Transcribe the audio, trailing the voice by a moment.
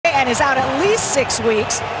and is out at least 6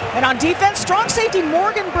 weeks. And on defense, strong safety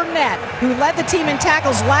Morgan Burnett, who led the team in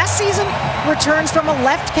tackles last season, returns from a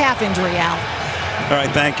left calf injury out. All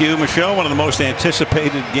right, thank you, Michelle. One of the most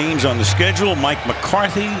anticipated games on the schedule. Mike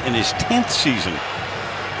McCarthy in his 10th season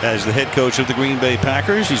as the head coach of the Green Bay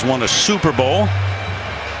Packers. He's won a Super Bowl.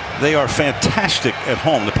 They are fantastic at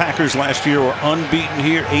home. The Packers last year were unbeaten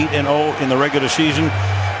here, 8-0 in the regular season,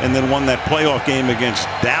 and then won that playoff game against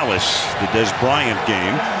Dallas, the Des Bryant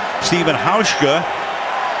game. Stephen Hauschka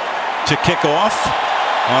to kick off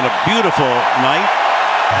on a beautiful night,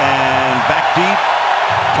 and back deep,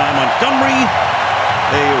 Ty Montgomery,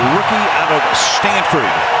 a rookie out of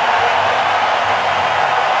Stanford.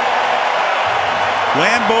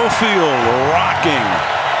 Lambeau Field rocking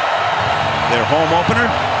their home opener.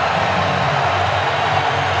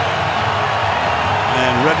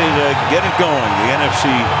 And ready to get it going. The NFC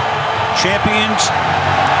champions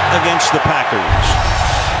against the Packers.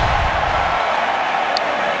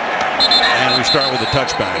 And we start with a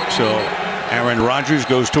touchback. So Aaron Rodgers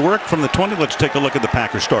goes to work from the 20. Let's take a look at the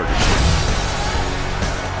Packers starters.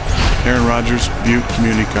 Aaron Rodgers, Butte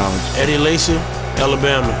Community College. Eddie Lacy,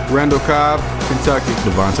 Alabama. Randall Cobb, Kentucky.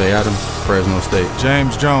 Devontae Adams, Fresno State.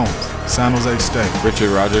 James Jones, San Jose State. Richard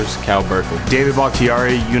Rodgers, Cal Berkeley. David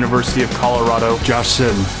Bakhtiari, University of Colorado. Josh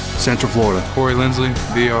Sitton, Central Florida. Corey Lindsley,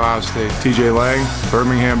 The Ohio State. TJ Lang,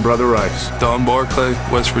 Birmingham Brother Rice. Don Barclay,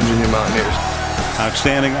 West Virginia Mountaineers.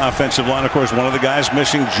 Outstanding offensive line. Of course, one of the guys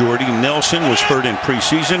missing, Jordy Nelson, was hurt in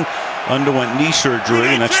preseason, underwent knee surgery,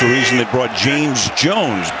 and that's the reason they brought James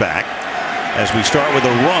Jones back. As we start with a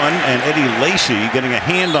run, and Eddie Lacy, getting a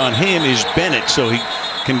hand on him is Bennett, so he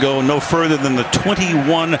can go no further than the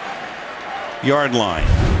 21-yard line.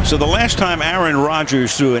 So the last time Aaron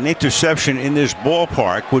Rodgers threw an interception in this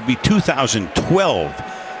ballpark would be 2012.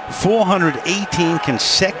 418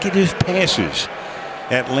 consecutive passes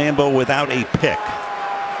at Lambeau without a pick.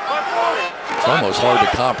 It's almost hard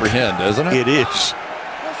to comprehend, isn't it? It is.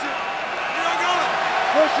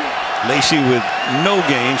 Lacy with no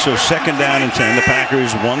gain, so second down and 10. The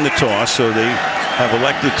Packers won the toss, so they have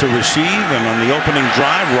elected to receive. And on the opening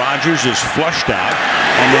drive, Rodgers is flushed out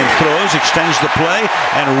and then throws, extends the play,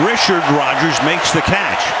 and Richard Rodgers makes the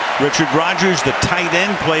catch. Richard Rodgers, the tight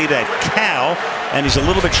end, played at Cal, and he's a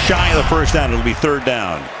little bit shy of the first down. It'll be third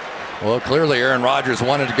down. Well, clearly Aaron Rodgers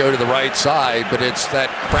wanted to go to the right side, but it's that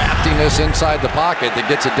craftiness inside the pocket that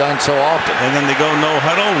gets it done so often. And then they go no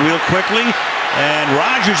huddle real quickly, and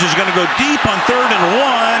Rodgers is going to go deep on 3rd and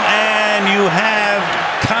 1, and you have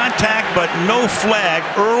contact but no flag.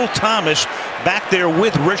 Earl Thomas back there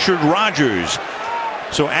with Richard Rodgers.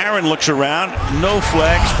 So Aaron looks around, no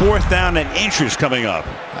flags, 4th down and inches coming up.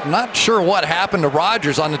 I'm not sure what happened to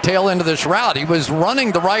Rodgers on the tail end of this route. He was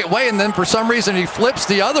running the right way, and then for some reason he flips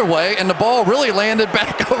the other way, and the ball really landed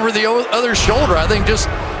back over the other shoulder. I think just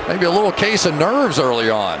maybe a little case of nerves early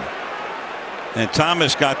on. And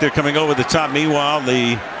Thomas got there coming over the top. Meanwhile,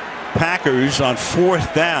 the Packers on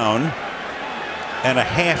 4th down and a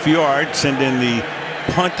half-yard send in the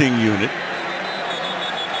punting unit.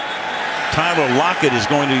 Tyler Lockett is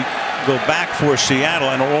going to go back for Seattle,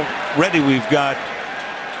 and already we've got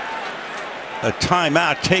a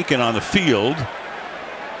timeout taken on the field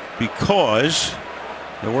because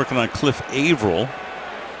they're working on Cliff Averill.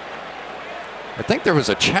 I think there was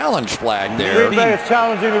a challenge flag there. Green Bay is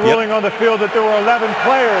challenging the ruling on the field that there were 11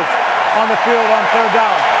 players on the field on 3rd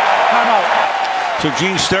down. Timeout. So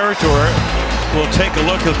Gene Steratore will take a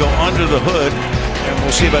look. He'll go under the hood, and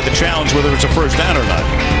we'll see about the challenge, whether it's a first down or not.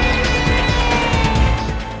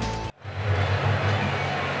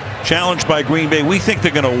 Challenged by Green Bay. We think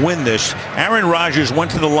they're going to win this. Aaron Rodgers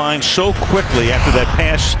went to the line so quickly after that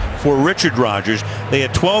pass for Richard Rodgers. They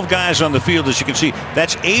had 12 guys on the field, as you can see.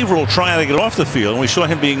 That's Averill trying to get off the field, and we saw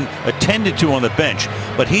him being attended to on the bench.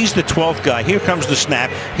 But he's the 12th guy. Here comes the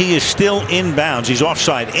snap. He is still inbounds. He's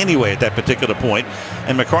offside anyway at that particular point.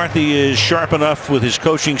 And McCarthy is sharp enough with his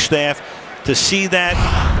coaching staff to see that.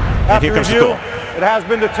 And here comes the call. It has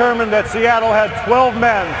been determined that Seattle had 12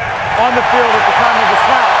 men on the field at the time of the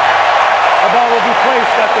snap. The ball will be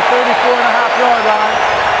placed at the 34.5-yard line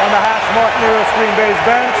on the hash mark nearest Green Bay's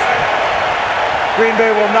bench. Green Bay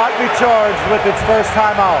will not be charged with its first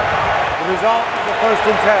timeout. The result is a 1st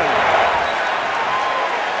and 10.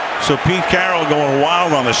 So Pete Carroll going wild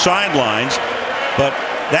on the sidelines, but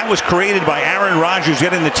that was created by Aaron Rodgers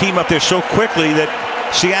getting the team up there so quickly that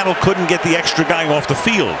Seattle couldn't get the extra guy off the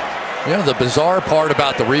field. You know, the bizarre part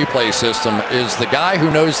about the replay system is the guy who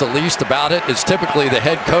knows the least about it is typically the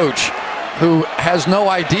head coach, who has no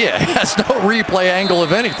idea, has no replay angle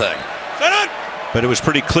of anything. But it was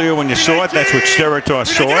pretty clear when you saw it. That's what Steratore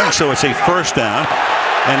saw, and so it's a first down.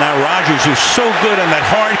 And now Rodgers, who's so good on that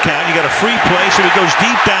hard count, you got a free play, so he goes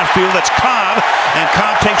deep downfield. That's Cobb, and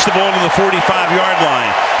Cobb takes the ball to the 45-yard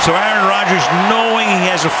line. So Aaron Rodgers, knowing he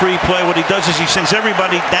has a free play, what he does is he sends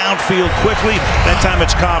everybody downfield quickly. That time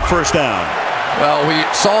it's Cobb first down. Well, we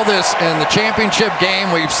saw this in the championship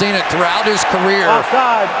game. We've seen it throughout his career.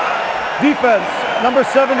 Offside. Defense, number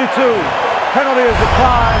 72. Penalty is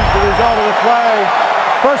declined. The result of the play,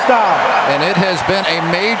 first down. And it has been a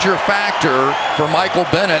major factor for Michael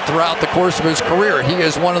Bennett throughout the course of his career. He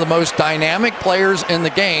is one of the most dynamic players in the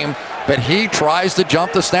game, but he tries to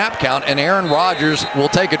jump the snap count, and Aaron Rodgers will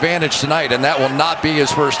take advantage tonight, and that will not be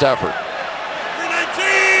his first effort.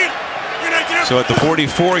 So at the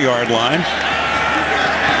 44-yard line,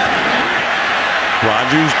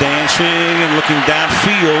 Rodgers dancing and looking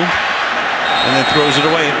downfield, and then throws it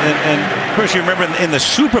away. And of course, you remember in the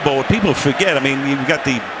Super Bowl, what people forget, I mean, you've got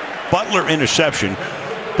the Butler interception,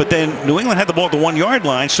 but then New England had the ball at the 1-yard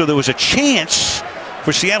line, so there was a chance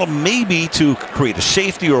for Seattle maybe to create a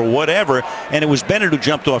safety or whatever, and it was Bennett who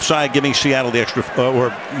jumped offside, giving Seattle the extra,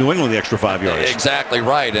 or New England the extra 5 yards. Exactly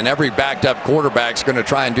right, and every backed-up quarterback's going to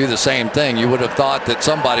try and do the same thing. You would have thought that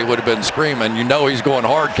somebody would have been screaming, you know he's going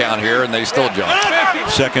hard count here, and they still jump.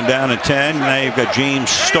 Second down and 10. Now you've got James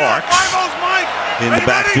Starks in the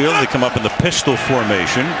backfield. They come up in the pistol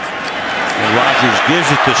formation, and Rodgers gives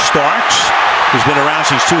it to Starks, who's been around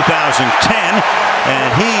since 2010,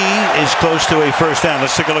 and he is close to a first down.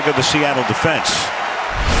 Let's take a look at the Seattle defense.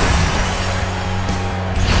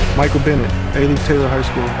 Michael Bennett, Ailey Taylor High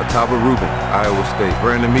School. Ataba Rubin, Iowa State.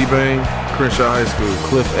 Brandon Mebane, Crenshaw High School.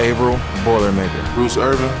 Cliff Averill, Boilermaker. Bruce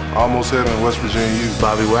Irvin, Almost Heaven, West Virginia U.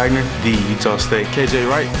 Bobby Wagner, D, Utah State. KJ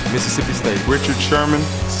Wright, Mississippi State. Richard Sherman,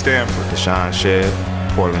 Stanford. Deshaun Shedd,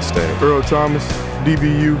 Portland State. Earl Thomas,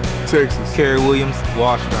 DBU, Texas. Kerry Williams,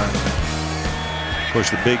 Washington. Of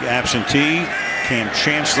course, the big absentee, Cam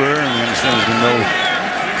Chancellor, and we understand there's been no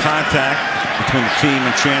contact between the team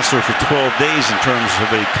and Chancellor for 12 days in terms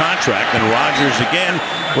of a contract. And Rodgers again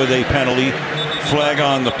with a penalty. Flag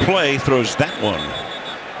on the play, throws that one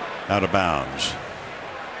out of bounds.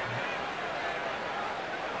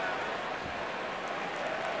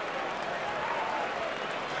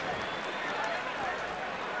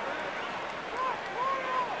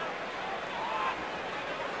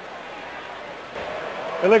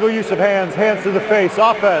 Illegal use of hands, hands to the face,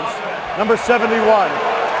 offense, number 71,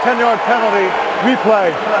 10-yard penalty,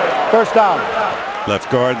 replay, first down.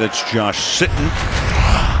 Left guard, that's Josh Sitton.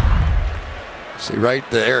 See right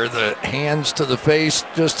there, the hands to the face,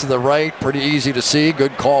 just to the right, pretty easy to see.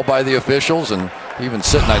 Good call by the officials, and even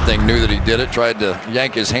Sitton, I think, knew that he did it, tried to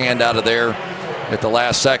yank his hand out of there at the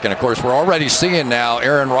last second. Of course, we're already seeing now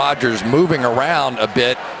Aaron Rodgers moving around a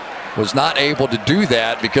bit. Was not able to do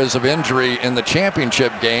that because of injury in the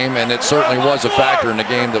championship game, and it certainly was a factor in the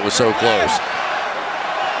game that was so close.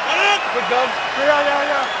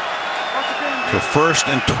 For first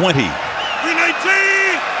and 20.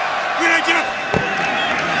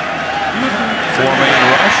 Four-man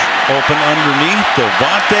rush, open underneath,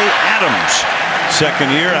 Devontae Adams.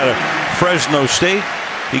 Second year out of Fresno State.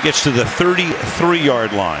 He gets to the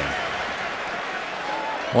 33-yard line.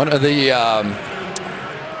 One of the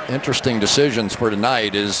interesting decisions for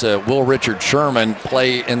tonight is will Richard Sherman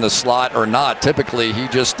play in the slot or not? Typically he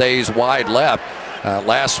just stays wide left.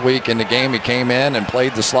 Last week in the game he came in and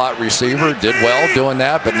played the slot receiver, did well doing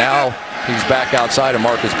that, but now he's back outside of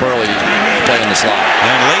Marcus Burley playing the slot.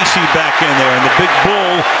 And Lacey back in there, and the big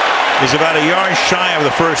bull is about a yard shy of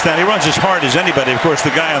the first down. He runs as hard as anybody. Of course,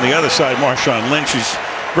 the guy on the other side, Marshawn Lynch, is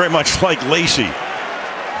very much like Lacey.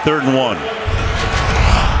 3rd and 1.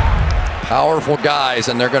 Powerful guys,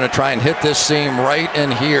 and they're going to try and hit this seam right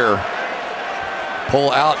in here. Pull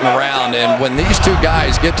out and around, and when these two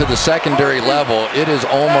guys get to the secondary level, it is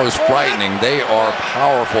almost frightening. They are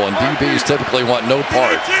powerful, and DBs typically want no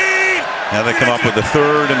part. Now they come up with a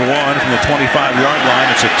 3rd and 1 from the 25-yard line.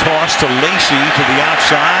 It's a toss to Lacey to the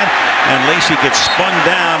outside, and Lacey gets spun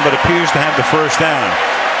down but appears to have the first down.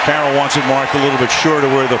 Carroll wants it marked a little bit short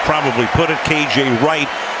of where they'll probably put it. KJ Wright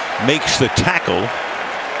makes the tackle.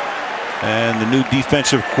 And the new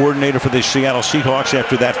defensive coordinator for the Seattle Seahawks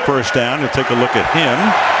after that first down. We'll take a look at him.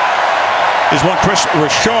 Is one Chris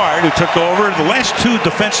Richard, who took over. The last 2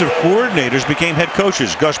 defensive coordinators became head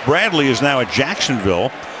coaches. Gus Bradley is now at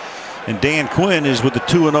Jacksonville, and Dan Quinn is with the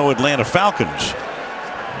 2-0 Atlanta Falcons.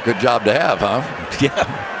 Good job to have, huh? Yeah.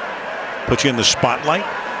 Put you in the spotlight.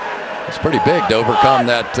 It's pretty big to overcome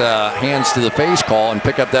that hands to the face call and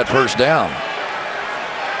pick up that first down.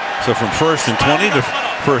 So from 1st and 20 to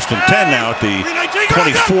 1st and 10 now at the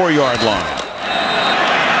 24-yard line.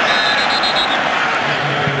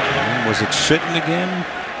 Was it Sitton again?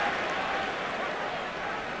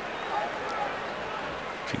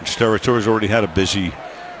 Seahawks territory has already had a busy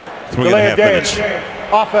 3.5 minutes.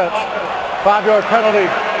 Offense. 5-yard penalty.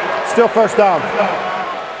 Still first down.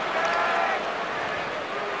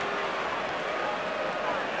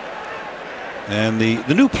 And the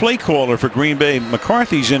new play caller for Green Bay,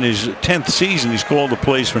 McCarthy's in his 10th season. He's called the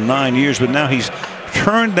plays for 9 years, but now he's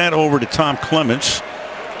turned that over to Tom Clements.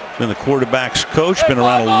 Been the quarterback's coach, been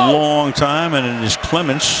around a long time, and it is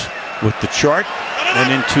Clements with the chart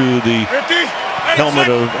and into the helmet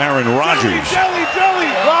of Aaron Rodgers.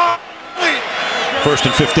 First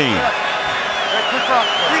and 15.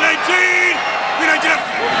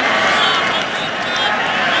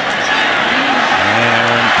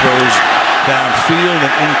 And throws downfield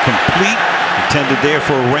and incomplete. Intended there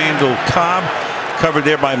for Randall Cobb. Covered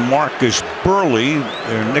there by Marcus Burley.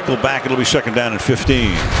 Their nickel back. It'll be second down and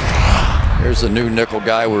 15. Here's the new nickel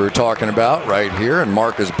guy we were talking about right here, and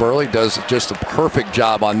Marcus Burley does just a perfect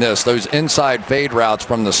job on this. Those inside fade routes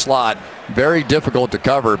from the slot, very difficult to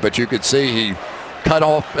cover, but you could see he cut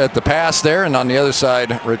off at the pass there, and on the other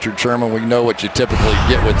side, Richard Sherman, we know what you typically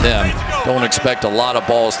get with him. Don't expect a lot of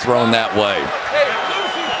balls thrown that way.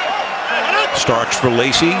 Starks for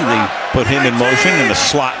Lacey. They put him in motion in the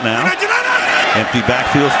slot now. Empty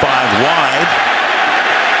backfield, 5 wide.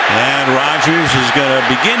 And Rodgers is going to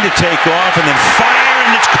begin to take off and then fire,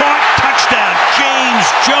 and it's caught. Touchdown. James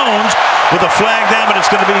Jones with a flag down, but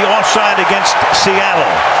it's going to be offside against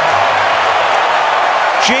Seattle.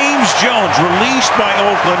 James Jones, released by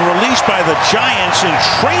Oakland, released by the Giants in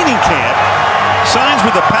training camp, signs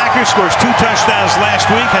with the Packers, scores 2 touchdowns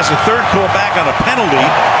last week, has a third call back on a penalty,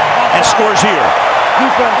 and scores here.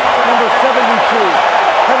 Defense number 72.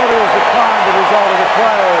 Penalty is declined as a result of the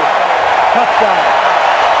play. Touchdown.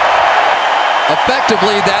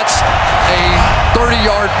 Effectively, that's a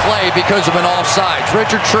 30-yard play because of an offsides.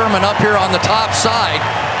 Richard Sherman up here on the top side.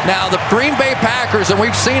 Now, the Green Bay Packers, and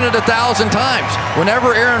we've seen it 1,000 times,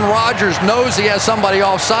 whenever Aaron Rodgers knows he has somebody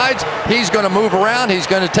offsides, he's going to move around, he's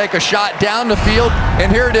going to take a shot down the field,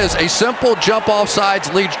 and here it is. A simple jump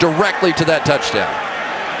offsides leads directly to that touchdown.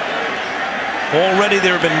 Already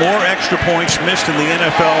there have been more extra points missed in the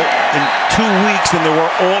NFL in 2 weeks than there were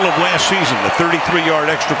all of last season. The 33-yard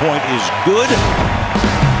extra point is good. 80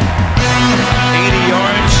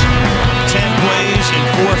 yards, 10 plays in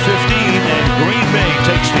 4:15, and Green Bay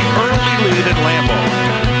takes the early lead at Lambeau.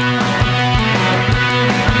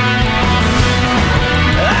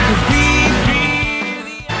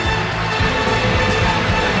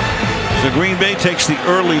 So Green Bay takes the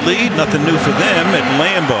early lead. Nothing new for them at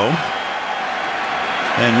Lambeau.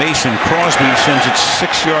 And Mason Crosby sends it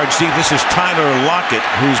 6 yards deep. This is Tyler Lockett,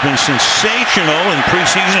 who's been sensational in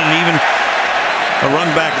preseason and even a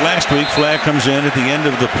run back last week. Flag comes in at the end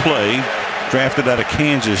of the play. Drafted out of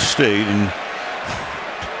Kansas State, and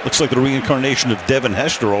looks like the reincarnation of Devin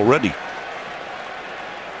Hester already.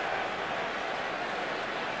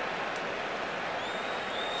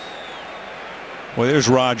 Well, there's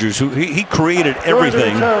Rodgers, who he created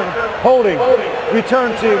everything. Holding.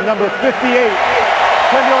 Return team number 58.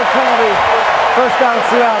 10-yard penalty. First down,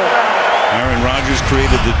 Seattle. Aaron Rodgers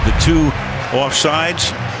created the 2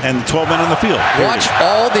 offsides and the 12 men on the field. Watch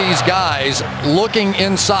all these guys looking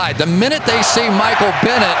inside. The minute they see Michael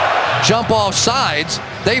Bennett jump off sides,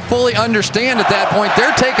 they fully understand at that point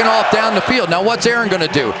they're taking off down the field. Now, what's Aaron going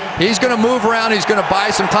to do? He's going to move around. He's going to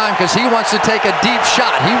buy some time because he wants to take a deep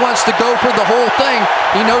shot. He wants to go for the whole thing.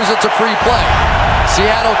 He knows it's a free play.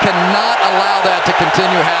 Seattle cannot allow that to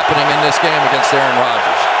continue happening in this game against Aaron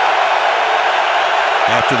Rodgers.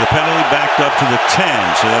 After the penalty, backed up to the 10,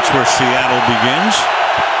 so that's where Seattle begins.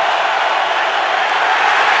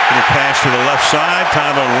 Going to pass to the left side.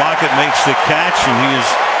 Tyler Lockett makes the catch, and he is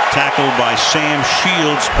tackled by Sam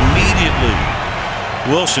Shields immediately.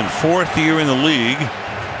 Wilson, 4th year in the league,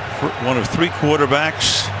 one of 3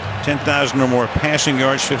 quarterbacks, 10,000 or more passing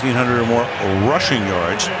yards, 1,500 or more rushing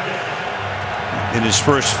yards in his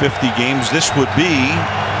first 50 games. This would be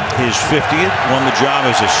his 50th. Won the job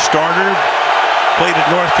as a starter. Played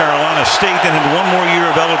at North Carolina State, then had 1 more year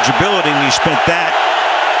of eligibility, and he spent that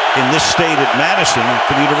in this state at Madison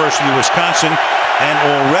for the University of Wisconsin, and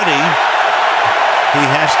already he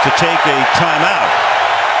has to take a timeout.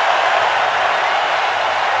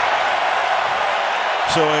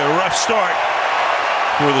 So a rough start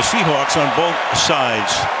for the Seahawks on both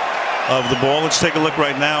sides of the ball. Let's take a look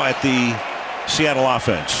right now at the Seattle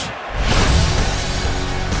offense.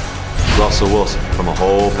 Russell Wilson from a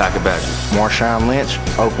whole pack of Badgers. Marshawn Lynch,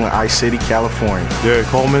 Oakland Ice City, California. Derek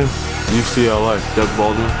Coleman, UCLA. Doug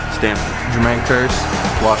Baldwin, Stanford. Jermaine Kearse,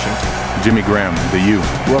 Washington. Jimmy Graham, the U.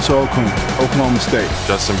 Russell Okung, Oklahoma State.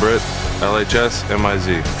 Justin Britt, LHS,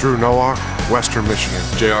 MIZ. Drew Nowak, Western Michigan.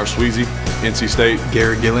 J.R. Sweezy, NC State.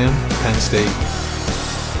 Garrett Gilliam, Penn State.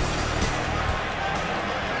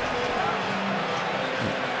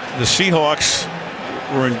 The Seahawks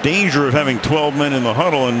were in danger of having 12 men in the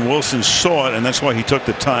huddle, and Wilson saw it, and that's why he took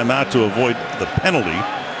the timeout to avoid the penalty.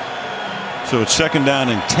 So it's 2nd down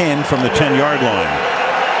and 10 from the 10-yard line.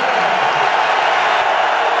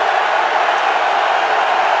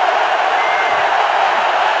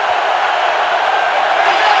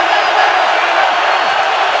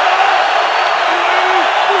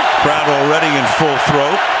 Crowd already in full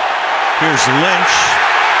throat. Here's Lynch.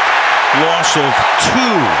 Loss of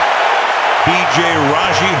 2. B.J.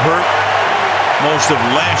 Raji hurt most of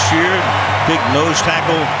last year. Big nose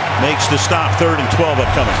tackle makes the stop. 3rd and 12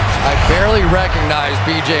 upcoming. I barely recognized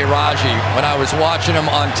B.J. Raji when I was watching him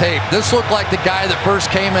on tape. This looked like the guy that first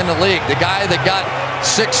came in the league, the guy that got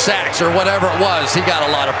 6 sacks or whatever it was. He got a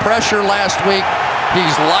lot of pressure last week.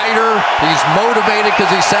 He's lighter. He's motivated because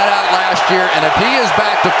he sat out last year. And if he is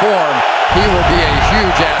back to form, he will be a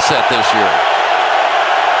huge asset this year.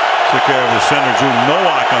 Took care of the center, Drew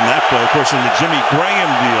Nowak, on that play. Of course, in the Jimmy Graham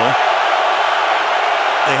deal,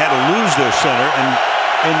 they had to lose their center, and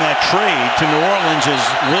in that trade to New Orleans is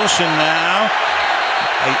Wilson now.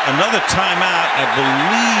 Another timeout, I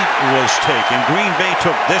believe, was taken. Green Bay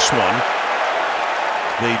took this one.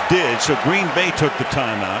 They did, so Green Bay took the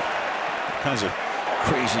timeout. All kinds of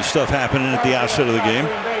crazy stuff happening at the outset of the game.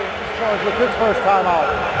 With his first timeout,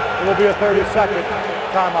 it will be a 30-second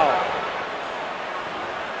timeout.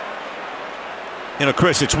 You know,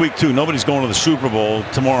 Chris, it's week 2. Nobody's going to the Super Bowl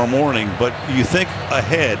tomorrow morning, but you think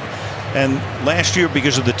ahead. And last year,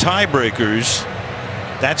 because of the tiebreakers,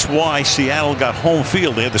 that's why Seattle got home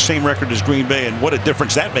field. They had the same record as Green Bay, and what a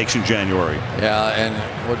difference that makes in January. Yeah, and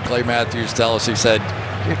what Clay Matthews tell us, he said,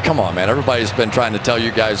 come on, man, everybody's been trying to tell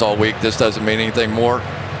you guys all week this doesn't mean anything more.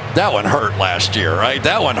 That one hurt last year, right?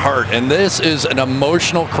 That one hurt. And this is an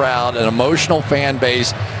emotional crowd, an emotional fan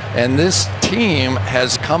base. And this team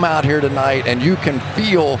has come out here tonight, and you can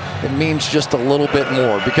feel it means just a little bit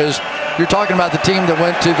more, because you're talking about the team that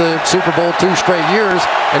went to the Super Bowl 2 straight years,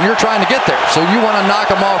 and you're trying to get there. So you want to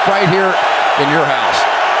knock them off right here in your house.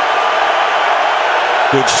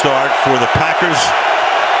 Good start for the Packers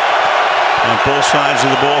on both sides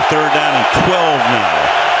of the ball. 3rd down and 12 now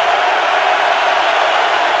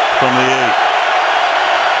from the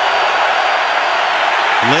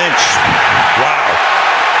 8. Lynch. Wow.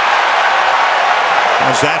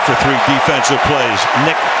 How's that for 3 defensive plays?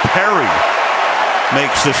 Nick Perry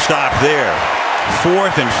makes the stop there.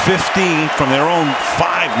 4th and 15 from their own 5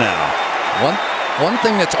 now. One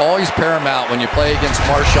thing that's always paramount when you play against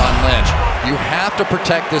Marshawn Lynch, you have to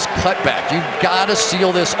protect this cutback. You've got to seal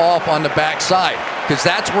this off on the backside, because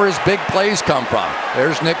that's where his big plays come from.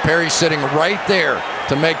 There's Nick Perry sitting right there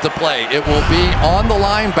to make the play. It will be on the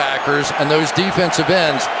linebackers and those defensive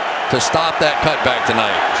ends to stop that cutback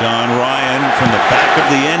tonight. John Ryan from the back of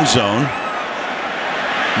the end zone.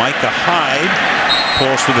 Micah Hyde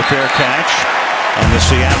calls for the fair catch on the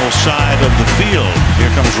Seattle side of the field. Here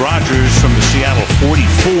comes Rodgers from the Seattle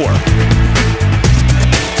 44.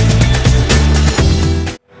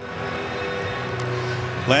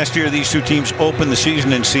 Last year, these two teams opened the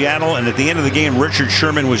season in Seattle, and at the end of the game, Richard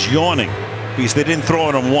Sherman was yawning because they didn't throw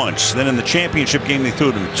at him once. Then in the championship game, they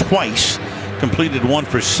threw at him twice. Completed 1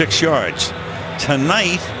 for 6 yards.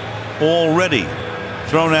 Tonight, already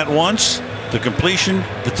thrown at once, the completion,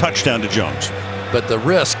 the touchdown to Jones. But the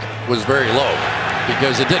risk was very low,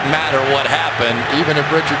 because it didn't matter what happened. Even if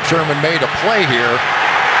Richard Sherman made a play here,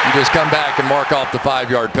 you just come back and mark off the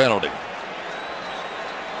 5-yard penalty.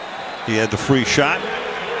 He had the free shot.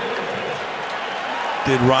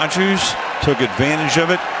 Did Rodgers, took advantage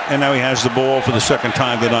of it, and now he has the ball for the 2nd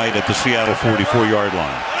time tonight at the Seattle 44-yard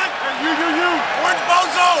line.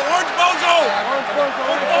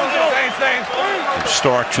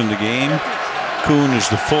 Starks in the game. Kuhn is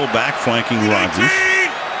the fullback flanking Rodgers.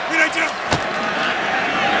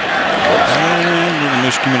 And a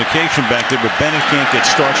miscommunication back there, but Bennett can't get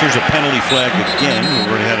Starks. Here's a penalty flag again. We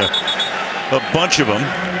already had a bunch of them.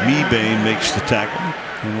 Mebane makes the tackle.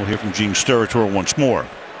 And we'll hear from Gene Steratore once more.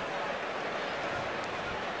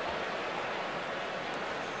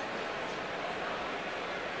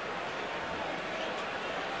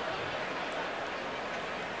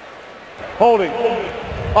 Holding.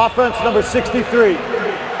 Offense number 63.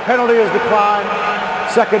 Penalty is declined.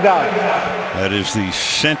 2nd down. That is the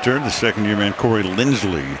center, the 2nd-year man, Corey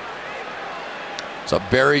Linsley. It's a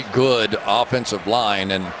very good offensive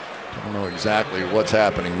line, and I don't know exactly what's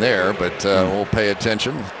happening there, but we'll pay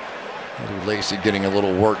attention. Lacey getting a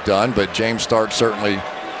little work done, but James Stark certainly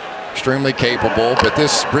extremely capable. But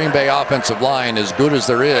this Green Bay offensive line, as good as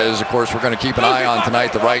there is, of course, we're going to keep an eye on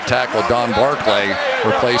tonight. The right tackle, Don Barclay,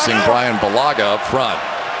 replacing Brian Balaga up front.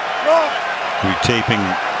 Retaping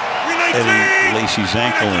Eddie Lacy's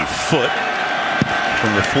ankle and foot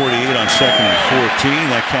from the 48 on 2nd and 14.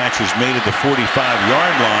 That catch is made at the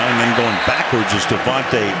 45-yard line. Then going backwards is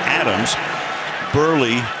Devontae Adams.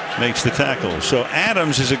 Burley makes the tackle. So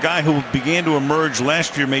Adams is a guy who began to emerge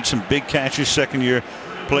last year, made some big catches. Second-year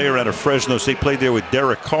player out of Fresno State. Played there with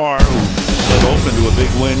Derek Carr, who led open to a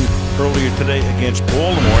big win earlier today against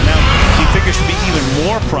Baltimore. Now he figures to be even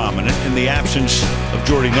more prominent in the absence of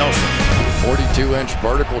Jordy Nelson. 42-inch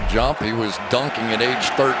vertical jump. He was dunking at age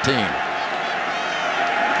 13.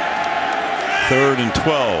 3rd and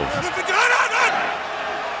 12.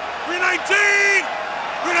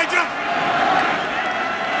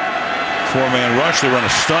 4-man rush. They run a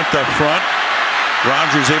stunt up front.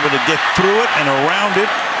 Rodgers able to get through it and around it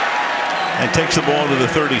and takes the ball to the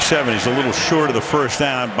 37. He's a little short of the first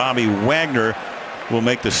down. Bobby Wagner will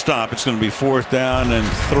make the stop. It's going to be 4th down and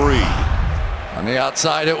 3. On the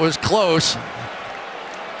outside, it was close.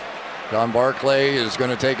 Don Barclay is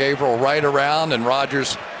going to take Averill right around, and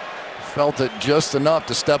Rodgers felt it just enough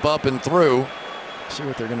to step up and through. See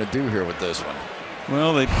what they're going to do here with this one.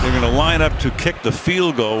 Well, they're going to line up to kick the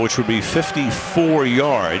field goal, which would be 54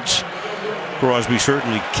 yards. Crosby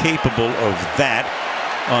certainly capable of that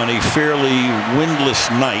on a fairly windless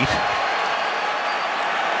night.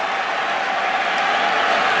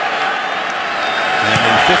 And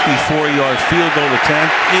a 54-yard field goal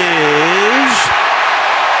attempt is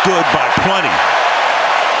good by plenty.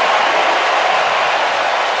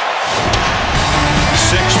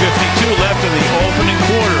 6:52 left in the opening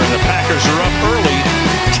quarter, and the Packers are up early,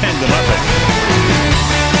 10-0.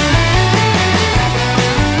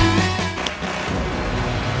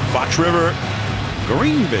 Fox River,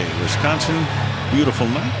 Green Bay, Wisconsin. Beautiful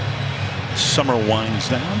night. Summer winds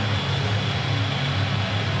down.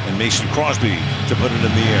 And Mason Crosby to put it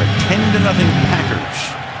in the air. 10-0 Packers.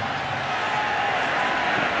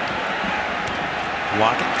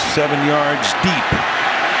 Lockett 7 yards deep.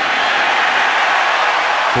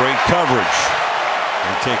 Great coverage.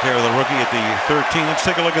 They take care of the rookie at the 13. Let's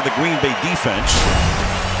take a look at the Green Bay defense.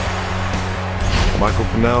 Michael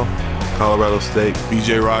Pennell, Colorado State.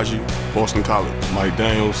 B.J. Raji, Boston College. Mike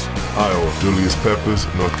Daniels, Iowa. Julius Peppers,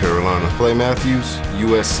 North Carolina. Clay Matthews,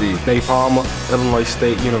 USC. Nate Palmer, Illinois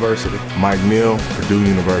State University. Mike Neal, Purdue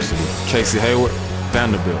University. Casey Hayward,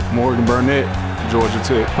 Vanderbilt. Morgan Burnett, Georgia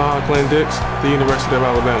Tech. Clint Dix, the University of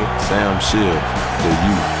Alabama. Sam Shields, the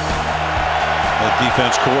U. That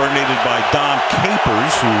defense coordinated by Dom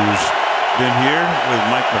Capers, who's been here with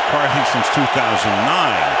Mike McCarthy since 2009.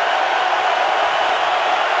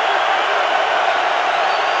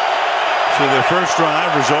 So their first drive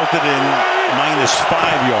resulted in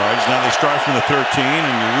 -5 yards. Now they start from the 13,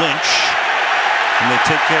 and Lynch, and they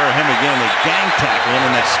take care of him again. They gang tackle him,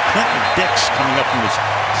 and that's Clinton Dix coming up from his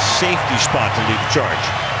safety spot to lead the charge.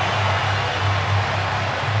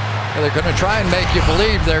 They're going to try and make you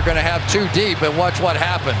believe they're going to have 2 deep, and watch what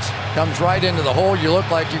happens. Comes right into the hole. You look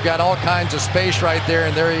like you've got all kinds of space right there,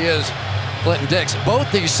 and there he is, Clinton Dix. Both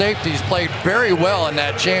these safeties played very well in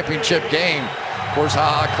that championship game. Of course,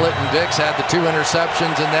 Clinton Dix had the 2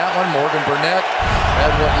 interceptions in that one. Morgan Burnett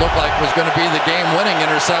had what looked like was going to be the game-winning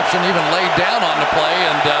interception, even laid down on the play,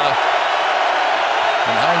 and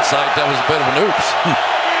in hindsight, that was a bit of an oops.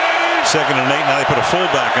 2nd and 8. Now they put a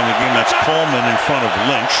fullback in the game. That's Coleman in front of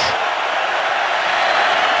Lynch.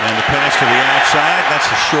 And the pass to the outside. That's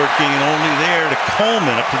a short gain only there to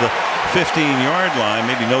Coleman up to the 15-yard line.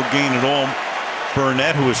 Maybe no gain at all.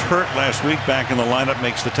 Burnett, who was hurt last week, back in the lineup,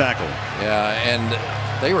 makes the tackle. Yeah, and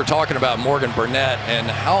they were talking about Morgan Burnett and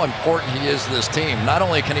how important he is to this team. Not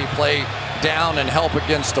only can he play down and help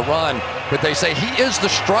against the run, but they say he is the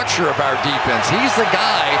structure of our defense. He's the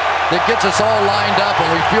guy that gets us all lined up, and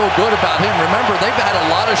we feel good about him. Remember, they've had a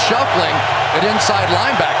lot of shuffling at inside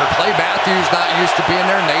linebacker. Clay Matthews not used to being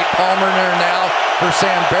there. Nate Palmer there now for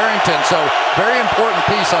Sam Barrington. So very important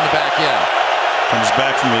piece on the back end. Comes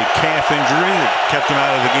back from a calf injury that kept him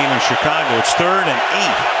out of the game in Chicago. It's 3rd and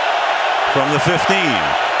 8 from the 15.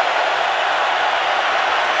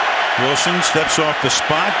 Wilson steps off the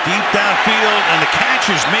spot, deep downfield, and the catch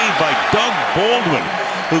is made by Doug Baldwin,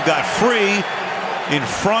 who got free in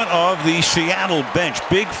front of the Seattle bench.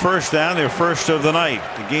 Big first down, their first of the night.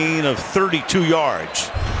 A gain of 32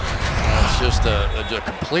 yards. It's just a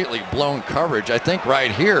completely blown coverage. I think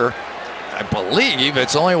right here, I believe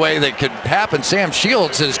it's the only way that could happen. Sam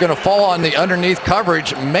Shields is going to fall on the underneath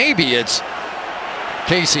coverage. Maybe it's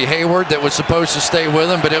Casey Hayward that was supposed to stay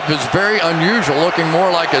with him, but it was very unusual, looking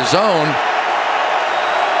more like a zone.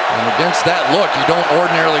 And against that look, you don't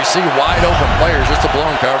ordinarily see wide open players, just a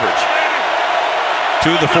blown coverage.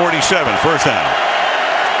 To the 47, first down.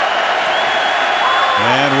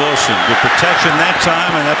 And Wilson, good protection that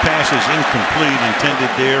time, and that pass is incomplete,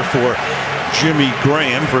 intended there for Jimmy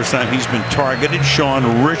Graham. First time he's been targeted. Sean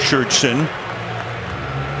Richardson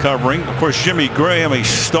covering. Of course, Jimmy Graham, a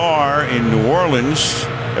star in New Orleans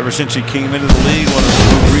ever since he came into the league, one of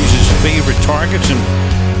Drew Brees' favorite targets, and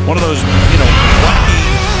one of those, wacky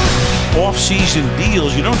off-season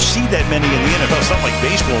deals. You don't see that many in the NFL. It's not like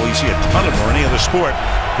baseball where you see a ton of them, or any other sport.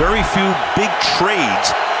 Very few big trades.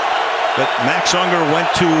 But Max Unger went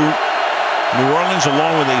to New Orleans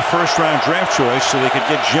along with a first-round draft choice so they could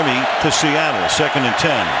get Jimmy to Seattle. 2nd and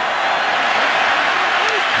 10.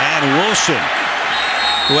 And Wilson,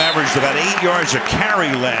 who averaged about 8 yards a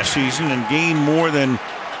carry last season and gained more than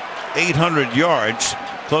 800 yards,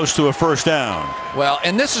 close to a first down. Well,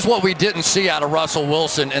 and this is what we didn't see out of Russell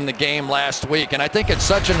Wilson in the game last week, and I think it's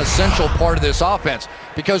such an essential part of this offense,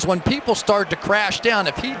 because when people start to crash down,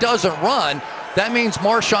 if he doesn't run, that means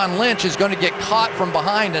Marshawn Lynch is going to get caught from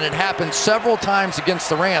behind, and it happened several times against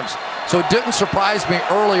the Rams. So it didn't surprise me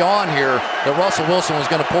early on here that Russell Wilson was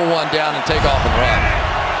going to pull one down and take off and run.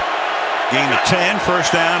 Gain of 10,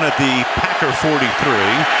 first down at the Packer 43.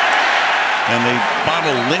 And they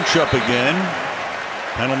bottle Lynch up again.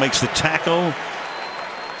 Pennell makes the tackle.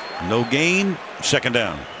 No gain, 2nd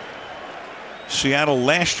down. Seattle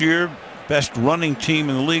last year, best running team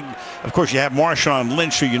in the league. Of course, you have Marshawn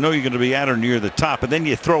Lynch, so you know you're going to be at or near the top. But then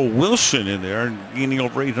you throw Wilson in there, gaining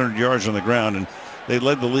over 800 yards on the ground, and they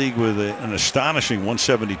led the league with an astonishing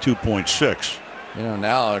 172.6.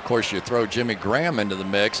 Now, of course, you throw Jimmy Graham into the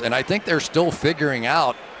mix, and I think they're still figuring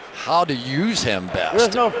out how to use him best.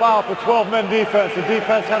 There's no foul for 12-men defense. The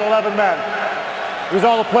defense had 11 men. It was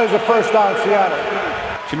all the plays of first down, Seattle.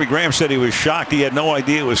 Jimmy Graham said he was shocked. He had no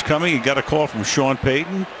idea it was coming. He got a call from Sean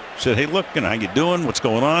Payton. Said, hey, look, how you doing? What's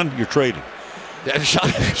going on? You're traded. Yeah,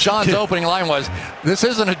 Sean's opening line was, this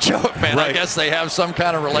isn't a joke, man. Right. I guess they have some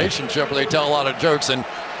kind of relationship where they tell a lot of jokes, and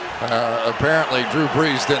apparently Drew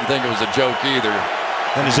Brees didn't think it was a joke either.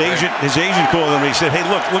 And his agent called him and he said, hey,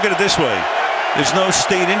 look at it this way. There's no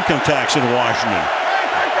state income tax in Washington.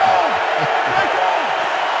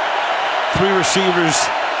 3 receivers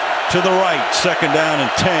to the right, 2nd down and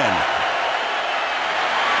 10.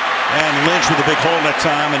 And Lynch with a big hole that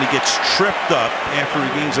time, and he gets tripped up after he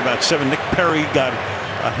gains about 7. Nick Perry got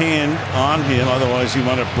a hand on him, otherwise he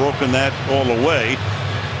might have broken that all the way.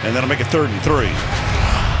 And that'll make it 3rd and 3.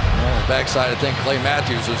 On the backside, I think Clay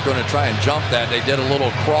Matthews was going to try and jump that. They did a little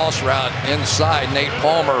cross route inside. Nate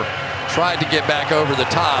Palmer tried to get back over the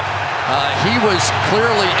top. He was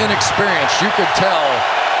clearly inexperienced. You could tell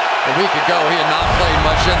a week ago he had not played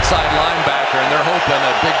much inside linebacker, and they're hoping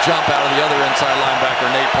a big jump out of the other inside linebacker,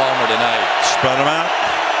 Nate Palmer, tonight. Spread them out.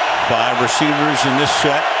 5 receivers in this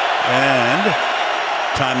set, and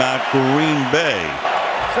timeout Green Bay.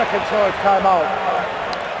 Second charge timeout.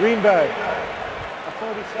 Green Bay. A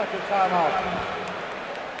 30-second timeout.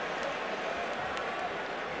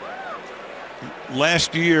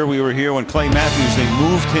 Last year we were here when Clay Matthews, they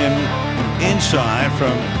moved him inside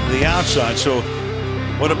from the outside. So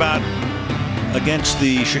what about against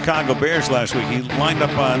the Chicago Bears last week? He lined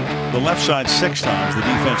up on the left side 6 times, the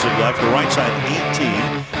defensive left, the right side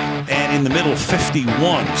 18, and in the middle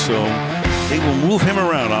 51. So they will move him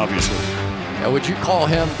around, obviously. Now, would you call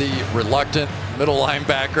him the reluctant middle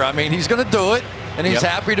linebacker? I mean, he's going to do it, and he's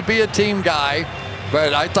happy to be a team guy.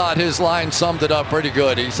 But I thought his line summed it up pretty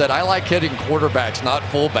good. He said, I like hitting quarterbacks, not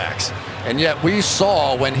fullbacks. And yet we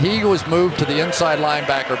saw when he was moved to the inside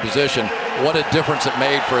linebacker position, what a difference it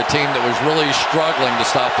made for a team that was really struggling to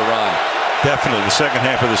stop the run. Definitely. The second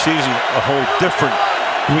half of the season, a whole different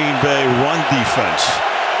Green Bay run defense.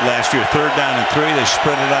 Last year, 3rd down and 3. They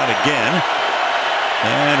spread it out again.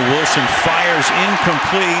 And Wilson fires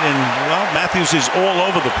incomplete, and well, Matthews is all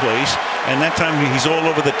over the place, and that time he's all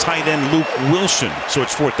over the tight end Luke Wilson, so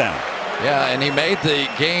it's 4th down. Yeah, and he made the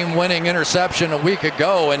game-winning interception a week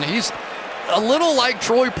ago, and he's a little like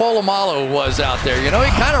Troy Polamalu was out there. You know, he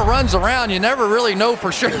kind of runs around. You never really know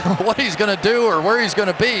for sure what he's going to do or where he's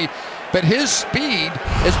going to be. But his speed,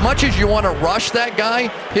 as much as you want to rush that guy,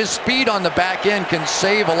 his speed on the back end can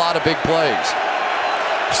save a lot of big plays.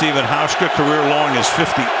 Stephen Hauschka, career long is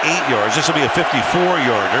 58 yards. This will be a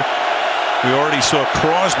 54-yarder. We already saw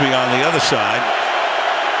Crosby on the other side.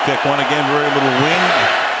 Kick one again, very little wind.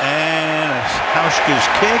 And Hauschka's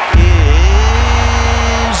kick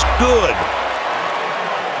is good.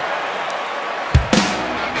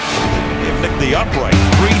 They've nicked the the upright.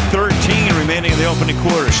 3:13 remaining in the opening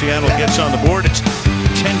quarter. Seattle gets on the board. It's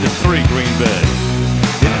 10-3 Green Bay.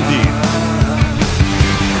 Indeed.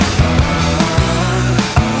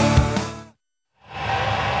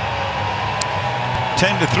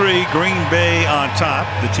 Ten to 3, Green Bay on top.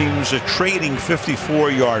 The teams are trading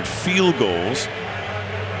 54-yard field goals.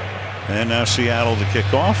 And now Seattle to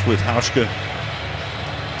kick off with Hauschka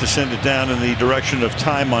to send it down in the direction of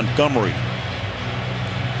Ty Montgomery.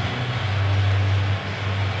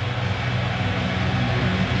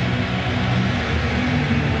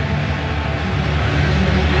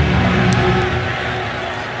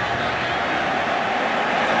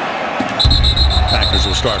 Packers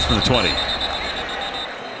will start from the 20.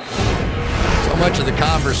 Much of the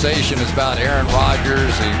conversation is about Aaron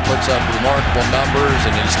Rodgers. He puts up remarkable numbers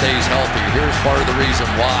and he stays healthy. Here's part of the reason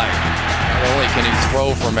why. Not only can he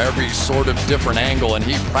throw from every sort of different angle, and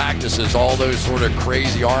he practices all those sort of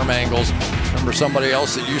crazy arm angles. Remember somebody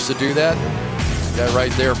else that used to do that? That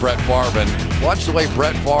right there, Brett Favre. And watch the way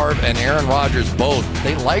Brett Favre and Aaron Rodgers both,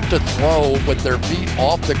 they like to throw with their feet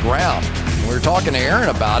off the ground. And we were talking to Aaron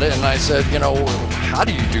about it, and I said, you know, how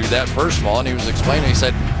do you do that, first of all? And he was explaining, he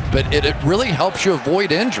said, but it really helps you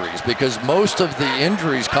avoid injuries, because most of the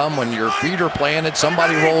injuries come when your feet are planted,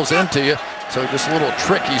 somebody rolls into you. So just a little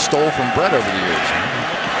trick he stole from Brett over the years.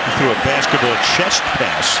 He threw a basketball chest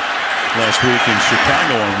pass last week in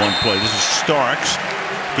Chicago on one play. This is Starks.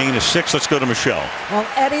 Gain of 6. Let's go to Michelle. Well,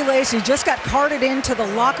 Eddie Lacy just got carted into the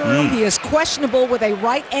locker room. He is questionable with a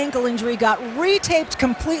right ankle injury. Got retaped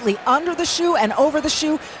completely under the shoe and over the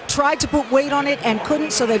shoe. Tried to put weight on it and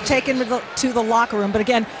couldn't, so they've taken him to the locker room. But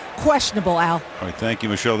again, questionable, Al. All right, thank you,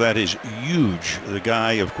 Michelle. That is huge. The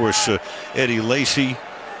guy, of course, Eddie Lacy,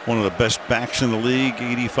 one of the best backs in the league,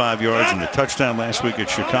 85 yards and a touchdown last week at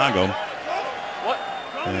Chicago.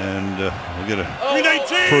 And we'll get a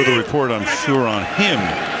further report, I'm sure, on him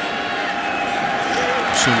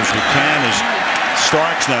as soon as we can, as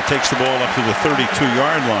Starks now takes the ball up to the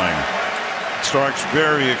 32-yard line. Starks,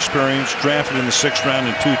 very experienced, drafted in the 6th round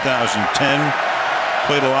in 2010.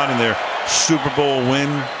 Played a lot in their Super Bowl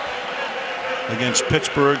win against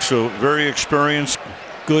Pittsburgh, so very experienced,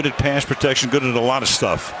 good at pass protection, good at a lot of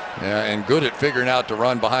stuff. Yeah, and good at figuring out to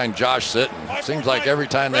run behind Josh Sitton. It seems like every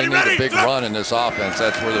time they need a big run in this offense,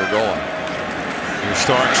 that's where they're going. Here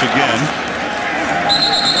Starks again.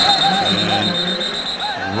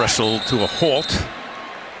 And wrestled to a halt.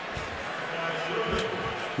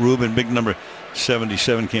 Ruben, big number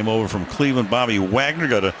 77, came over from Cleveland. Bobby Wagner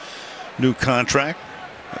got a new contract.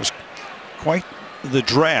 That was quite the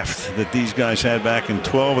draft that these guys had back in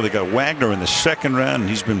 12. They got Wagner in the 2nd round, and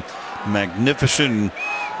he's been magnificent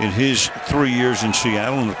in his 3 years in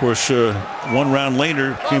Seattle. And of course, 1 round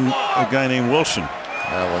later came a guy named Wilson.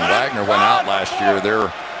 When Wagner went out last year,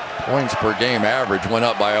 their points per game average went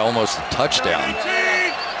up by almost a touchdown.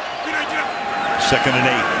 2nd and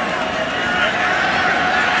 8.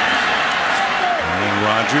 And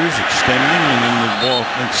Rodgers extending, and then the ball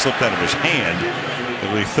slipped out of his hand.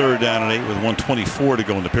 It'll be 3rd down and 8 with 1:24 to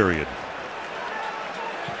go in the period.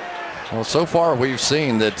 Well, so far we've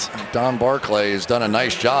seen that Don Barclay has done a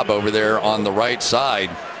nice job over there on the right side,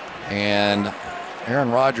 and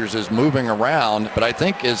Aaron Rodgers is moving around, but I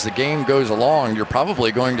think as the game goes along, you're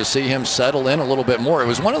probably going to see him settle in a little bit more. It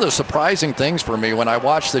was one of the surprising things for me when I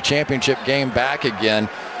watched the championship game back again,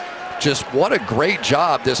 just what a great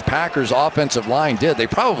job this Packers offensive line did. They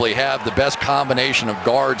probably have the best combination of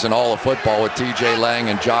guards in all of football with TJ Lang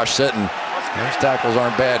and Josh Sitton. Those tackles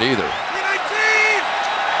aren't bad either.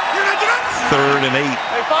 3rd and 8.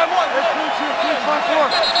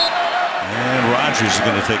 And Rodgers is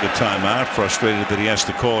going to take a timeout, frustrated that he has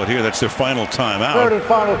to call it here. That's their final timeout. 3rd and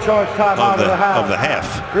final charge timeout of the half.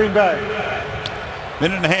 Green Bay.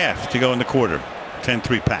 Minute and a half to go in the quarter.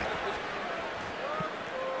 10-3 Pack.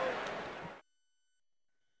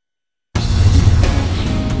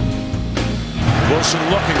 Wilson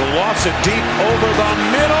looking, lofts it deep over the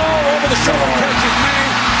middle, over the shoulder, catches May,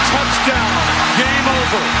 touchdown, game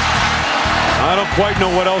over. I don't quite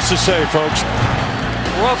know what else to say, folks.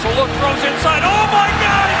 Russell throws inside. Oh my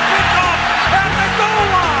God, it's picked off at the goal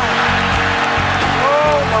line.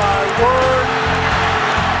 Oh my word.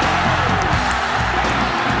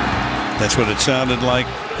 That's what it sounded like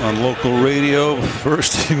on local radio,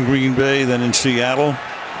 first in Green Bay, then in Seattle. Of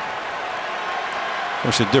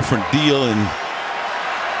course, a different deal in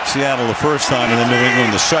Seattle the first time and then New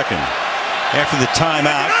England the second. After the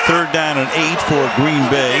timeout, 3rd down and 8 for Green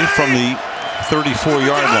Bay from the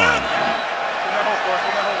 34-yard line.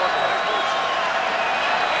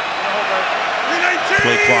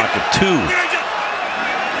 Play clock at 2.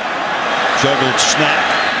 Juggled snap.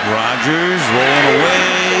 Rodgers rolling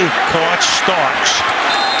away, caught Starks,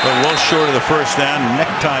 but well short of the first down.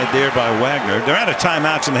 Necktied there by Wagner. They're out of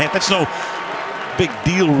timeouts in the half. That's no big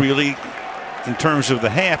deal really in terms of the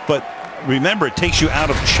half, but remember, it takes you out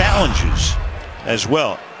of challenges as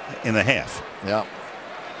well in the half. Yeah.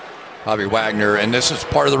 Bobby Wagner, and this is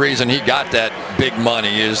part of the reason he got that big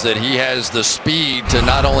money, is that he has the speed to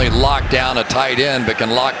not only lock down a tight end, but can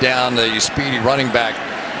lock down the speedy running back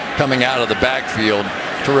coming out of the backfield.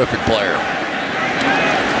 Terrific player.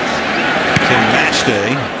 Tim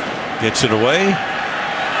Mastay gets it away.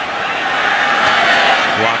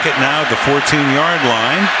 Lockett now at the 14-yard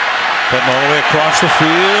line. Putting all the way across the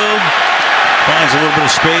field. Finds a little bit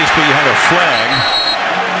of space, but you have a flag.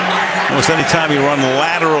 Almost any time you run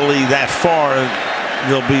laterally that far,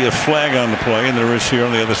 there'll be a flag on the play, and there is here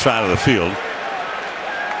on the other side of the field.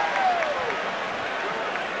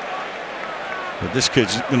 But this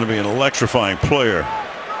kid's going to be an electrifying player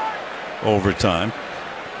over time.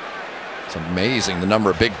 It's amazing the number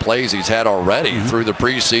of big plays he's had already through the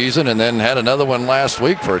preseason, and then had another one last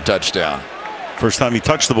week for a touchdown. First time he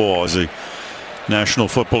touched the ball as a National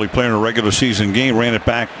Football League player in a regular season game. Ran it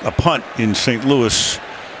back, a punt in St. Louis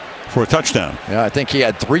for a touchdown. Yeah, I think he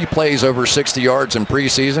had 3 plays over 60 yards in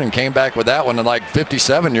preseason and came back with that one at like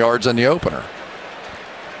 57 yards in the opener.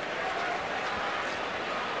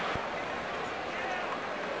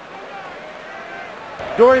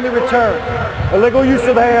 During the return, illegal use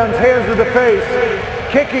of hands to the face,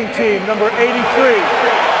 kicking team number 83.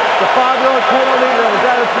 The 5-yard penalty that was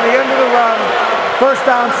added to the end of the run. First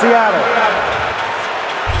down, Seattle.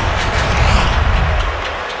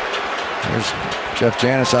 There's Jeff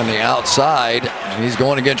Janis on the outside, and he's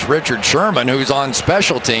going against Richard Sherman, who's on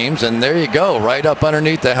special teams, and there you go, right up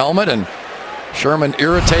underneath the helmet, and Sherman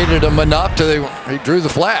irritated him enough to he drew the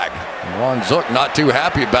flag. And Ron Zook not too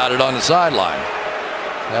happy about it on the sideline.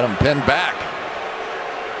 Had him pinned back.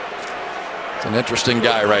 It's an interesting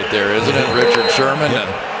guy right there, isn't it, Richard Sherman? And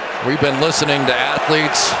we've been listening to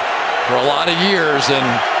athletes for a lot of years, and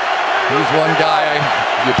he's one guy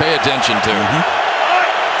you pay attention to.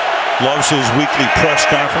 Loves his weekly press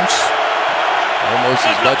conference. Almost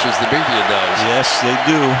as much as the media does. Yes, they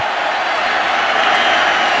do.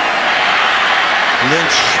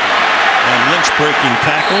 Lynch breaking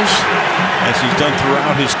tackles, as he's done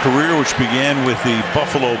throughout his career, which began with the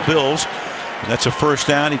Buffalo Bills. That's a first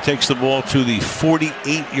down. He takes the ball to the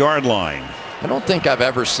 48-yard line. I don't think I've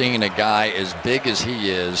ever seen a guy as big as he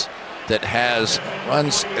is that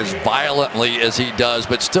runs as violently as he does,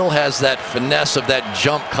 but still has that finesse of that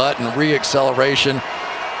jump cut and re-acceleration.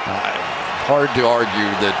 Hard to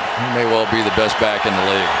argue that he may well be the best back in the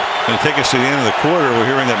league. Going to take us to the end of the quarter. We're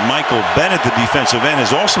hearing that Michael Bennett, the defensive end,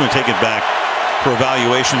 has also been taken back for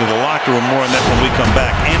evaluation to the locker room. More on that when we come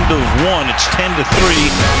back. End of 1. It's 10-3.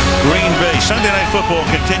 Green Bay. Sunday Night Football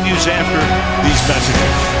continues after these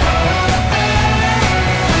messages.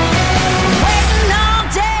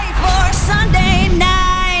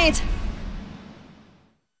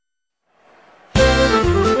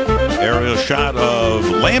 Aerial shot of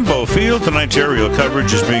Lambeau Field. Tonight's aerial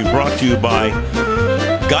coverage is being brought to you by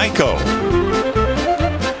Geico.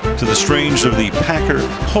 To the strains of the Packer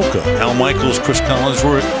polka. Al Michaels, Chris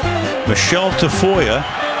Collinsworth, Michelle Tafoya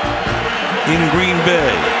in Green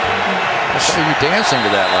Bay. I saw you dancing to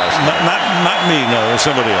that last night. Not me, no, it was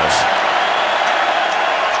somebody else.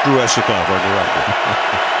 Drew Esikoff, our director.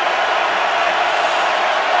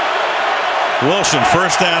 Wilson,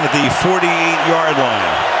 first down at the 48-yard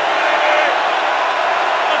line.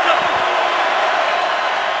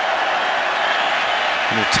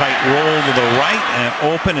 And a tight roll to the right,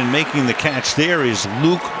 and open and making the catch there is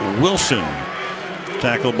Luke Wilson.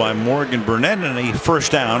 Tackled by Morgan Burnett, and a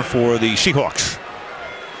first down for the Seahawks.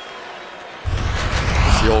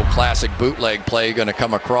 It's the old classic bootleg play going to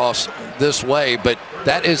come across this way, but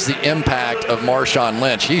that is the impact of Marshawn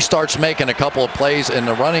Lynch. He starts making a couple of plays in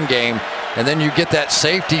the running game, and then you get that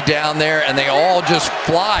safety down there, and they all just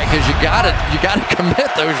fly because you got to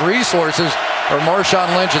commit those resources, or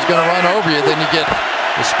Marshawn Lynch is going to run over you. Then you get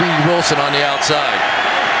the speedy Wilson on the outside.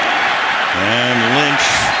 And Lynch,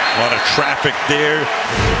 a lot of traffic there.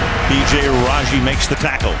 B.J. Raji makes the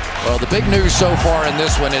tackle. Well, the big news so far in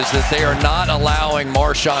this one is that they are not allowing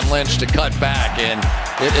Marshawn Lynch to cut back, and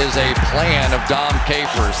it is a plan of Dom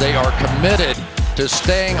Capers. They are committed to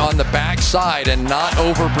staying on the backside and not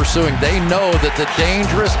over pursuing. They know that the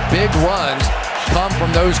dangerous big runs come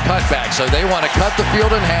from those cutbacks, so they want to cut the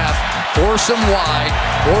field in half, force him wide,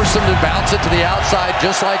 force him to bounce it to the outside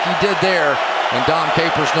just like he did there, and Dom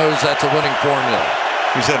Capers knows that's a winning formula.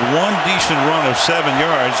 He's had one decent run of 7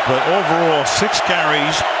 yards, but overall 6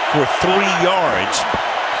 carries for 3 yards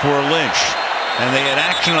for Lynch. And they had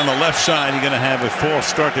action on the left side. You're going to have a false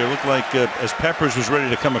start there. It looked like as Peppers was ready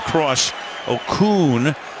to come across,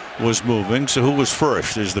 Okun was moving. So who was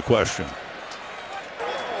first is the question.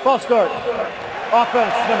 False start.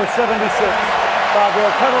 Offense, number 76.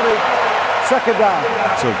 5-yard penalty. Second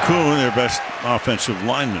down. So Okun, their best offensive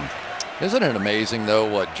lineman. Isn't it amazing, though,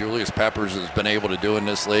 what Julius Peppers has been able to do in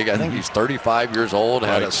this league? I think he's 35 years old,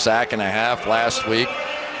 had a sack and a half last week,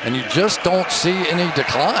 and you just don't see any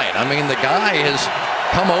decline. I mean, the guy has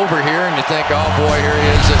come over here, and you think, oh, boy, here he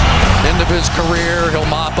is at the end of his career. He'll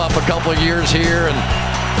mop up a couple of years here.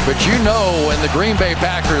 But you know when the Green Bay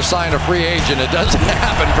Packers sign a free agent, it doesn't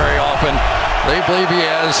happen very often. They believe he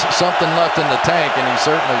has something left in the tank, and he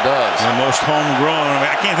certainly does. The most homegrown. I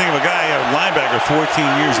mean, I can't think of a guy, a linebacker, 14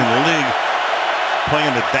 years in the league,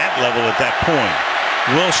 playing at that level at that point.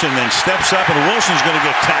 Wilson then steps up, and Wilson's going to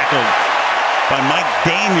get tackled by Mike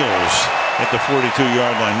Daniels at the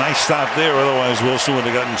 42-yard line. Nice stop there. Otherwise, Wilson would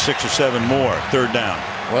have gotten 6 or 7 more. Third down.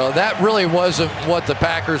 Well, that really wasn't what the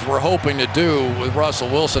Packers were hoping to do with Russell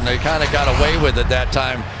Wilson. They kind of got away with it that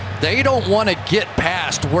time. They don't want to get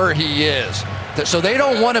past where he is. So they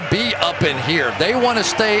don't want to be up in here. They want to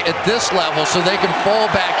stay at this level so they can fall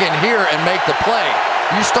back in here and make the play.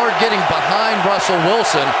 You start getting behind Russell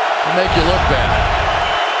Wilson, it'll make you look bad.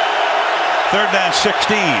 Third down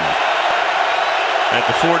 16. At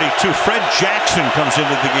the 42, Fred Jackson comes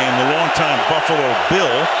into the game, the longtime Buffalo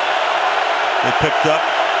Bill. They picked up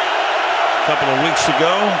a couple of weeks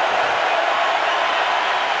ago.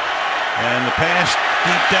 And the pass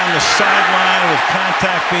deep down the sideline with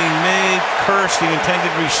contact being made. Curse, the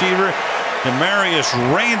intended receiver. Demarius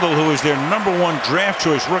Randall, who is their #1 draft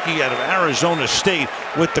choice rookie out of Arizona State,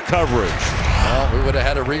 with the coverage. Well, we would have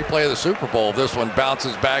had a replay of the Super Bowl if this one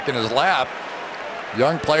bounces back in his lap.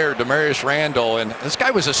 Young player Demarius Randall, and this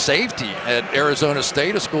guy was a safety at Arizona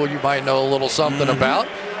State, a school you might know a little something about.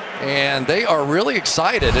 And they are really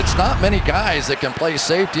excited. It's not many guys that can play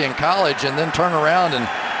safety in college and then turn around and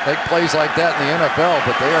make plays like that in the NFL,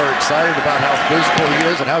 but they are excited about how physical he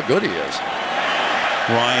is and how good he is.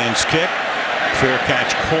 Ryan's kick. Fair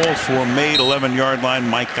catch called for, made, 11-yard line,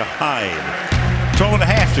 Micah Hyde.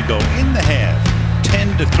 12.5 to go in the half.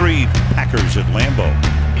 10-3 Packers at Lambeau.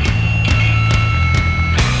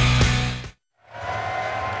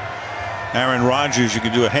 Aaron Rodgers, you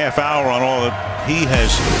can do a half hour on all that he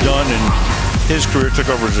has done in his career. Took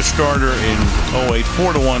over as a starter in 08,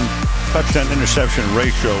 4-1 touchdown interception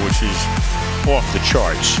ratio, which is off the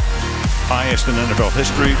charts. Highest in NFL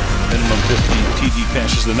history. Minimum 50 TD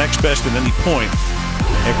passes. The next best at any point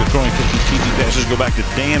after throwing 50 TD passes go back to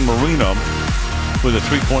Dan Marino with a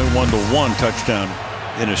 3.1-1 touchdown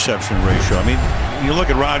interception ratio. I mean, you look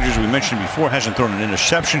at Rodgers, we mentioned before, hasn't thrown an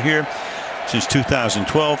interception here since 2012.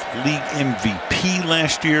 League MVP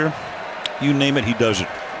last year. You name it, he does it.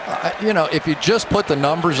 You know, if you just put the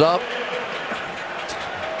numbers up, it's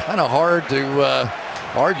kind of hard to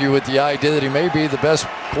argue with the idea that he may be the best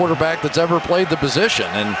quarterback that's ever played the position.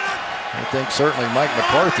 And I think certainly Mike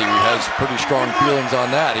McCarthy has pretty strong feelings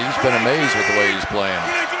on that. He's been amazed with the way he's playing.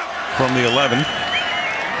 From the 11.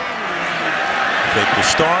 Fake the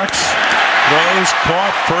starts. Throws,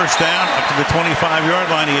 caught, first down, up to the 25-yard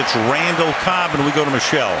line. It's Randall Cobb, and we go to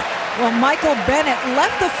Michelle. Well, Michael Bennett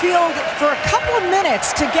left the field for a couple of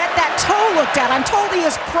minutes to get that toe looked at. I'm told he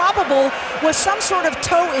is probable with some sort of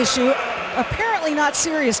toe issue. Apparently not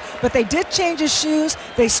serious, but they did change his shoes.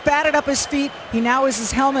 They spatted up his feet. He now has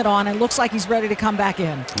his helmet on and looks like he's ready to come back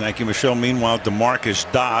in. Thank you, Michelle. Meanwhile,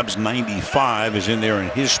 DeMarcus Dobbs, 95, is in there in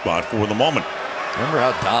his spot for the moment. Remember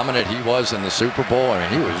how dominant he was in the Super Bowl? I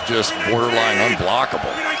mean, he was just borderline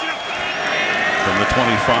unblockable. From the 25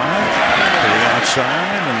 to the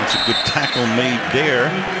outside, and it's a good tackle made there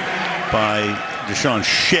by Deshaun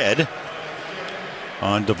Shedd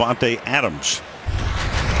on Davante Adams.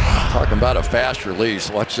 Talking about a fast release.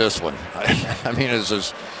 Watch this one. I mean, it's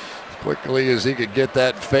as quickly as he could get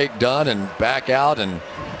that fake done and back out. And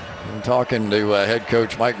talking to head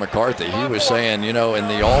coach Mike McCarthy, he was saying, you know, in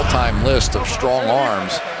the all-time list of strong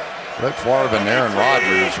arms, Brett Favre and Aaron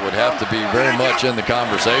Rodgers would have to be very much in the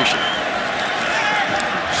conversation.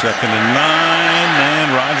 2nd and 9, and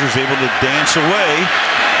Rodgers able to dance away,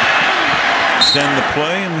 extend the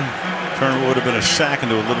play, and turn what would have been a sack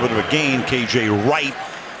into a little bit of a gain. KJ Wright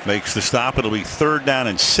makes the stop. It'll be 3rd down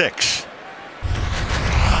and 6.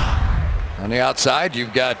 On the outside,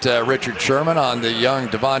 you've got Richard Sherman on the young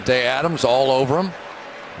Davante Adams all over him.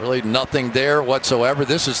 Really nothing there whatsoever.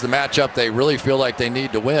 This is the matchup they really feel like they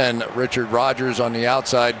need to win. Richard Rodgers on the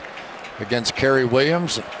outside against Kerry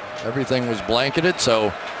Williams. Everything was blanketed,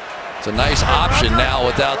 so it's a nice option now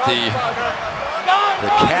without the the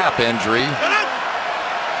calf injury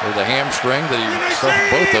or the hamstring that he suffered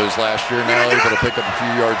both those last year. Now able to pick up a few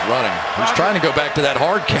yards running. He's trying to go back to that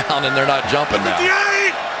hard count, and they're not jumping now.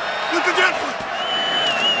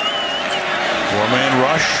 Four-man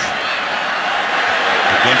rush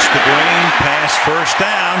against the grain. Pass first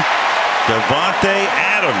down. Davante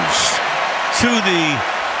Adams to the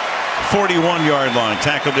 41-yard line.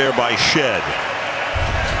 Tackled there by Shed.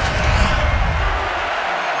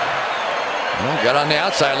 Well, got on the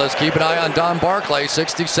outside. Let's keep an eye on Don Barclay,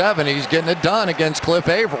 67. He's getting it done against Cliff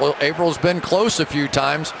Averill. Averill's been close a few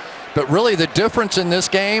times, but really the difference in this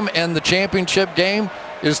game and the championship game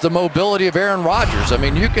is the mobility of Aaron Rodgers. I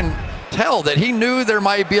mean, you can tell that he knew there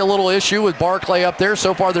might be a little issue with Barclay up there.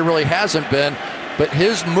 So far there really hasn't been, but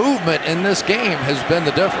his movement in this game has been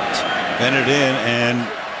the difference. Bennett in, and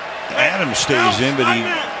Adams stays in, but he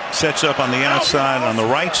sets up on the outside on the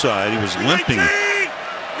right side. He was limping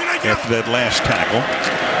after that last tackle,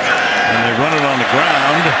 and they run it on the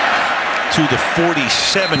ground to the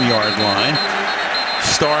 47-yard line.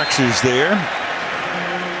 Starks is there.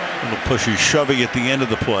 A little pushy shoving at the end of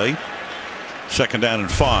the play. Second down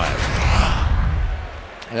and 5.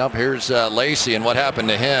 Yep, here's Lacey, and what happened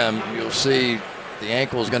to him, you'll see the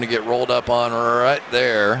ankle is going to get rolled up on right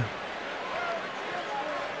there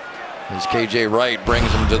as KJ Wright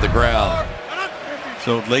brings him to the ground.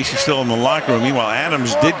 So Lacey still in the locker room. Meanwhile,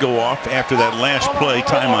 Adams did go off after that last play.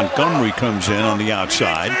 Ty Montgomery comes in on the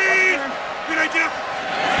outside.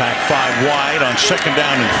 Pack 5 wide on second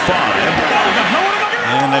down and 5.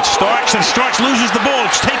 And that's Starks, and Starks loses the ball.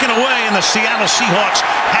 It's taken away, and the Seattle Seahawks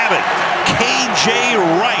have it. KJ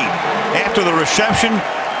Wright, after the reception,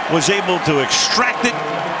 was able to extract it,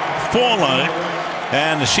 fall on it,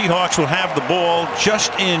 and the Seahawks will have the ball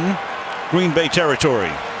just in Green Bay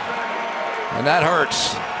territory. And that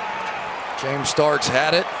hurts. James Starks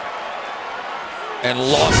had it and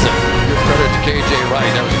lost it. Give credit to KJ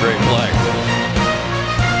Wright. That was a great play.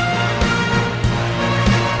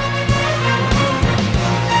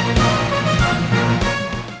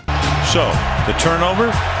 So the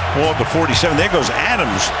turnover, well, the 47. There goes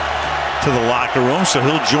Adams to the locker room, so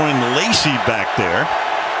he'll join Lacey back there.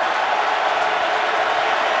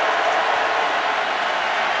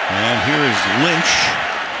 And here is Lynch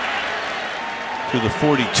to the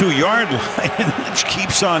 42-yard line, and Lynch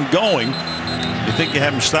keeps on going. You think you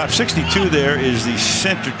have him stopped. 62 there is the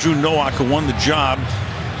center, Drew Nowak, who won the job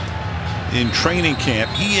in training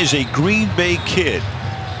camp. He is a Green Bay kid.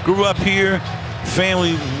 Grew up here.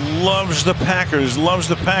 Family loves the Packers,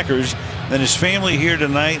 And his family here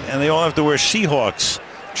tonight, and they all have to wear Seahawks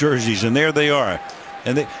jerseys, and there they are.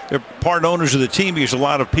 And they're part owners of the team because a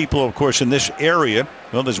lot of people, of course, in this area.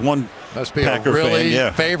 Well, there's one must be Packer a really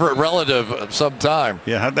fan, favorite relative of some time.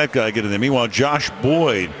 Yeah, how'd that guy get in there? Meanwhile, Josh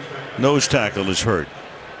Boyd, nose tackle, is hurt.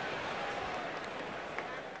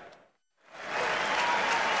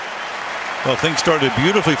 Well, things started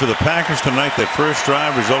beautifully for the Packers tonight. That first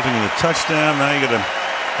drive resulting in a touchdown. Now you get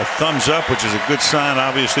a thumbs up, which is a good sign,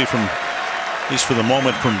 obviously, from, at least for the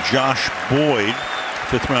moment, from Josh Boyd,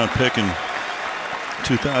 5th-round pick in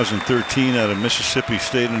 2013 out of Mississippi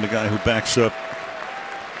State, and the guy who backs up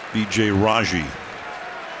B.J. Raji.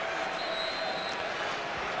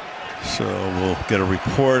 So we'll get a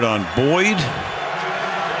report on Boyd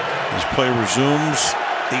as play resumes.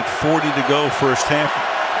 8:40 to go, first half,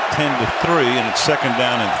 10-3, and it's second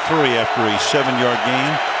down and 3 after a 7-yard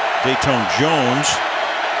gain. Dayton Jones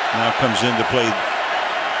now comes in to play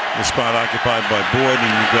the spot occupied by Boyd,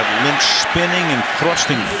 and you've got Lynch spinning and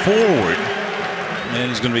thrusting forward, and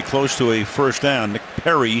he's going to be close to a first down. Nick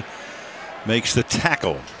Perry makes the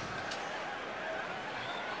tackle.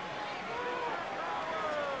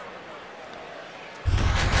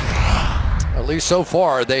 At least so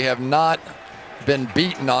far, they have not been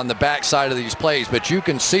beaten on the backside of these plays, but you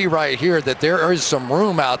can see right here that there is some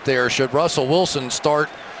room out there should Russell Wilson start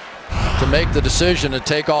to make the decision to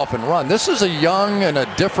take off and run. This is a young and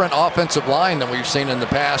a different offensive line than we've seen in the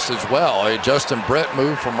past as well. Justin Britt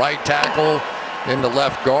moved from right tackle into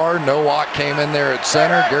left guard. Nowak came in there at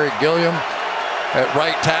center. Gary Gilliam at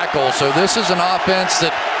right tackle. So this is an offense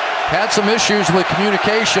that had some issues with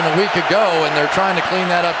communication a week ago, and they're trying to clean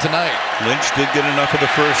that up tonight. Lynch did get enough of the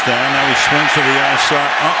first down. Now he swings to the outside.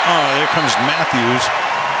 There comes Matthews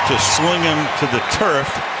to sling him to the turf.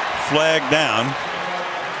 Flag down.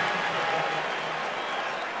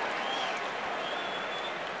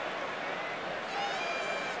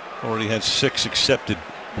 Already had 6 accepted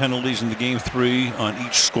penalties in the game, 3 on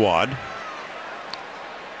each squad.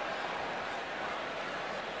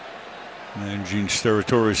 And Gene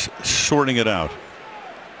Steratore is sorting it out.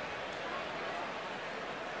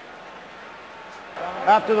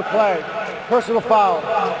 After the play, personal foul,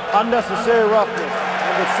 unnecessary roughness,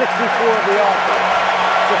 number 64 of the offense.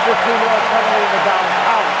 It's a 15-yard penalty in the down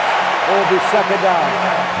out. It will be second down.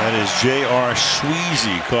 That is J.R.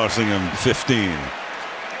 Sweezy costing him 15.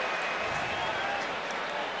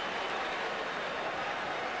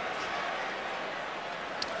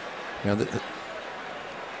 You know,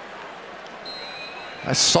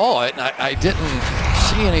 I saw it, and I didn't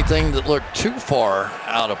see anything that looked too far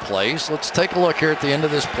out of place. Let's take a look here at the end of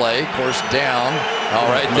this play. Of course, down. Oh,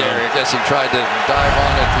 right there. I guess he tried to dive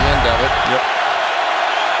on at the end of it. Yep.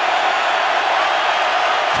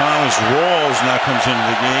 Thomas Rawls now comes into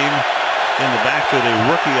the game in the backfield, a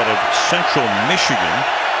rookie out of Central Michigan.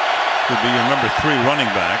 Could be your number 3 running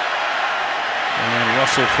back. And he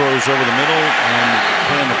also throws over the middle, and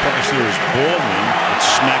paying the price there is Baldwin. It's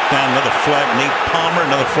smacked down. Another flag. Nate Palmer,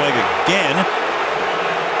 another flag again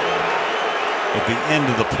at the end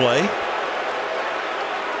of the play.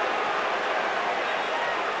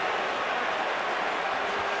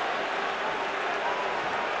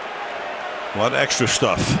 A lot of extra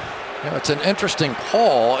stuff. You know, it's an interesting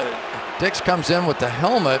call. Dix comes in with the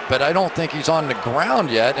helmet, but I don't think he's on the ground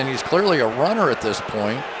yet, and he's clearly a runner at this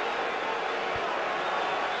point.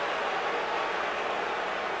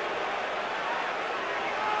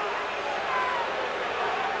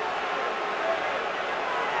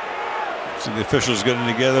 So the officials getting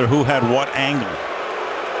together. Who had what angle?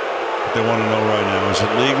 They want to know right now. Is it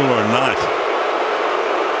legal or not?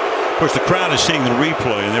 Of course, the crowd is seeing the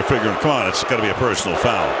replay, and they're figuring, come on, it's got to be a personal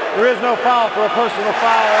foul. There is no foul for a personal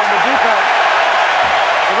foul on the defense.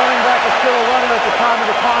 The running back is still a runner at the time of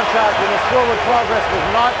the contact, and his forward progress was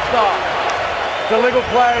not stopped. It's a legal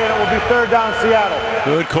play, and it will be third down Seattle.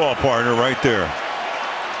 Good call, partner, right there.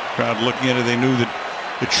 Crowd looking at it, they knew that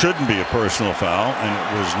it shouldn't be a personal foul, and it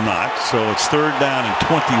was not. So it's third down and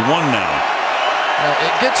 21 now.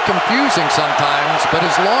 It gets confusing sometimes, but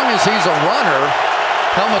as long as he's a runner,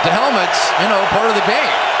 helmet to helmet's, you know, part of the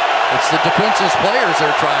game. It's the defensive players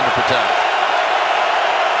they're trying to protect.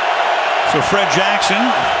 So Fred Jackson,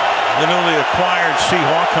 the newly acquired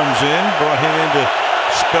Seahawk, comes in, brought him in to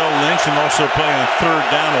spell Lynch and also play on third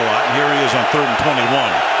down a lot. And here he is on third and 21.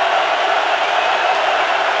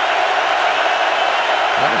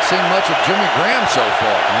 I haven't seen much of Jimmy Graham so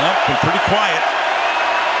far. Well, been pretty quiet.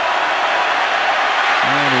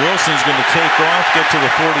 And Wilson's going to take off, get to the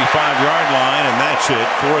 45-yard line, and that's it.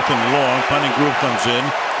 Fourth and long. Punting group comes in.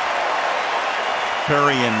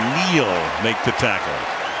 Perry and Neal make the tackle.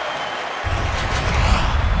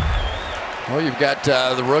 Well, you've got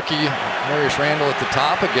the rookie, Marius Randall, at the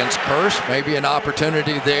top against Curse. Maybe an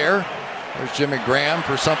opportunity there. There's Jimmy Graham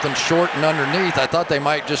for something short and underneath. I thought they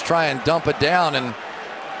might just try and dump it down and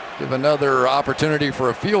give another opportunity for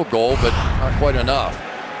a field goal, but not quite enough.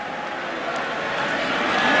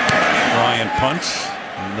 Ryan punts.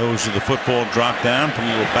 Nose of the football dropped down. Put a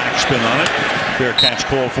little backspin on it. Fair catch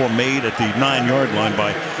called for, made at the 9-yard line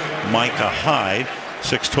by Micah Hyde.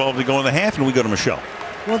 6:12 to go in the half, and we go to Michelle.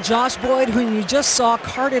 Well, Josh Boyd, whom you just saw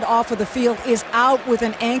carted off of the field, is out with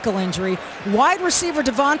an ankle injury. Wide receiver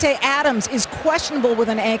Davante Adams is questionable with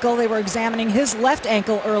an ankle. They were examining his left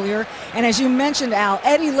ankle earlier. And as you mentioned, Al,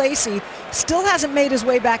 Eddie Lacy still hasn't made his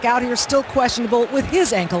way back out here, still questionable with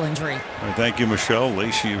his ankle injury. All right, thank you, Michelle.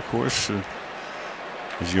 Lacy, of course,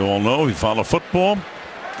 as you all know, if you follow football,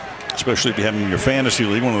 especially if you have him in your fantasy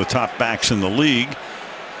league, one of the top backs in the league.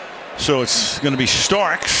 So it's going to be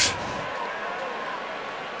Starks.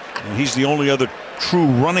 And he's the only other true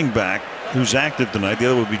running back who's active tonight. The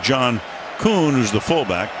other would be John Kuhn, who's the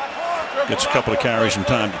fullback. Gets a couple of carries from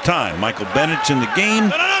time to time. Michael Bennett's in the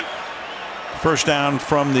game. First down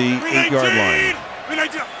from the 8-yard line.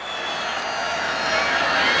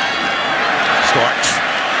 Starks.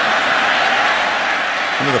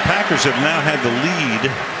 You know, the Packers have now had the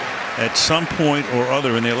lead at some point or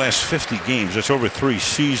other in their last 50 games. That's over 3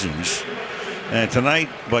 seasons. And tonight,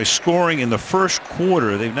 by scoring in the first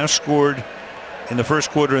quarter, they've now scored in the first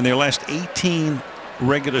quarter in their last 18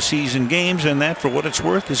 regular season games, and that, for what it's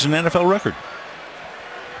worth, is an NFL record.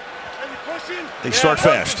 They start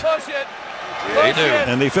fast. They do.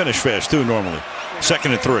 And they finish fast, too, normally.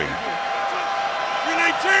 2nd and 3.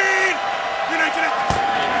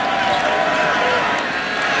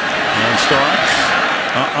 And Starks,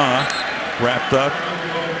 wrapped up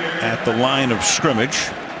at the line of scrimmage.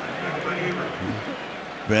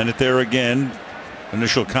 Bennett there again.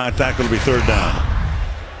 Initial contact, will be third down.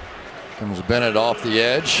 Comes Bennett off the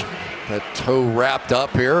edge. That toe wrapped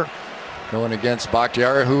up here. Going against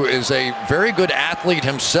Bakhtiari, who is a very good athlete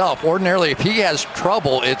himself. Ordinarily, if he has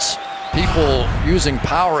trouble, it's people using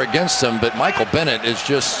power against him. But Michael Bennett is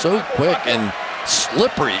just so quick and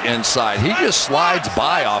slippery inside. He just slides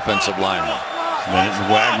by offensive linemen. Bennett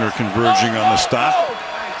and Wagner converging on the stop.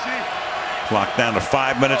 Clock down to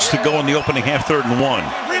 5 minutes to go in the opening half, 3rd and 1.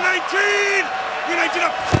 319! 319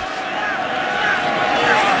 up!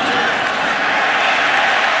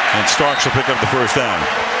 And Starks will pick up the first down.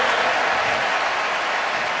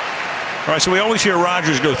 All right, so we always hear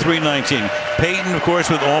Rodgers go 319. Peyton, of course,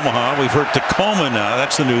 with Omaha. We've heard Tacoma now.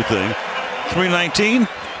 That's the new thing. 319?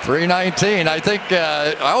 319. I think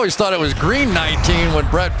I always thought it was green 19 when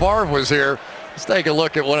Brett Favre was here. Let's take a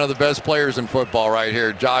look at one of the best players in football right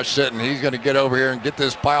here, Josh Sitton. He's going to get over here and get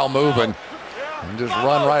this pile moving and just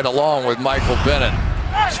run right along with Michael Bennett.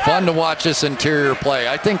 It's fun to watch this interior play.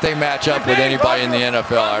 I think they match up with anybody in the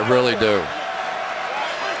NFL. I really do.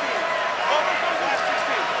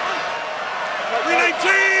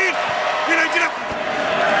 319! 319 up!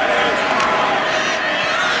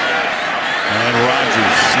 And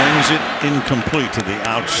Rodgers slings it incomplete to the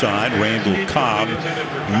outside. Randall Cobb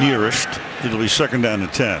nearest. It'll be 2nd down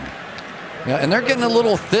and 10. Yeah, and they're getting a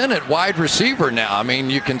little thin at wide receiver now. I mean,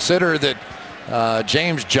 you consider that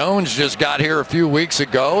James Jones just got here a few weeks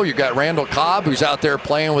ago. You got Randall Cobb, who's out there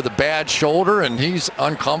playing with a bad shoulder, and he's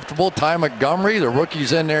uncomfortable. Ty Montgomery, the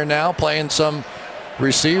rookie's in there now playing some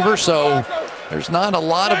receiver. So there's not a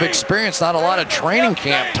lot of experience, not a lot of training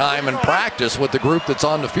camp time and practice with the group that's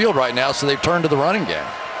on the field right now, so they've turned to the running game.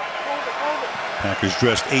 Packers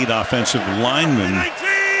dressed 8 offensive linemen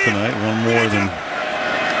tonight, one more than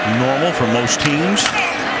normal for most teams.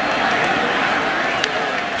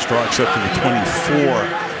 Starks up to the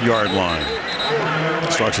 24-yard line.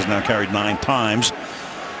 Starks has now carried 9 times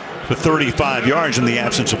for 35 yards in the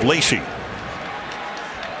absence of Lacey.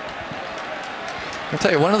 I'll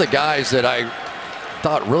tell you, one of the guys that I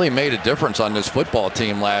thought really made a difference on this football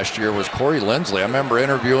team last year was Corey Linsley. I remember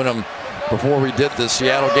interviewing him before we did the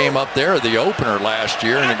Seattle game up there, the opener last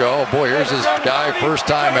year, and you go, oh boy, here's this guy, first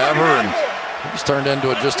time ever, and he's turned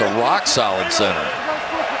into just a rock solid center.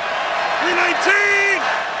 319!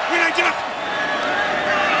 319 up!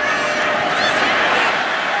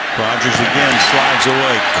 Rodgers again slides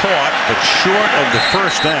away, caught, but short of the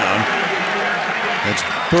first down. It's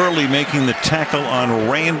Burley making the tackle on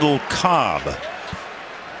Randall Cobb.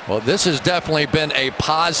 Well, this has definitely been a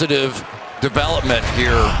positive development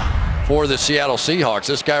here for the Seattle Seahawks.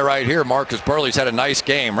 This guy right here, Marcus Burley's had a nice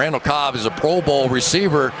game. Randall Cobb is a Pro Bowl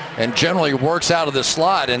receiver and generally works out of the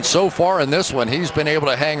slot. And so far in this one, he's been able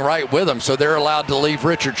to hang right with him. So they're allowed to leave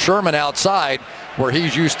Richard Sherman outside where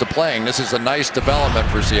he's used to playing. This is a nice development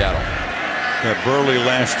for Seattle. Got Burley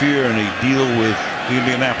last year in a deal with the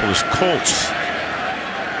Indianapolis Colts.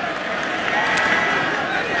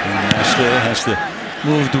 And has to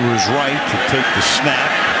move to his right to take the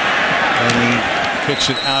snap. And he kicks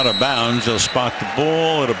it out of bounds. They'll spot the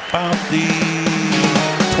ball at about the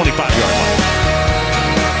 25-yard line.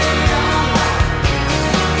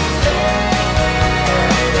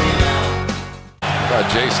 How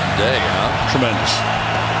about Jason Day, huh? Tremendous.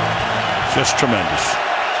 Just tremendous.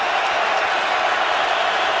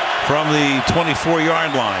 From the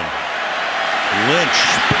 24-yard line, Lynch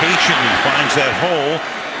patiently finds that hole.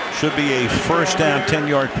 Should be a first down,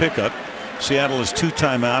 10-yard pickup. Seattle has 2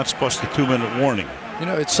 timeouts plus the 2-minute warning. You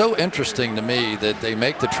know, it's so interesting to me that they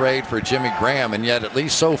make the trade for Jimmy Graham, and yet at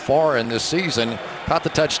least so far in this season, caught the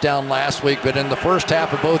touchdown last week, but in the first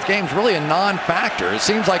half of both games, really a non-factor. It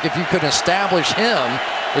seems like if you could establish him,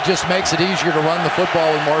 it just makes it easier to run the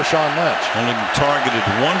football with Marshawn Lynch. Only been targeted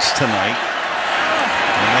once tonight,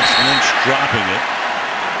 and that's Lynch dropping it.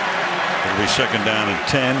 It'll be 2nd down and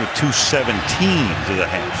 10 with 2:17 to the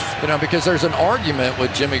half. You know, because there's an argument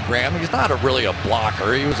with Jimmy Graham. He's not really a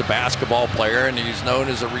blocker. He was a basketball player, and he's known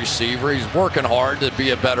as a receiver. He's working hard to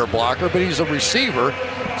be a better blocker, but he's a receiver.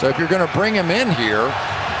 So if you're going to bring him in here,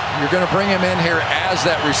 you're going to bring him in here as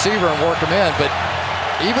that receiver and work him in. But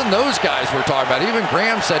even those guys we're talking about, even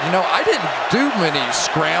Graham said, you know, I didn't do many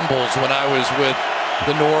scrambles when I was with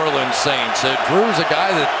the New Orleans Saints. Drew's a guy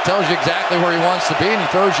that tells you exactly where he wants to be, and he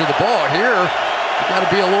throws you the ball. Here, you got to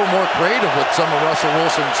be a little more creative with some of Russell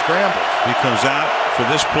Wilson's scrambles. He comes out for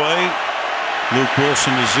this play. Luke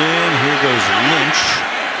Wilson is in. Here goes Lynch.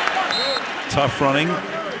 Tough running.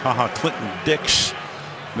 Clinton Dix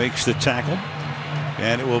makes the tackle,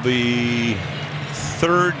 and it will be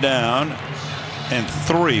 3rd down and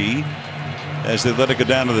 3 as they let it go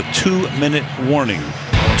down to the 2-minute warning.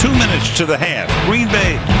 2 minutes to the half. Green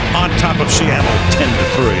Bay on top of Seattle,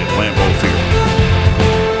 10-3 at Lambeau Field.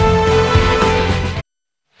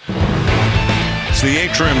 It's the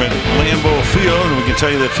atrium at Lambeau Field, and we can tell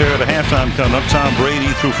you that there at a halftime coming up. Tom Brady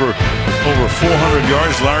threw for over 400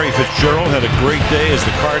 yards. Larry Fitzgerald had a great day as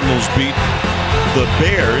the Cardinals beat the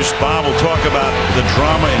Bears. Bob will talk about the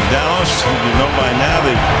drama in Dallas. You know by now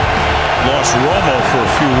they've lost Romo for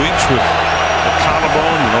a few weeks with a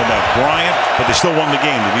collarbone. You know about Bryant, but they still won the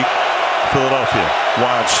game to beat Philadelphia.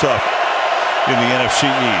 Wild stuff in the NFC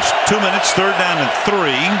East. 2 minutes, 3rd down and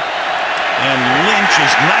 3. And Lynch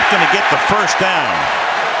is not going to get the first down.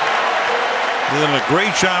 They're doing a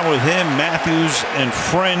great job with him. Matthews and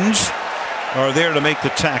friends are there to make the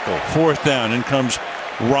tackle. 4th down. In comes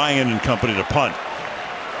Ryan and company to punt.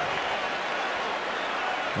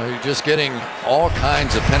 Well, you're just getting all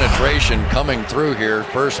kinds of penetration coming through here.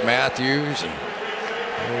 First Matthews, and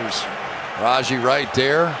there's Raji right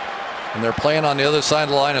there. And they're playing on the other side of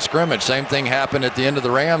the line of scrimmage. Same thing happened at the end of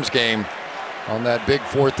the Rams game on that big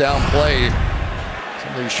 4th down play.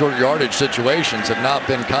 Some of these short yardage situations have not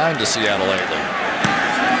been kind to Seattle lately.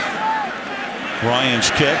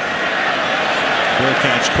 Ryan's kick. Fair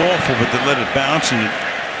catch call for, but they let it bounce and it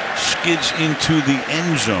skids into the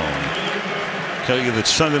end zone. Tell you that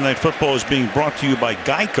Sunday Night Football is being brought to you by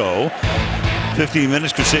Geico. 15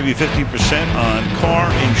 minutes could save you 15% on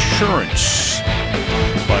car insurance.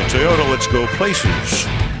 By Toyota, let's go places.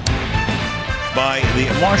 By The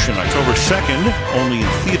Martian, October 2nd, only in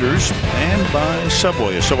theaters, and by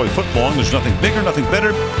Subway. A Subway footlong, there's nothing bigger, nothing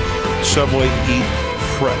better. Subway, eat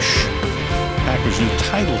fresh. Packers' new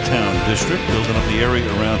Titletown district, building up the area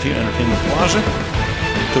around here, Entertainment Plaza.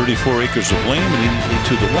 34 acres of land immediately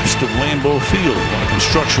to the west of Lambeau Field. A lot of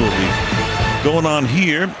construction will be going on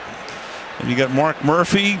here. And you got Mark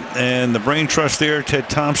Murphy and the brain trust there, Ted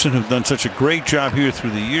Thompson, who've done such a great job here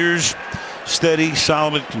through the years. Steady,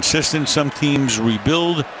 solid, consistent. Some teams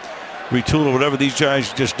rebuild, retool, or whatever. These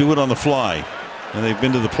guys just do it on the fly. And they've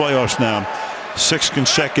been to the playoffs now 6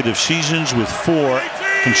 consecutive seasons with 4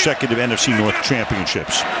 consecutive NFC North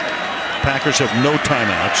championships. Packers have no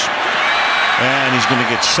timeouts. And he's going to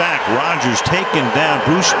get sacked. Rodgers taken down.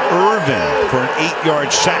 Bruce Irvin for an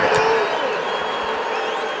 8-yard sack.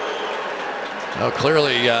 Now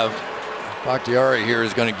clearly Bakhtiari here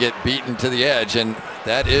is going to get beaten to the edge, and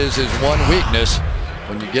that is his one weakness.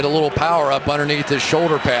 When you get a little power up underneath his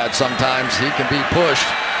shoulder pad, sometimes he can be pushed.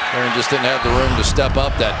 Aaron just didn't have the room to step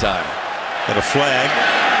up that time. Got a flag.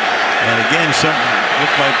 And again, something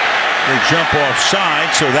looked like they jump offside,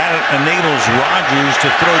 so that enables Rodgers to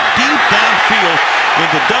throw deep downfield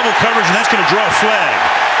into double coverage, and that's going to draw a flag.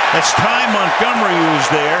 That's Ty Montgomery who was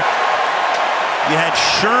there. You had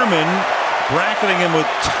Sherman bracketing him with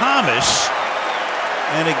Thomas,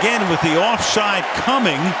 and again with the offside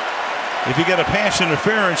coming, if you get a pass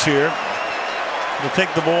interference here, they'll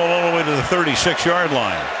take the ball all the way to the 36-yard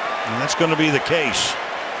line, and that's going to be the case.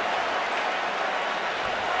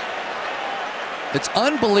 It's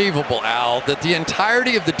unbelievable, Al, that the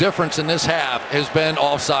entirety of the difference in this half has been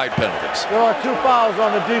offside penalties. There are 2 fouls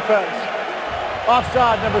on the defense.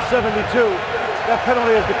 Offside number 72. That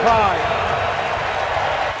penalty is declined.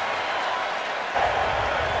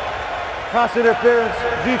 Pass interference,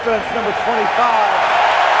 defense number 25.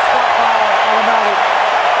 Spot foul, automatic.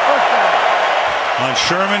 First down. On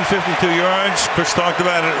Sherman, 52 yards. Chris talked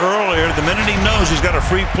about it earlier. The minute he knows he's got a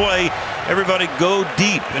free play, everybody go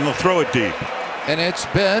deep, and they'll throw it deep. And it's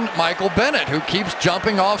been Michael Bennett who keeps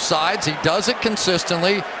jumping off sides. He does it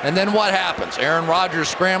consistently. And then what happens? Aaron Rodgers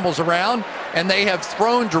scrambles around, and they have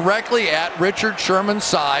thrown directly at Richard Sherman's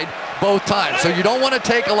side both times. So you don't want to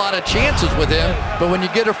take a lot of chances with him, but when you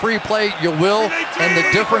get a free play, you will. And the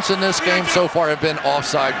difference in this game so far have been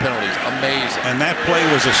offside penalties. Amazing. And that play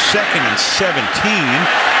was a 2nd and 17.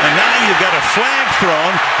 And now you've got a flag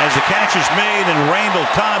thrown as the catch is made, and Randall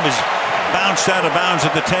Cobb is bounced out of bounds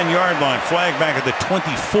at the 10-yard line. Flag back at the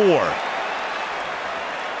 24.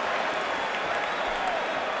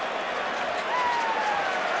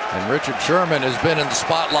 And Richard Sherman has been in the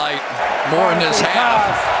spotlight more in this half.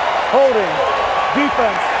 Holding.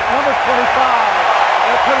 Defense, number 25.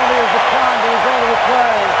 That penalty is declined. The result of the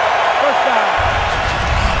play. First down.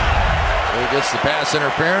 So he gets the pass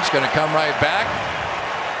interference. Going to come right back.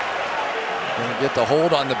 Going to get the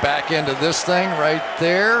hold on the back end of this thing right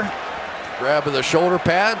there. Grab of the shoulder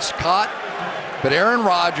pads, caught. But Aaron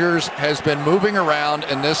Rodgers has been moving around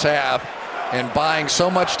in this half and buying so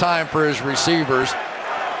much time for his receivers.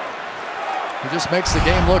 He just makes the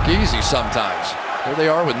game look easy sometimes. Here they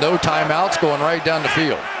are with no timeouts going right down the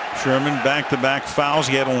field. Sherman back-to-back fouls.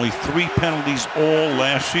 He had only 3 penalties all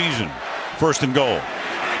last season. 1st and goal.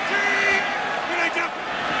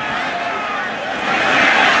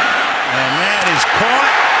 And that is caught.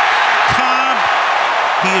 Cobb,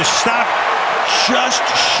 he is stopped just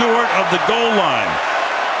short of the goal line.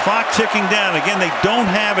 Clock ticking down. Again, they don't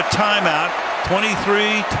have a timeout.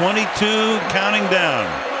 23, 22, counting down.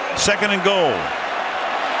 2nd and goal.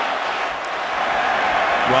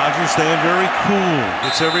 Rodgers staying very cool.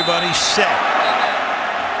 Gets everybody set.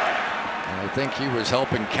 And I think he was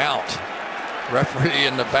helping count. Referee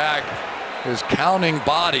in the back is counting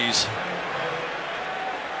bodies.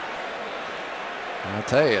 And I'll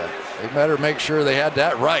tell you, they better make sure they had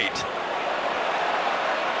that right.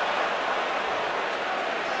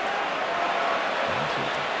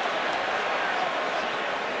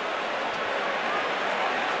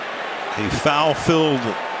 A foul-filled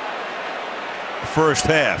first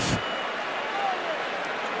half.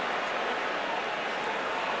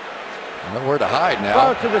 Nowhere to hide now.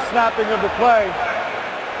 Prior to the snapping of the play,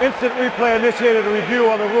 instant replay initiated a review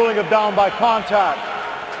on the ruling of down by contact.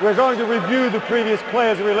 We're going to review the previous play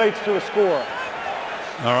as it relates to a score.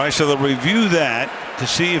 All right, so they'll review that to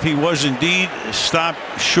see if he was indeed stopped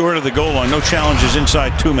short of the goal line. No challenges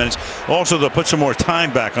inside 2 minutes. Also, they'll put some more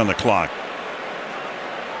time back on the clock.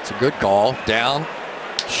 It's a good call. Down,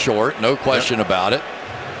 short, no question about it.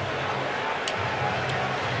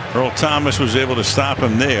 Earl Thomas was able to stop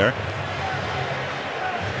him there.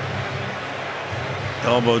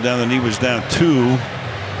 Elbow down, the knee was down 2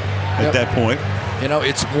 at that point. You know,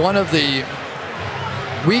 it's one of the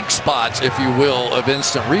weak spots, if you will, of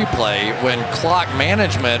instant replay when clock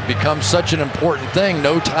management becomes such an important thing.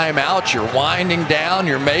 No timeouts, you're winding down,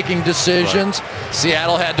 you're making decisions. Right.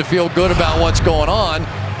 Seattle had to feel good about what's going on,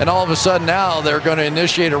 and all of a sudden now they're going to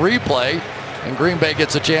initiate a replay, and Green Bay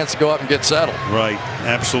gets a chance to go up and get settled. Right,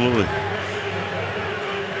 absolutely.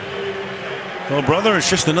 Well, brother, it's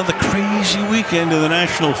just another crazy weekend in the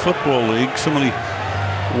National Football League. So many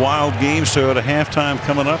wild games to a halftime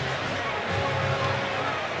coming up.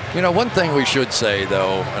 You know, one thing we should say,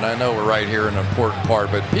 though, and I know we're right here in an important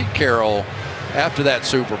part, but Pete Carroll, after that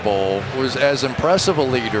Super Bowl, was as impressive a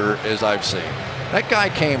leader as I've seen. That guy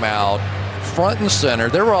came out front and center.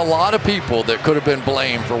 There were a lot of people that could have been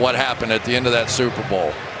blamed for what happened at the end of that Super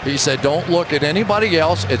Bowl. He said, don't look at anybody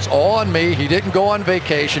else. It's all on me. He didn't go on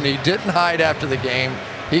vacation. He didn't hide after the game.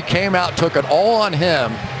 He came out, took it all on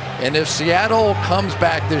him. And if Seattle comes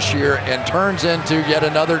back this year and turns into yet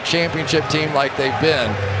another championship team like they've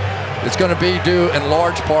been, it's going to be due in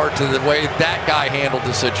large part to the way that guy handled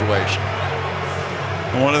the situation.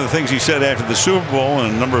 And one of the things he said after the Super Bowl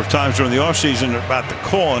and a number of times during the offseason about the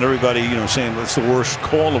call, and everybody, you know, saying that's the worst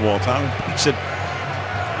call of all time. He said,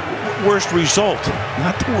 worst result,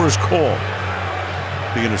 not the worst call.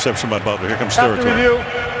 The interception by Butler. Here comes After territory. review,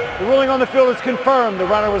 the ruling on the field is confirmed. The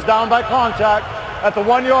runner was down by contact at the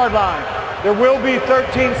 1-yard line. There will be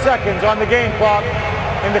 13 seconds on the game clock,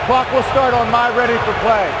 and the clock will start on my ready for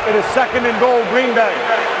play. It is 2nd and goal, Green Bay.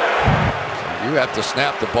 You have to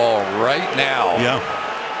snap the ball right now. Yeah.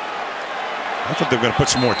 I thought they were going to put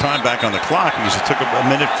some more time back on the clock because it took a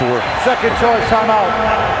minute for. Second choice timeout,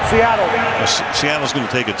 Seattle. Seattle's going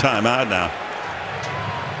to take a timeout now.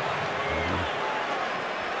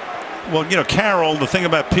 Well, you know, Carroll, the thing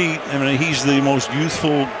about Pete, I mean, he's the most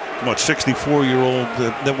youthful, 64-year-old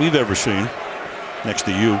that we've ever seen, next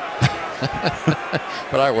to you.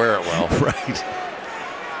 But I wear it well. Right.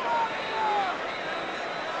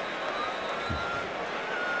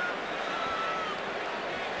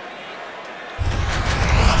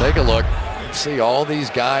 Take a look. See all these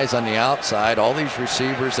guys on the outside, all these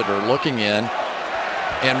receivers that are looking in,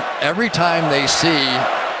 and every time they see,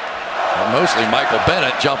 mostly Michael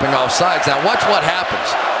Bennett jumping off sides. Now watch what happens.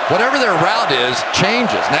 Whatever their route is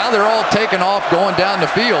changes. Now they're all taking off going down the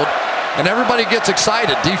field, and everybody gets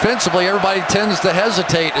excited. Defensively, everybody tends to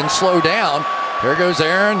hesitate and slow down. Here goes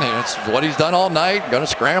Aaron, and it's what he's done all night, going to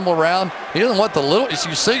scramble around. He doesn't want the little, as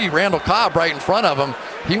you see Randall Cobb right in front of him.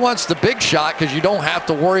 He wants the big shot because you don't have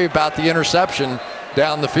to worry about the interception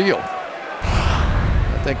down the field.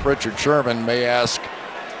 I think Richard Sherman may ask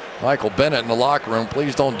Michael Bennett in the locker room,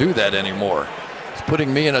 please don't do that anymore. It's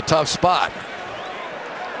putting me in a tough spot. –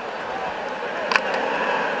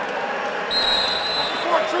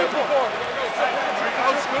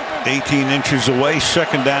 18 inches away,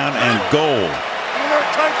 2nd down and goal.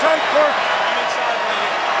 Tight, Court.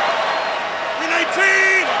 Green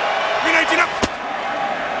 18. Green 18 up.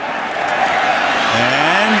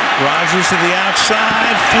 And Rodgers to the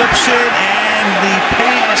outside, flips it, and the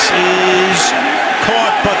pass is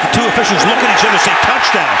caught, but the two officials look at each other and say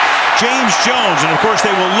touchdown. James Jones, and of course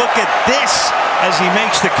they will look at this as he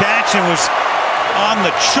makes the catch and was on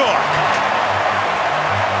the chalk.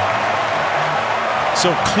 So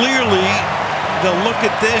clearly they'll look at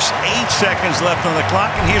this, 8 seconds left on the clock,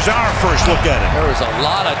 and here's our first look at it. There was a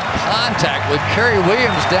lot of contact with Kerry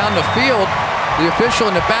Williams down the field. The official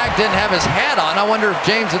in the back didn't have his hat on. I wonder if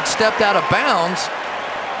James had stepped out of bounds.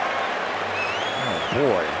 Oh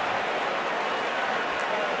boy.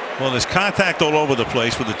 Well, there's contact all over the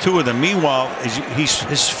place with the two of them. Meanwhile,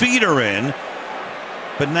 his feet are in,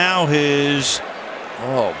 but now his...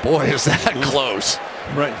 Oh, boy, is that close.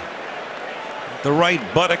 Right. The right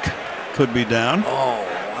buttock could be down. Oh,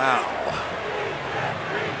 wow.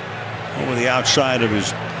 Over the outside of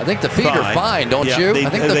his I think the feet are fine, don't you? I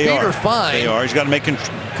think the feet are fine. They are. He's got to make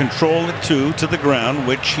control it to the ground,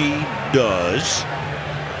 which he does.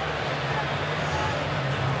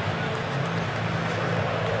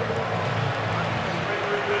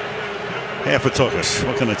 Half it took us.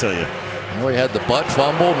 What can I tell you? Well, we had the butt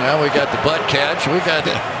fumble. Now we got the butt catch. We got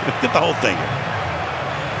get the whole thing.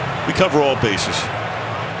 We cover all bases.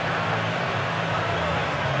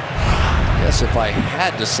 Yes, if I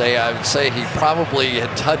had to say, I would say he probably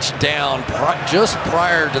had touched down just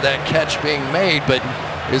prior to that catch being made. But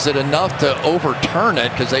is it enough to overturn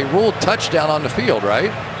it? Because they ruled touchdown on the field, right?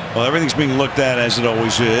 Well, everything's being looked at, as it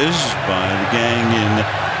always is, by the gang in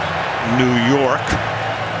New York.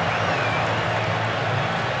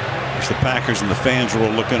 The Packers and the fans are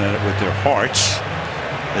all looking at it with their hearts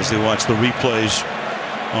as they watch the replays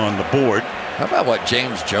on the board. How about what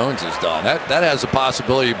James Jones has done? That has a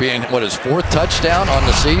possibility of being, what, his 4th touchdown on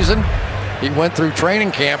the season. He went through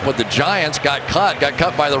training camp with the Giants, got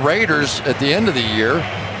cut by the Raiders at the end of the year.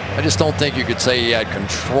 I just don't think you could say he had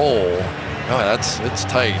control. Oh, it's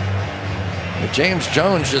tight. But James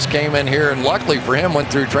Jones just came in here, and luckily for him,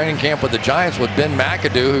 went through training camp with the Giants with Ben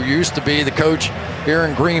McAdoo, who used to be the coach here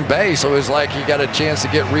in Green Bay. So it was like he got a chance to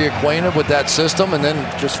get reacquainted with that system and then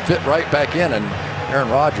just fit right back in. And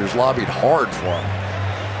Aaron Rodgers lobbied hard for him.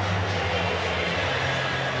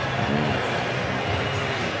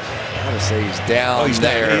 Gotta say he's down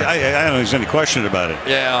there. I don't think there's any question about it.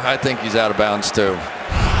 Yeah, I think he's out of bounds too.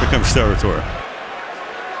 Here comes territory.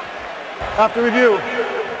 After review,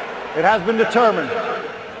 it has been determined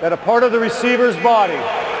that a part of the receiver's body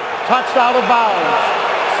touched out of bounds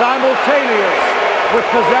simultaneous with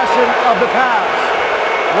possession of the pass.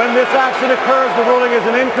 When this action occurs, the ruling is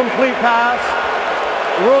an incomplete pass.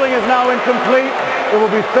 The ruling is now incomplete. It will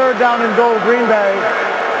be 3rd down and goal, Green Bay.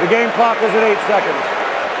 The game clock is at 8 seconds.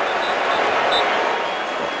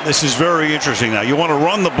 This is very interesting. Now, you want to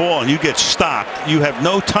run the ball and you get stopped. You have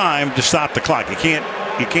no time to stop the clock. You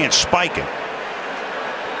can't spike it.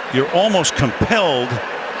 You're almost compelled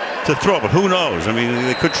to throw it, but who knows? I mean,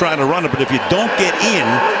 they could try to run it, but if you don't get in,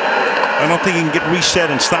 I don't think you can get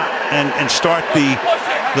reset and stop and start the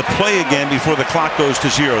play again before the clock goes to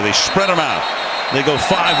 0. They spread them out. They go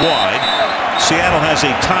 5 wide. Seattle has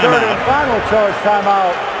a timeout. 3rd and final charge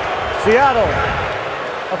timeout. Seattle,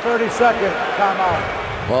 a 30-second timeout.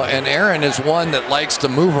 Well, and Aaron is one that likes to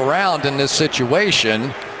move around in this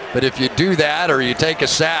situation. But if you do that or you take a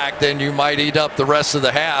sack, then you might eat up the rest of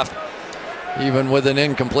the half, even with an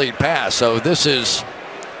incomplete pass. So this is,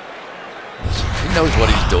 he knows what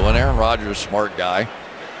he's doing. Aaron Rodgers, smart guy.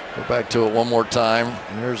 Go back to it one more time.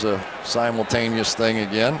 There's a simultaneous thing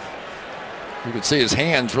again. You can see his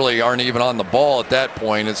hands really aren't even on the ball at that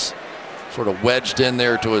point. It's sort of wedged in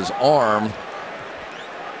there to his arm.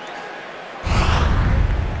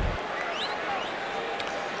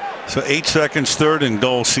 So 8 seconds, 3rd and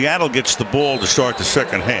goal. Seattle gets the ball to start the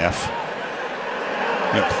second half.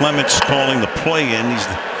 Now Clement's calling the play in. He's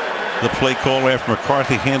the play caller after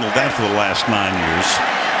McCarthy handled that for the last 9 years.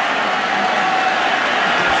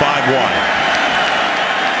 5 wide.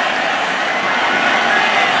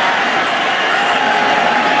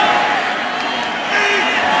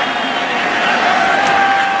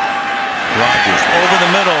 Rodgers over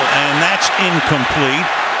the middle, and that's incomplete.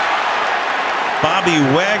 Bobby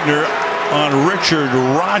Wagner on Richard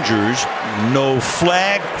Rodgers. No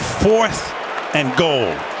flag. 4th and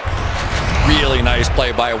goal. Really nice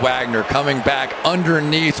play by Wagner, coming back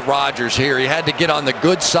underneath Rodgers here. He had to get on the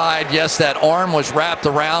good side. Yes, that arm was wrapped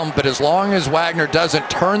around, but as long as Wagner doesn't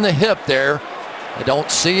turn the hip there, I don't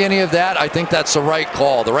see any of that. I think that's the right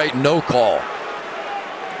call, the right no call.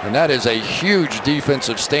 And that is a huge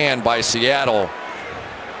defensive stand by Seattle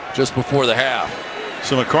just before the half.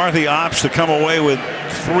 So McCarthy opts to come away with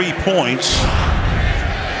 3 points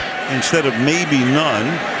instead of maybe none.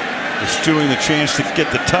 Eschewing the chance to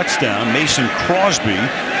get the touchdown. Mason Crosby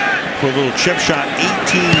for a little chip shot,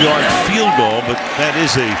 18-yard field goal, but that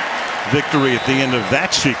is a victory at the end of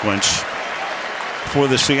that sequence for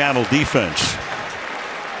the Seattle defense.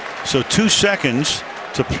 So 2 seconds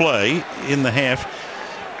to play in the half.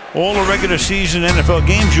 All the regular season NFL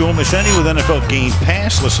games you won't miss any with NFL Game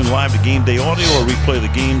Pass. Listen live to game day audio or replay the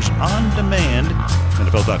games on demand.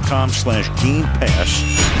 NFL.com/Game Pass.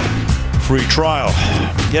 Free trial.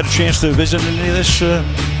 You had a chance to visit any of this?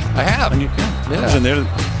 I have. I was in there.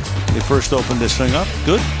 They first opened this thing up.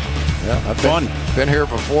 Good. Yeah, I've been here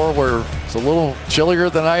before where it's a little chillier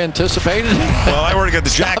than I anticipated. Well, I already got the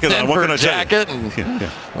jacket on. What can I tell you? Jacket and the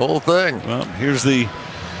whole thing. Well, here's the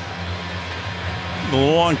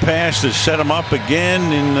long pass to set him up again.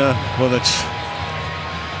 In well, that's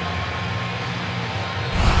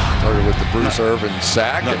started with the Bruce Irvin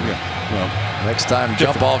sack. Well, next time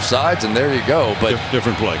jump off sides, and there you go. But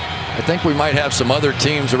different play. I think we might have some other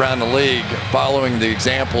teams around the league following the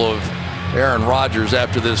example of Aaron Rodgers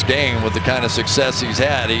after this game with the kind of success he's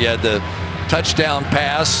had. He had the touchdown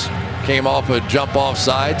pass, came off a jump off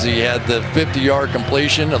sides. He had the 50-yard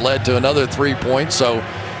completion that led to another 3 points. So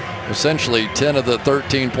essentially 10 of the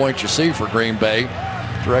 13 points you see for Green Bay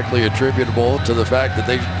directly attributable to the fact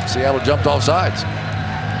that Seattle jumped off sides.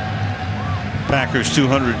 Packers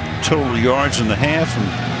 200 total yards in the half, and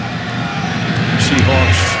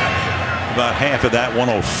Seahawks about half of that,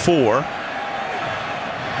 104.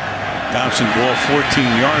 Bouncing ball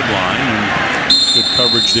 14-yard line, and good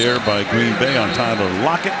coverage there by Green Bay on Tyler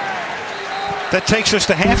Lockett. That takes us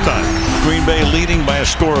to halftime. Green Bay leading by a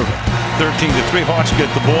score of 13-3. Hawks get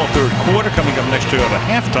the ball third quarter. Coming up next to go to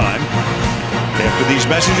halftime after these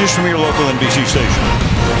messages from your local NBC station.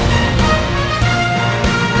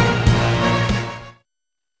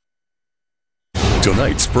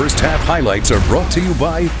 Tonight's first half highlights are brought to you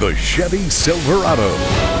by the Chevy Silverado.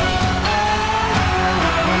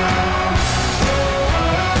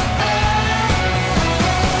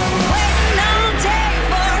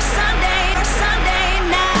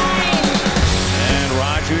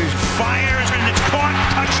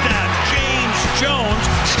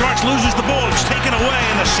 Loses the ball. It's taken away,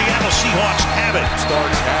 and the Seattle Seahawks have it.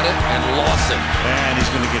 Starks had it and lost it. And he's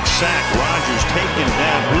going to get sacked. Rodgers taken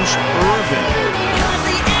down. Bruce Irvin.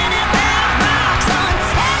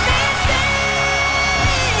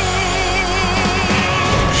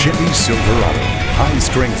 Chevy Silverado.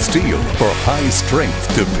 High-strength steel for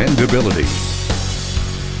high-strength dependability.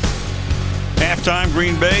 Halftime,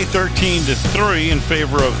 Green Bay 13-3 in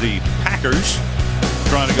favor of the Packers.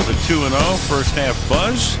 Trying to go to 2-0. First half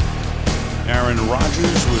buzz. Aaron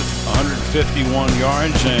Rodgers with 151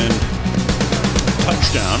 yards and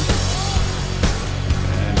touchdown.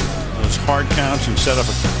 And those hard counts and set up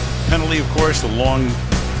a penalty, of course. The long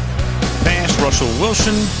pass. Russell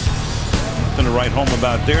Wilson. Nothing to write home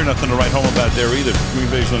about there. Nothing to write home about there either. Green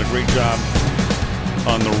Bay's done a great job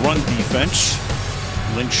on the run defense.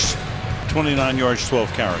 Lynch 29 yards,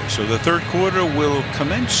 12 carries. So the third quarter will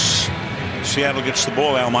commence. Seattle gets the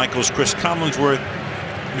ball. Al Michaels, Chris Collinsworth,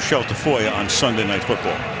 Michelle Tafoya on Sunday Night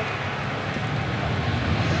Football.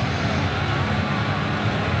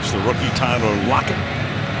 It's the rookie Tyler Lockett.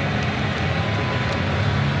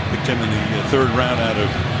 Picked him in the third round out of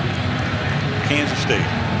Kansas State.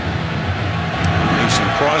 Mason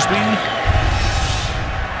Crosby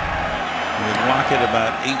with Lockett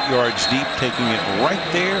about 8 yards deep, taking it right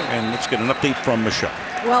there. And let's get an update from Michelle.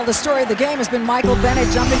 Well, the story of the game has been Michael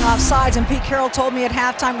Bennett jumping off sides, and Pete Carroll told me at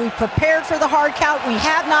halftime, we prepared for the hard count. We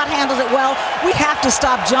have not handled it well. We have to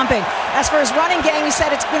stop jumping. As for his running game, he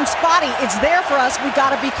said it's been spotty. It's there for us. We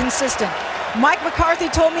got to be consistent. Mike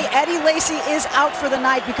McCarthy told me Eddie Lacy is out for the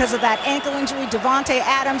night because of that ankle injury. Davante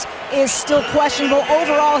Adams is still questionable.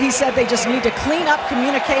 Overall, he said they just need to clean up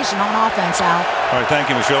communication on offense, Al. All right, thank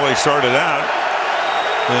you, Michelle. They started out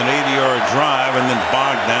with an 80-yard drive and then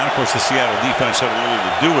bogged down. Of course, the Seattle defense had a little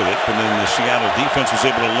to do with it, but then the Seattle defense was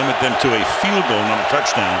able to limit them to a field goal, not a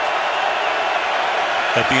touchdown,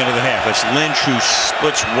 at the end of the half. That's Lynch, who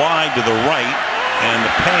splits wide to the right, and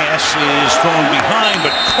the pass is thrown behind,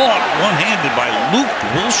 but caught one-handed by Luke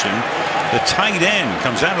Wilson. The tight end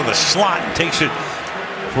comes out of the slot and takes it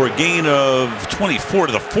for a gain of 24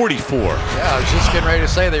 to the 44. Yeah, I was just getting ready to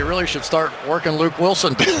say they really should start working Luke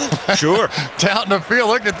Wilson. Sure. Down the field.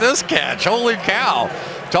 Look at this catch. Holy cow.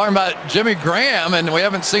 Talking about Jimmy Graham, and we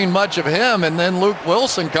haven't seen much of him, and then Luke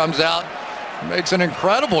Wilson comes out and makes an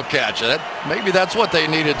incredible catch. Maybe that's what they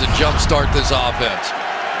needed to jumpstart this offense.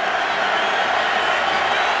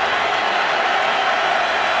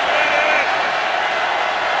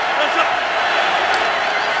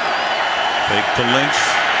 Fake to Lynch.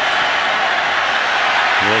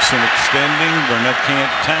 Wilson extending. Burnett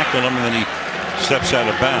can't tackle him, and then he steps out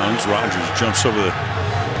of bounds. Rodgers jumps over the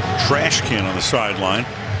trash can on the sideline.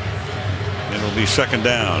 It'll be second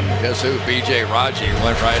down. Guess who? B.J. Raji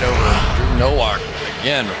went right over Drew Nowak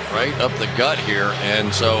again, right up the gut here,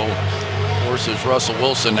 and so forces Russell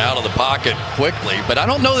Wilson out of the pocket quickly. But I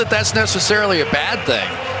don't know that that's necessarily a bad thing,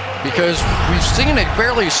 because we've seen a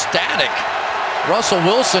fairly static Russell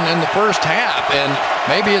Wilson in the first half, and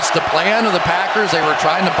maybe it's the plan of the Packers. They were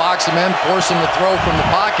trying to box him in, force him to throw from the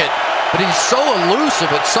pocket. but he's so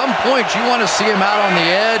elusive. At some point, you want to see him out on the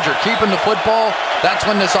edge or keeping the football. That's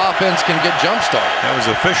when this offense can get jump-started. That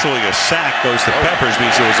was officially a sack, goes to Peppers,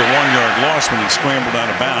 because it was a 1-yard loss when he scrambled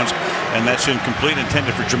out of bounds, and that's incomplete,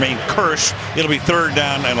 intended for Jermaine Kearse. It'll be 3rd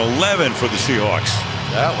down and 11 for the Seahawks.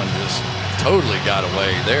 That one just totally got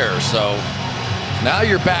away there. So now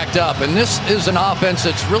you're backed up, and this is an offense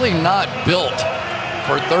that's really not built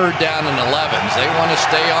for 3rd down and 11s. They want to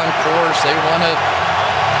stay on course. They want to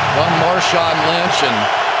run Marshawn Lynch, and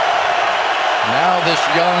now this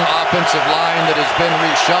young offensive line that has been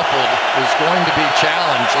reshuffled is going to be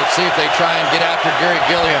challenged. Let's see if they try and get after Gary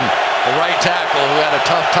Gilliam, the right tackle, who had a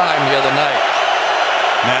tough time the other night.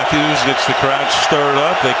 Matthews gets the crowd stirred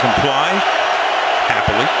up. They comply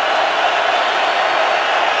happily.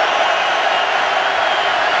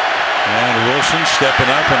 And Wilson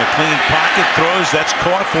stepping up in a clean pocket, throws. That's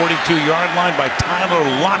caught, 42-yard line by Tyler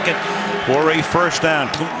Lockett for a 1st down.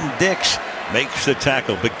 Clinton Dix makes the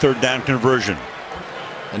tackle. Big 3rd down conversion.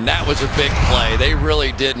 And that was a big play. They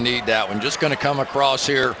really did need that one. Just going to come across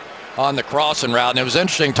here on the crossing route. And it was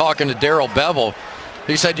interesting talking to Darrell Bevel.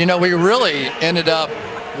 He said, you know, we really ended up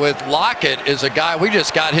with Lockett as a guy. We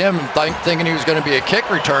just got him thinking he was going to be a kick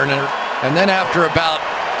returner. And then after about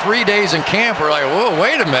 3 days in camp, we're like, whoa,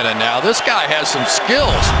 wait a minute now. This guy has some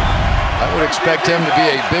skills. I would expect him to be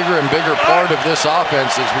a bigger and bigger part of this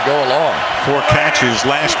offense as we go along. 4 catches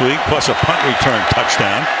last week, plus a punt return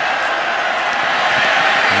touchdown.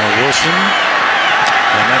 Now Wilson,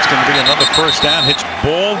 and that's going to be another 1st down. Hits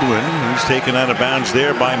Baldwin, who's taken out of bounds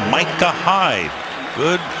there by Micah Hyde.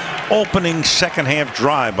 Good opening 2nd half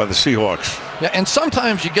drive by the Seahawks. Yeah, and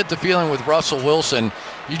sometimes you get the feeling with Russell Wilson,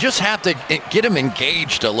 you just have to get him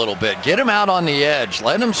engaged a little bit. Get him out on the edge.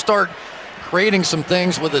 Let him start creating some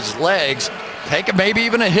things with his legs. Take maybe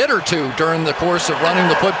even a hit or two during the course of running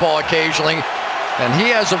the football occasionally. And he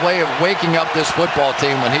has a way of waking up this football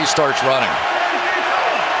team when he starts running.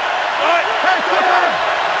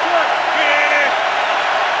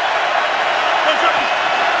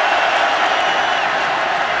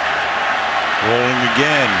 Rolling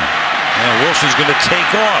again. And Wilson's going to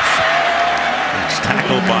take off. It's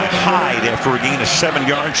tackled by Hyde after a gain of 7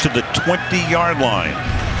 yards to the 20-yard line.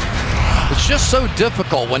 It's just so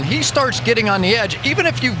difficult when he starts getting on the edge, even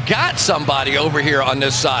if you've got somebody over here on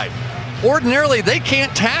this side. Ordinarily, they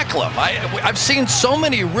can't tackle him. I've seen so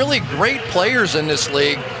many really great players in this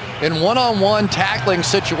league in one-on-one tackling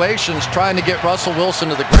situations trying to get Russell Wilson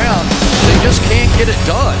to the ground. They just can't get it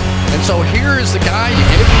done. And so here is the guy, you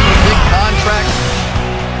give him a big contract,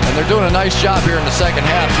 and they're doing a nice job here in the 2nd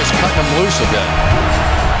half, just cutting him loose a bit.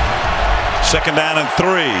 2nd down and 3.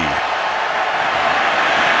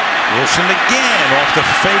 Wilson again off the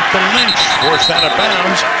fake to Lynch, forced out of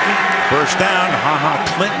bounds. 1st down,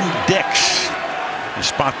 Clinton Dix. You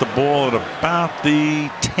spot the ball at about the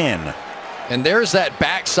 10. And there's that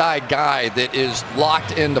backside guy that is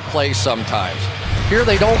locked into place sometimes. Here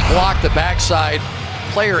they don't block the backside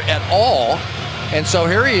player at all. And so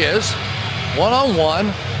here he is,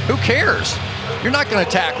 one-on-one. Who cares? You're not going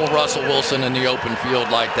to tackle Russell Wilson in the open field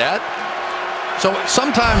like that. So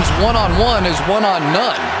sometimes one-on-one is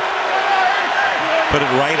one-on-none. Put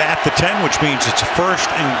it right at the 10, which means it's 1st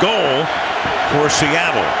and goal for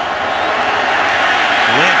Seattle.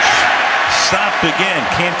 Lynch stopped again,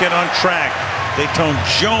 can't get on track. Dayton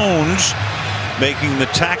Jones making the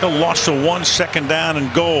tackle, loss of 1, 2nd down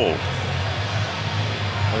and goal.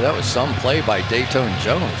 Well, that was some play by Dayton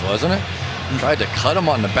Jones, wasn't it? Tried to cut him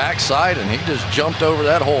on the backside, and he just jumped over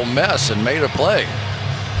that whole mess and made a play.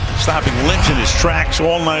 Stopping Lynch in his tracks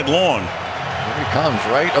all night long. Here he comes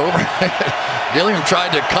right over. Gilliam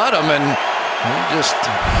tried to cut him, and he just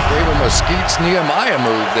gave him a Skeets Nehemiah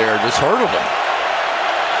move there, just hurdled him.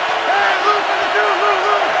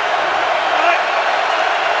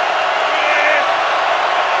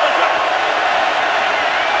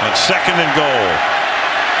 On 2nd and goal.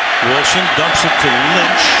 Wilson dumps it to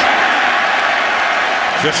Lynch.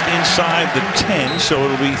 Just inside the 10, so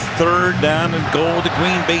it'll be 3rd down and goal. The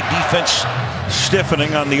Green Bay defense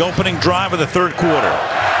stiffening on the opening drive of the 3rd quarter.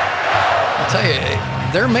 I'll tell you,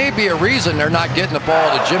 there may be a reason they're not getting the ball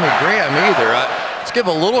to Jimmy Graham either. Let's give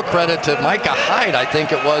a little credit to Micah Hyde, I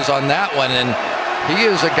think it was, on that one. And he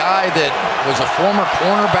is a guy that was a former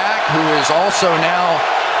cornerback who is also now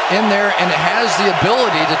in there and has the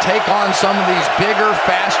ability to take on some of these bigger,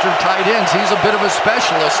 faster tight ends. He's a bit of a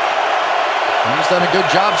specialist. And he's done a good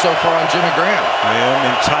job so far on Jimmy Graham. And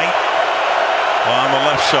in tight on the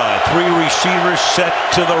left side. 3 receivers set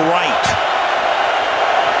to the right.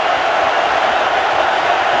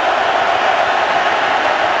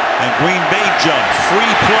 And Green Bay jump,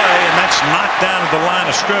 free play, and that's knocked down at the line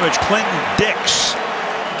of scrimmage. Clinton Dix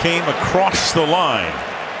came across the line.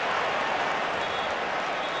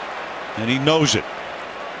 And he knows it.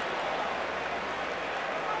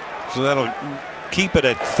 So that'll keep it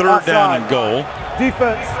at third down and goal.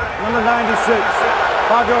 Defense, number 96.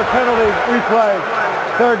 5-yard penalty, replay.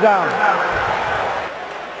 Third down.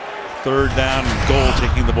 Third down and goal,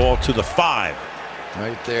 taking the ball to the 5.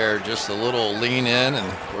 Right there, just a little lean in, and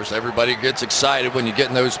of course everybody gets excited when you get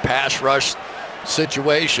in those pass rush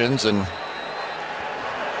situations, and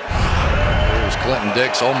there's Clinton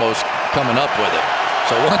Dix almost coming up with it.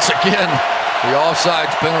 So once again, the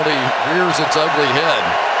offsides penalty rears its ugly head.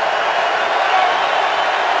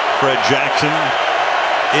 Fred Jackson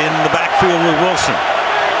in the backfield with Wilson.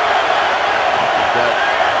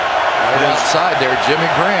 Right outside there, Jimmy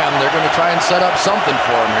Graham. They're going to try and set up something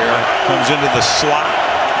for him here. Comes into the slot.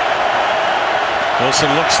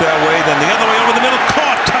 Wilson looks that way, then the other way over the middle.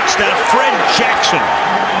 Caught, touchdown, Fred Jackson.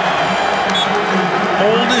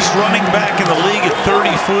 Oldest running back in the league at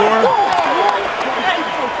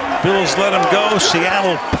 34. Bills let him go.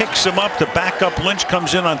 Seattle picks him up. The backup Lynch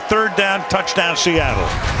comes in on third down. Touchdown, Seattle.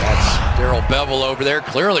 That's Darrell Bevel over there.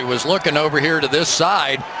 Clearly was looking over here to this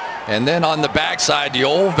side. And then on the backside, the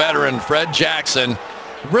old veteran, Fred Jackson.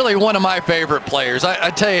 Really one of my favorite players.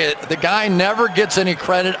 I tell you, the guy never gets any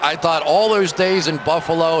credit. I thought all those days in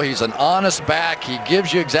Buffalo, he's an honest back. He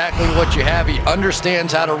gives you exactly what you have. He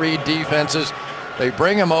understands how to read defenses. They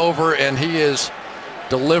bring him over, and he is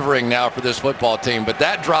delivering now for this football team. But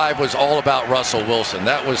that drive was all about Russell Wilson.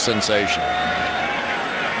 That was sensational.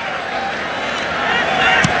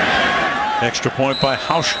 Extra point by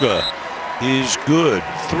Hauschka is good.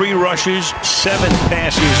 3 rushes, 7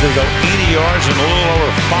 passes. They go 80 yards in a little over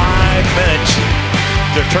 5 minutes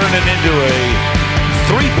to turn it into a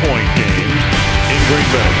 3-point game in Green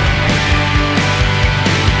Bay.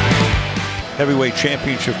 Heavyweight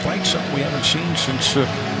championship fight, something we haven't seen since the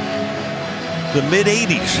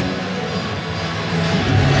mid-'80s.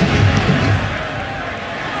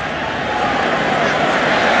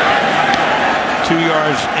 Two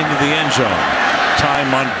yards into the end zone. Ty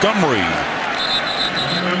Montgomery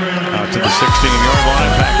out to the 16-yard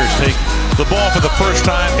line. Packers take the ball for the first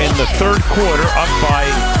time in the third quarter, up by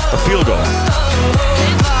a field goal.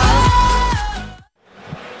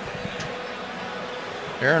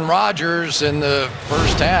 Aaron Rodgers in the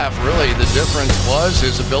first half, really the difference was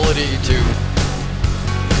his ability to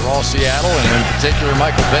draw Seattle, and in particular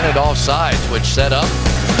Michael Bennett off sides, which set up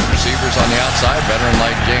receivers on the outside. Veteran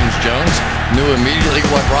like James Jones knew immediately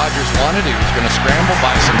what Rodgers wanted. He was going to scramble,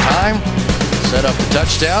 buy some time, set up the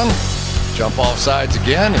touchdown, jump off sides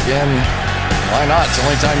again. Why not? It's the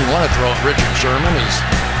only time you want to throw at Richard Sherman is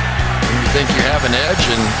when you think you have an edge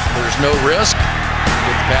and there's no risk.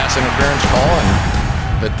 Get the pass interference call,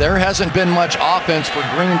 but there hasn't been much offense for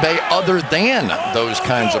Green Bay other than those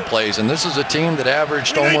kinds of plays. And this is a team that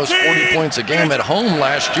averaged almost 40 points a game at home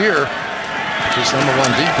last year. Just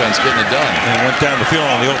 #1 defense getting it done. And went down the field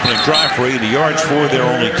on the opening drive for 80 yards for their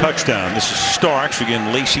only touchdown. This is Starks.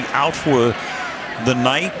 Again, Lacey out for the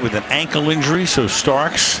night with an ankle injury. So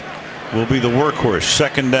Starks will be the workhorse.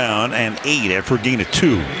 2nd down and 8 after a gain of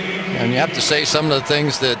 2. And you have to say some of the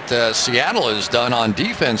things that Seattle has done on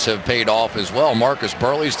defense have paid off as well. Marcus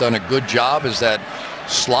Burley's done a good job as that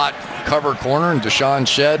slot cover corner, and Deshaun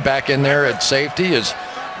Shedd back in there at safety is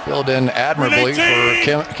filled in admirably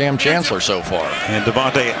for Cam Chancellor so far. And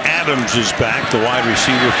Devontae Adams is back, the wide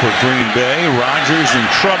receiver for Green Bay. Rodgers in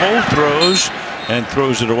trouble,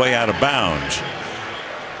 throws it away out of bounds.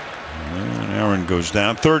 And Aaron goes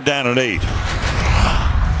down. 3rd down and 8.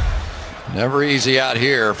 Never easy out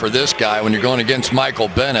here for this guy when you're going against Michael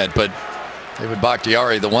Bennett, but David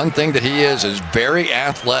Bakhtiari, the one thing that he is very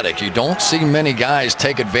athletic. You don't see many guys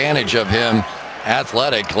take advantage of him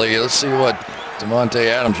athletically. Let's see what Devontae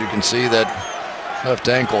Adams, you can see that left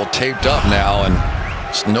ankle taped up now, and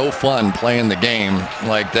it's no fun playing the game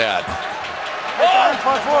like that.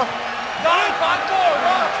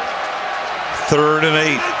 3rd and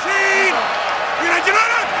 8.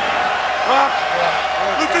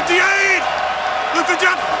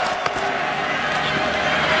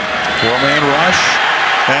 Four-man rush,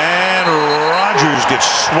 and Rodgers gets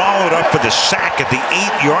swallowed up for the sack at the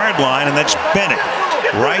 8-yard line, and that's Bennett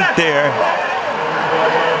right there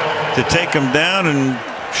to take him down and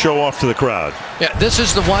show off to the crowd. Yeah, this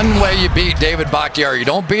is the one way you beat David Bakhtiari. You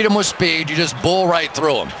don't beat him with speed, you just bull right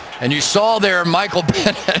through him. And you saw there Michael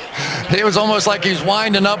Bennett, it was almost like he's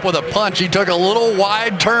winding up with a punch. He took a little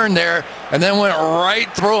wide turn there and then went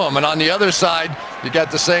right through him. And on the other side, you got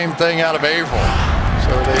the same thing out of Averill.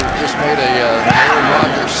 So they just made a Aaron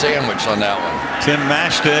Rodgers sandwich on that one. Tim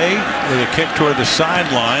Mastay with a kick toward the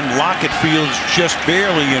sideline. Lockett Fields just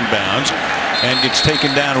barely inbounds and gets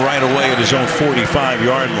taken down right away at his own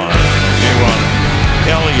 45-yard line. Aaron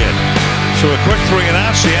Elliott. So a quick 3 and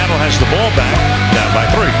out. Seattle has the ball back, down by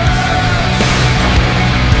 3.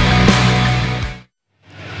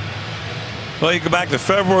 Well, you go back to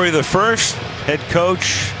February the 1st. Head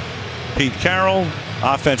coach Pete Carroll,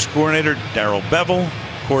 offense coordinator Darrell Bevell,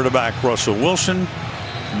 quarterback Russell Wilson,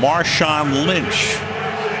 Marshawn Lynch,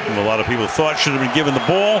 who a lot of people thought should have been given the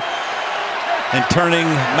ball, and turning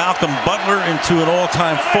Malcolm Butler into an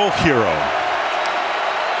all-time folk hero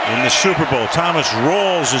in the Super Bowl. Thomas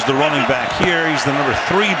Rawls is the running back here. He's the number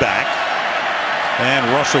 3 back. And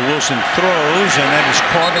Russell Wilson throws, and that is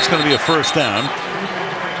caught. That's going to be a first down.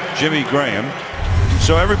 Jimmy Graham.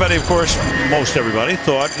 So everybody, of course, most everybody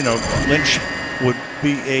thought, you know, Lynch would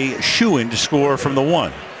be a shoo-in to score from the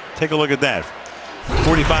 1. Take a look at that.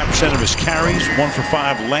 45% of his carries, 1 for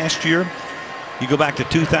 5 last year. You go back to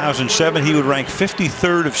 2007, he would rank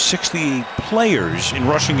 53rd of 68 players in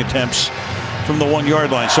rushing attempts from the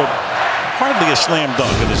 1-yard line. So hardly a slam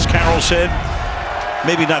dunk. And as Carroll said,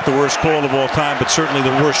 maybe not the worst call of all time, but certainly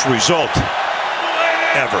the worst result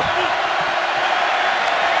ever.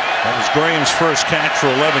 That was Graham's first catch for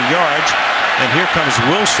 11 yards. And here comes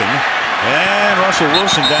Wilson. And Russell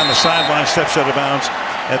Wilson down the sideline, steps out of bounds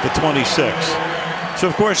at the 26. So,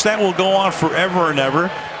 of course, that will go on forever and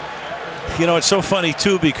ever. You know, it's so funny,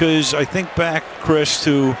 too, because I think back, Chris,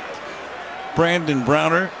 to Brandon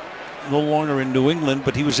Browner, no longer in New England,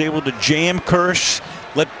 but he was able to jam curse,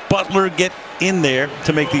 let Butler get in there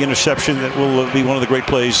to make the interception that will be one of the great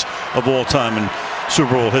plays of all time in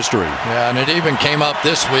Super Bowl history. Yeah, and it even came up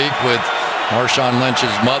this week with Marshawn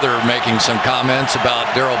Lynch's mother making some comments about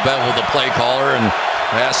Darrell Bevell, the play caller, and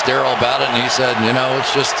I asked Darrell about it, and he said, you know,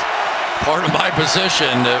 it's just part of my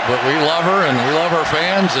position, but we love her and we love our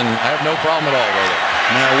fans, and I have no problem at all with it.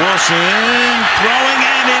 Now Wilson throwing,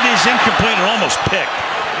 and it is incomplete and almost picked.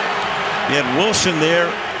 You had Wilson there,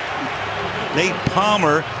 Nate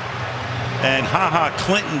Palmer, and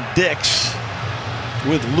Clinton Dix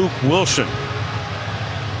with Luke Wilson.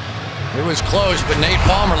 It was close, but Nate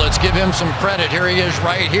Palmer, let's give him some credit. Here he is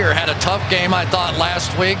right here. Had a tough game, I thought,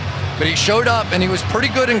 last week, but he showed up and he was pretty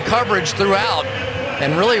good in coverage throughout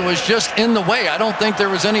and really was just in the way. I don't think there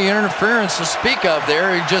was any interference to speak of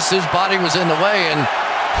there. His body was in the way, and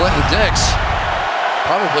Clinton Dix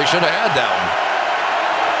probably should have had that one.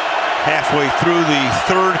 Halfway through the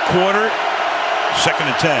 3rd quarter, 2nd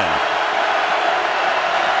and 10.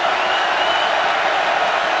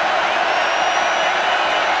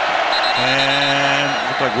 And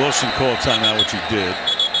looked like Wilson called timeout, which he did.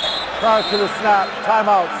 Prior to the snap,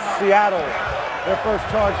 timeout, Seattle. Their first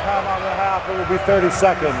charge timeout and a half. It will be 30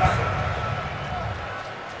 seconds.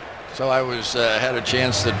 So I had a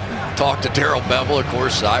chance to talk to Darrell Bevell. Of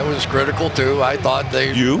course, I was critical too. I thought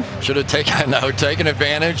they should have taken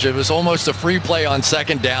advantage. It was almost a free play on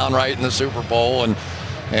 2nd down right in the Super Bowl, and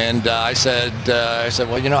I said,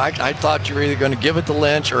 well, you know, I thought you were either going to give it to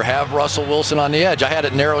Lynch or have Russell Wilson on the edge. I had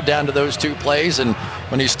it narrowed down to those 2 plays, and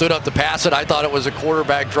when he stood up to pass it, I thought it was a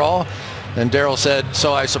quarterback draw. And Darrell said,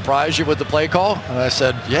 so I surprised you with the play call? And I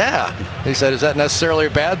said, yeah. He said, is that necessarily a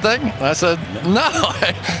bad thing? And I said, no.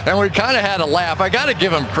 And we kind of had a laugh. I got to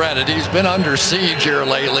give him credit. He's been under siege here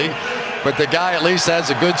lately. But the guy at least has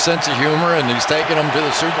a good sense of humor, and he's taken them to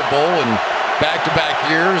the Super Bowl in back-to-back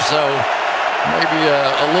years. So maybe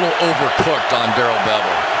a little overcooked on Darrell Bevell.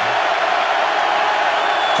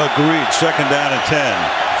 Agreed. 2nd down and 10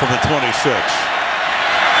 from the 26.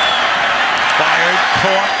 Fired,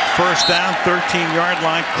 caught. First down, 13-yard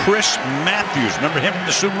line. Chris Matthews, remember him from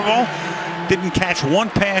the Super Bowl? Didn't catch 1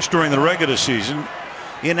 pass during the regular season.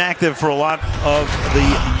 Inactive for a lot of the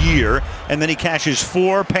year. And then he catches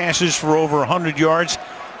 4 passes for over 100 yards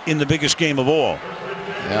in the biggest game of all.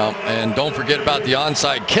 Yeah, and don't forget about the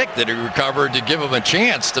onside kick that he recovered to give him a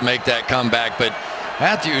chance to make that comeback. But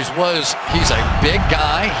Matthews he's a big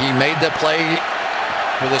guy. He made the play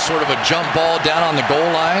with a sort of a jump ball down on the goal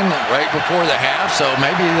line right before the half, so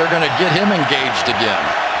maybe they're going to get him engaged again.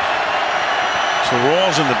 So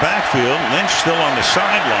Rawls in the backfield, Lynch still on the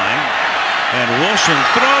sideline, and Wilson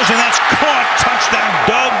throws, and that's caught. Touchdown,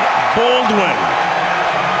 Doug Baldwin.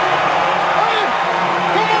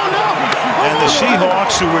 And the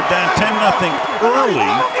Seahawks, who were down 10-0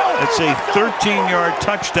 early, it's a 13-yard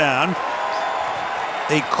touchdown.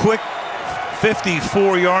 A quick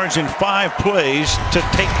 54 yards in 5 plays to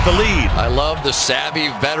take the lead. I love the savvy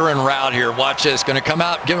veteran route here. Watch this. Going to come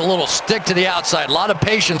out, give it a little stick to the outside. A lot of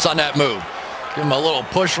patience on that move. Give him a little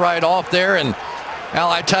push right off there, and Now,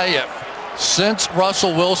 I tell you, since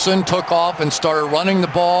Russell Wilson took off and started running the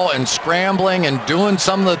ball and scrambling and doing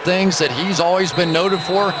some of the things that he's always been noted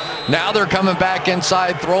for, now they're coming back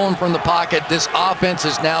inside, throwing from the pocket. This offense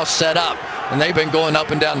is now set up, and they've been going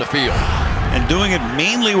up and down the field. And doing it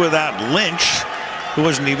mainly without Lynch, who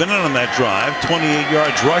wasn't even in on that drive. 28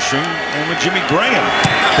 yards rushing, and with Jimmy Graham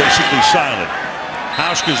basically silent.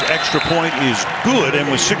 Hauschka's extra point is good, and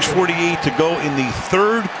with 6:48 to go in the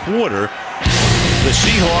third quarter, the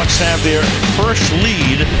Seahawks have their first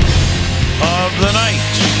lead of the night,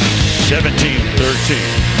 17-13.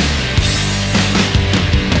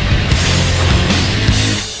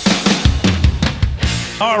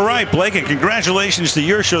 All right, Blake, and congratulations to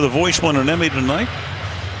your show. The Voice won an Emmy tonight.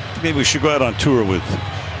 Maybe we should go out on tour with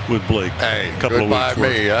Blake. Hey, a couple goodbye of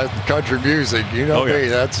weeks. Me. Country music, you know me.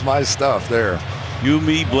 That's my stuff there. You,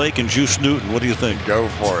 me, Blake, and Juice Newton. What do you think? Go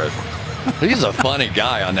for it. He's a funny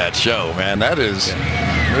guy on that show, man. That is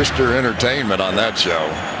Mr. Entertainment on that show.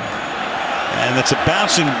 And it's a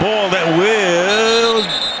bouncing ball that will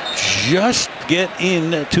just get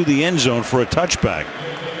into the end zone for a touchback.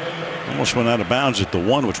 Almost went out of bounds at the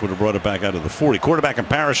 1, which would have brought it back out of the 40. Quarterback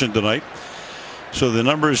comparison tonight. So the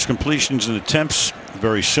numbers, completions, and attempts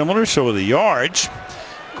very similar. So are the yards.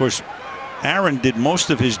 Of course, Aaron did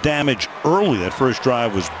most of his damage early. That first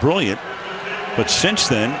drive was brilliant. But since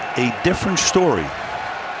then, a different story.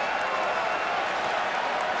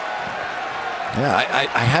 Yeah,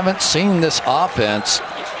 I haven't seen this offense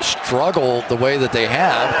struggle the way that they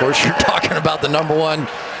have. Of course, you're talking about the #1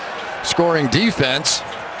 scoring defense.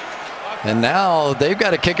 And now they've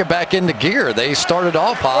got to kick it back into gear. They started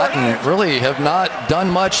off hot and really have not done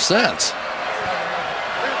much since.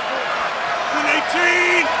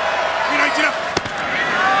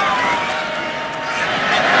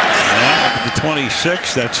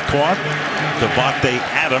 26, that's caught. Davante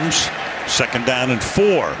Adams, 2nd down and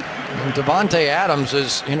 4. And Davante Adams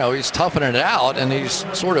is, he's toughing it out and he's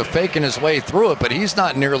sort of faking his way through it, but he's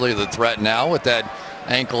not nearly the threat now with that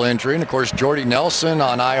ankle injury. And of course, Jordy Nelson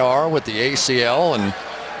on IR with the ACL and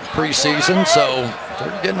preseason, so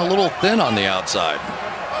they're getting a little thin on the outside.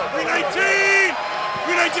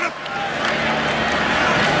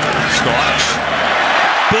 Starks,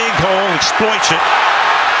 big hole, exploits it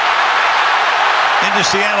into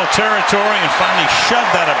Seattle territory and finally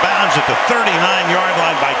shoved out of bounds at the 39-yard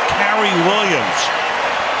line by Cary Williams.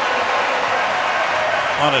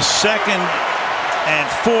 On a 2nd and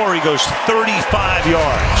 4, he goes 35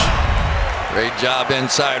 yards. Great job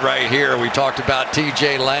inside right here. We talked about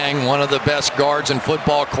TJ Lang, one of the best guards in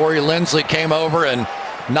football. Corey Linsley came over and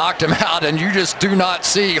knocked him out, and you just do not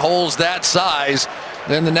see holes that size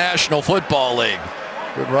in the National Football League.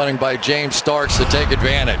 Good running by James Starks to take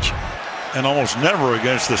advantage. And almost never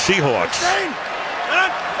against the Seahawks.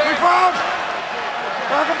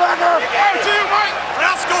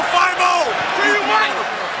 Let's go 5-0.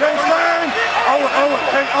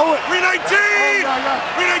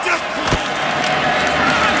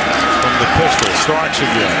 From the pistol, Starks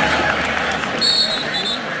again.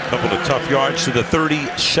 A couple of tough yards to the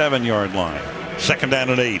 37-yard line. 2nd down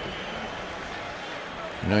and 8.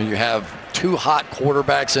 You have 2 hot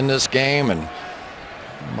quarterbacks in this game, and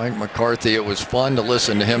Mike McCarthy, it was fun to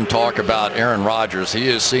listen to him talk about Aaron Rodgers. He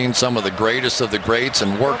has seen some of the greatest of the greats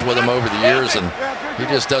and worked with him over the years, and he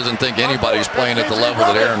just doesn't think anybody's playing at the level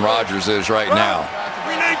that Aaron Rodgers is right now.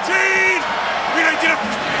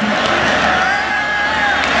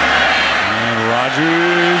 And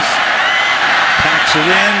Rodgers packs it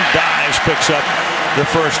in, dives, picks up the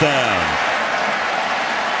 1st down.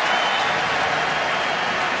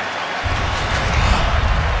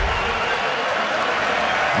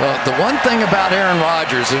 Well, the one thing about Aaron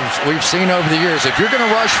Rodgers is we've seen over the years, if you're going to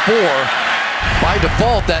rush 4, by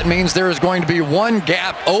default, that means there is going to be one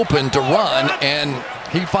gap open to run, and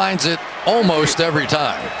he finds it almost every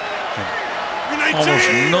time. Almost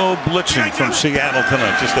no blitzing from Seattle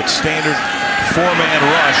tonight, just that standard 4-man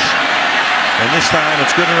rush. And this time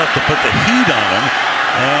it's good enough to put the heat on him,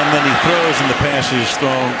 and then he throws and the pass is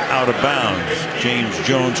thrown out of bounds. James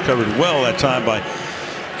Jones covered well that time by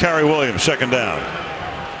Cary Williams, 2nd down.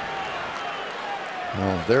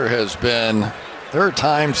 Well, there are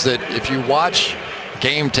times that if you watch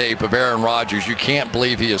game tape of Aaron Rodgers, you can't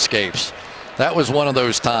believe he escapes. That was one of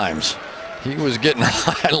those times. He was getting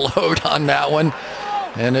high load on that one,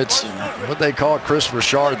 and it's what they call Chris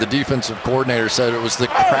Richard, the defensive coordinator, said it was the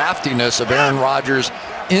craftiness of Aaron Rodgers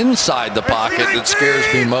inside the pocket that scares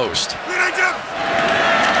me most.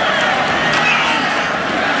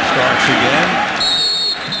 Starks again.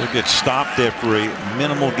 He'll get stopped after a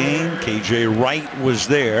minimal gain. KJ Wright was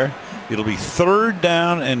there. It'll be 3rd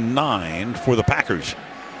down and 9 for the Packers.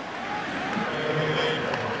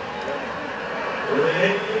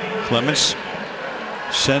 Clements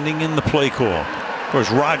sending in the play call. Of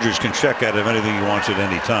course, Rodgers can check out of anything he wants at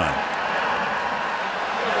any time.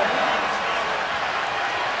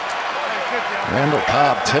 Randall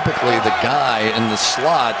Cobb, typically the guy in the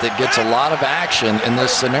slot that gets a lot of action in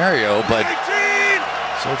this scenario, but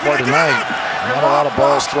so far tonight, not a lot of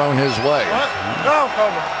balls thrown his way.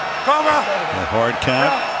 A hard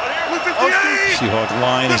count. Seahawks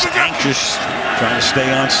line is anxious, trying to stay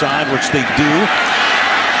onside, which they do.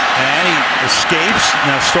 And he escapes.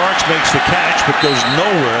 Now Starks makes the catch, but goes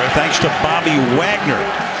nowhere thanks to Bobby Wagner.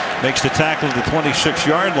 Makes the tackle at the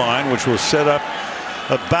 26-yard line, which will set up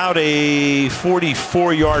about a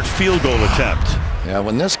 44-yard field goal attempt. Yeah,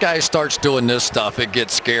 when this guy starts doing this stuff, it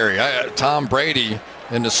gets scary. Tom Brady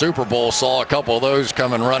in the Super Bowl saw a couple of those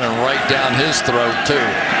coming running right down his throat too.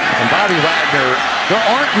 And Bobby Wagner, there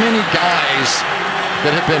aren't many guys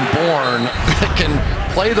that have been born that can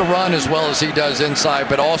play the run as well as he does inside,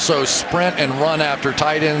 but also sprint and run after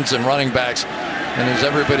tight ends and running backs, and is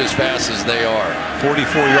every bit as fast as they are.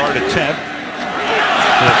 44-yard attempt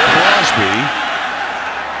for Crosby.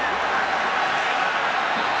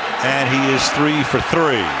 And he is 3 for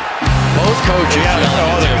 3. Both coaches. Yeah,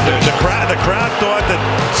 the crowd thought that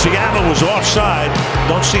Seattle was offside.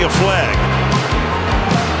 Don't see a flag.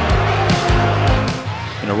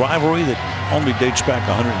 In a rivalry that only dates back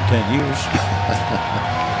 110 years.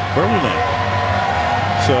 Permanent.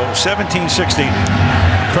 So 17-16.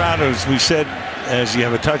 The crowd, as we said, as you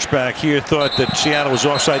have a touchback here, thought that Seattle was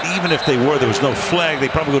offside. Even if they were, there was no flag. They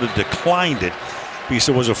probably would have declined it. Because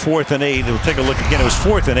it was a 4th and 8. We'll take a look again. It was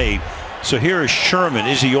 4th and 8. So here is Sherman.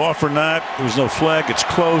 Is he off or not? There was no flag. It's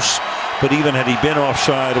close. But even had he been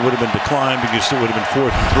offside, it would have been declined because it would have been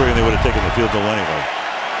 4th and 3, and they would have taken the field goal anyway.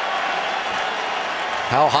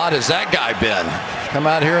 How hot has that guy been? Come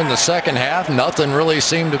out here in the second half. Nothing really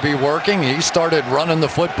seemed to be working. He started running the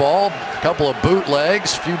football. A couple of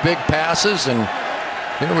bootlegs, a few big passes, and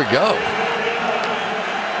here we go.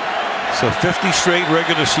 So 50 straight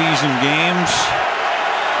regular season games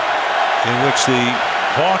in which the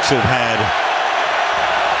Hawks have had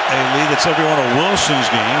a lead. That's every one of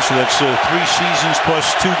Wilson's games. So that's 3 seasons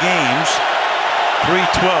plus 2 games.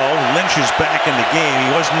 3-12. Lynch is back in the game.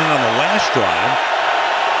 He wasn't in on the last drive.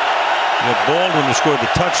 You have Baldwin who scored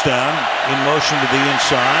the touchdown in motion to the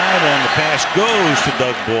inside, and the pass goes to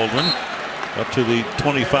Doug Baldwin up to the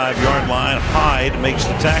 25-yard line. Hyde makes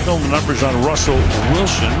the tackle. The numbers on Russell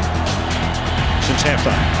Wilson since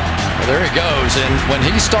halftime. Well, there he goes, and when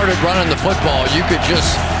he started running the football, you could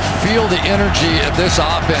just feel the energy of this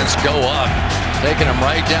offense go up. Taking him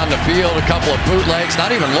right down the field, a couple of bootlegs, not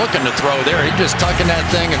even looking to throw there. He just tucking that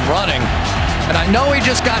thing and running. And I know he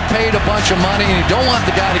just got paid a bunch of money, and you don't want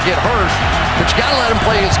the guy to get hurt, but you got to let him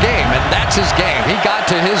play his game, and that's his game. He got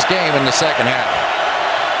to his game in the second half.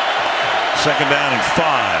 2nd down and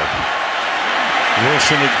 5.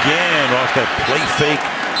 Wilson again off that play fake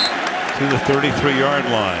to the 33-yard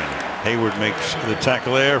line. Hayward makes the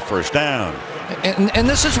tackle there, 1st down. And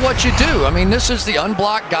this is what you do. I mean, this is the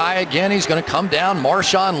unblocked guy. Again, he's going to come down.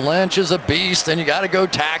 Marshawn Lynch is a beast, and you got to go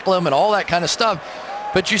tackle him and all that kind of stuff.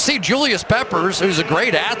 But you see Julius Peppers, who's a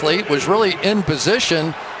great athlete, was really in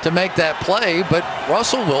position to make that play. But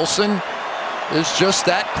Russell Wilson is just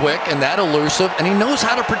that quick and that elusive, and he knows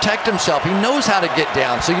how to protect himself. He knows how to get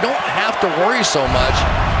down, so you don't have to worry so much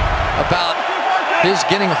about his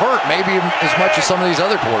getting hurt, maybe as much as some of these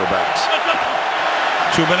other quarterbacks.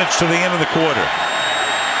 2 minutes to the end of the quarter.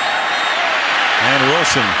 And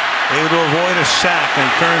Wilson able to avoid a sack, and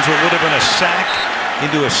he turns what would have been a sack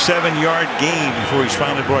into a 7-yard gain before he's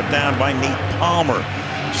finally brought down by Nate Palmer.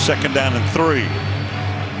 2nd down and 3.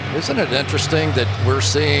 Isn't it interesting that we're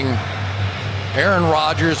seeing Aaron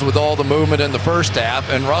Rodgers with all the movement in the first half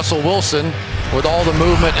and Russell Wilson with all the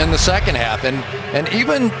movement in the second half? And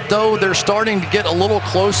even though they're starting to get a little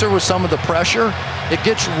closer with some of the pressure, it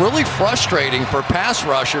gets really frustrating for pass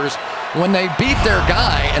rushers when they beat their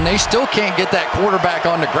guy and they still can't get that quarterback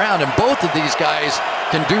on the ground. And both of these guys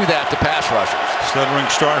can do that to pass rushers. Stuttering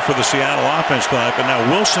start for the Seattle offense tonight, but now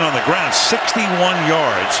Wilson on the ground, 61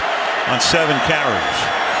 yards on 7 carries.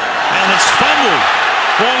 And it's fumbled.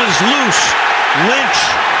 Ball is loose. Lynch,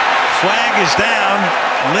 flag is down.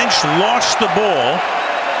 Lynch lost the ball.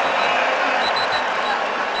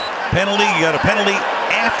 Penalty, you got a penalty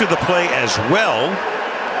after the play as well,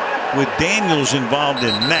 with Daniels involved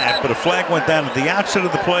in that, but a flag went down at the outset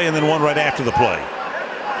of the play and then one right after the play.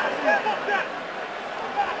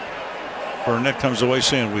 Burnett comes away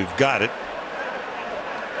saying we've got it.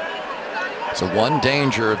 So one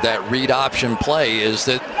danger of that read option play is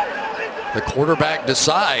that the quarterback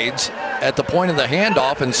decides at the point of the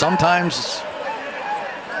handoff, and sometimes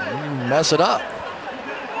you mess it up.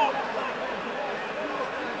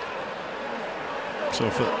 So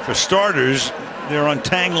for starters, they're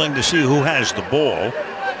untangling to see who has the ball.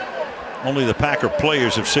 Only the Packer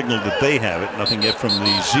players have signaled that they have it. Nothing yet from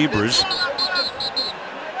the Zebras.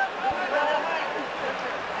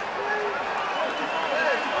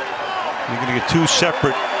 You're going to get two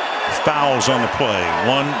separate fouls on the play.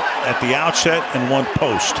 One at the outset and one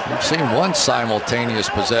post. We've seen one simultaneous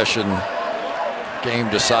possession game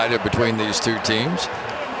decided between these two teams.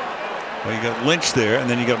 Well, you got Lynch there, and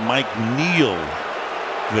then you got Mike Neal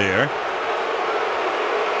there.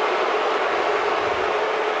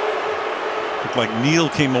 Looked like Neal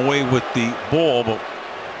came away with the ball, but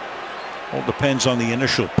all depends on the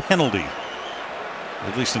initial penalty,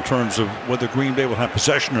 at least in terms of whether Green Bay will have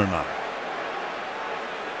possession or not.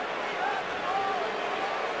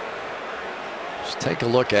 Just take a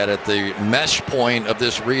look at it. The mesh point of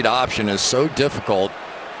this read option is so difficult.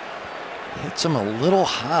 Hits him a little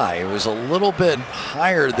high. It was a little bit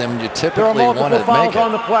higher than you typically want to make it. There are multiple fouls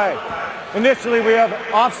on the play. Initially, we have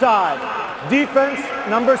offside. Defense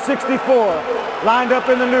number 64 lined up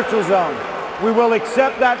in the neutral zone. We will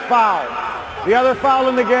accept that foul. The other foul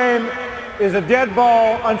in the game is a dead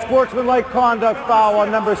ball, unsportsmanlike conduct foul on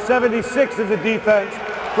number 76 of the defense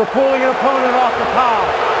for pulling an opponent off the foul.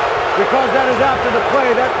 Because that is after the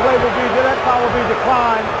play, that foul will be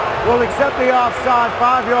declined. We'll accept the offside,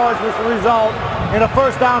 5 yards, which will result in a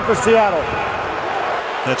first down for Seattle.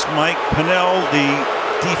 That's Mike Pennell, the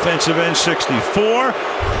defensive end, 64.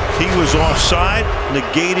 He was offside,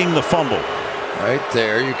 negating the fumble. Right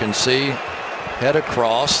there, you can see head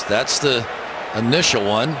across. That's the initial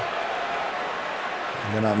one.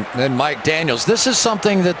 And then Mike Daniels. This is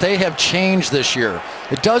something that they have changed this year.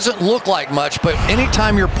 It doesn't look like much, but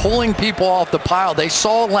anytime you're pulling people off the pile, they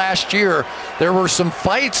saw last year there were some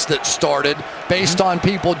fights that started based on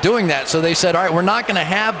people doing that. So they said, all right, we're not going to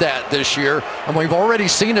have that this year. And we've already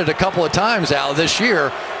seen it a couple of times, Al, this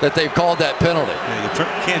year that they've called that penalty. Yeah, you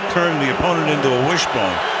can't turn the opponent into a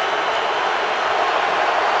wishbone.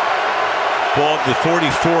 Ball at the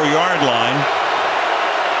 44-yard line.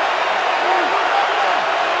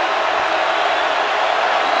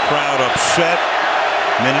 Crowd upset.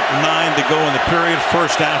 Minute 9 to go in the period.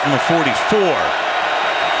 First down from the 44.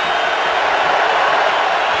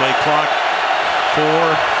 Play clock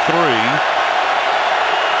 4-3.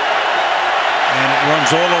 And it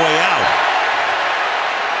runs all the way out.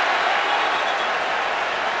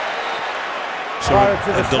 So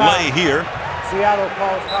a delay here. Seattle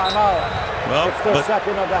calls timeout. Well, it's the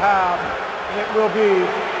second of the half, and it will be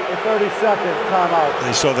a 30-second timeout.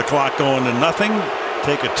 They saw the clock going to nothing.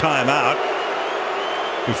 Take a timeout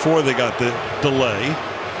before they got the delay,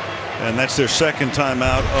 and that's their second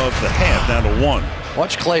timeout of the half, down to 1.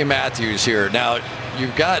 Watch Clay Matthews here. Now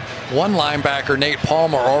you've got one linebacker, Nate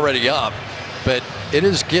Palmer, already up, but it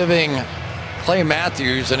is giving Clay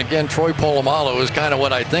Matthews, and again Troy Polamalu is kind of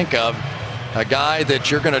what I think of, a guy that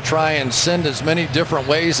you're going to try and send as many different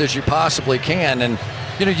ways as you possibly can. And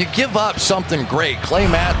you know, you give up something great. Clay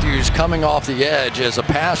Matthews coming off the edge as a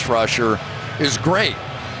pass rusher is great,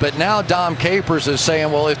 but now Dom Capers is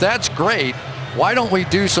saying, well, if that's great, why don't we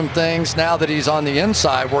do some things now that he's on the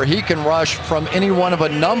inside where he can rush from any one of a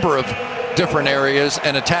number of different areas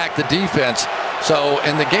and attack the defense. So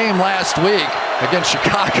in the game last week against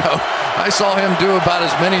Chicago, I saw him do about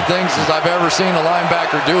as many things as I've ever seen a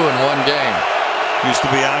linebacker do in one game. Used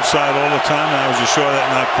to be outside all the time. Now, as you saw that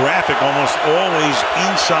in that graphic, almost always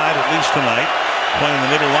inside, at least tonight. Playing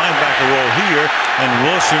the middle linebacker role here, and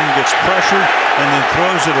Wilson gets pressured and then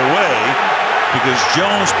throws it away because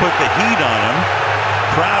Jones put the heat on him.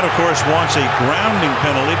 Crowd, of course, wants a grounding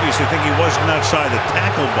penalty because they think he wasn't outside the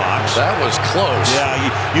tackle box. That was close. Yeah,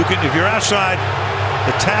 you can, if you're outside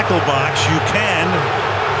the tackle box, you can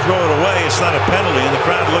throw it away. It's not a penalty, and the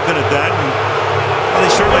crowd looking at that, and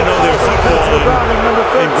they certainly know their football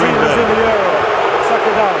in Green Bay.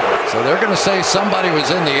 So they're going to say somebody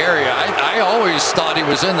was in the area. I always thought he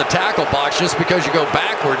was in the tackle box. Just because you go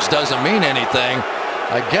backwards doesn't mean anything.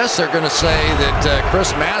 I guess they're going to say that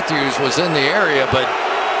Chris Matthews was in the area, but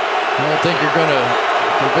I don't think you're going to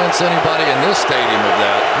convince anybody in this stadium of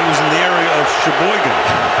that. He was in the area of Sheboygan.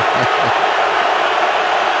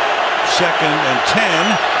 2nd and 10.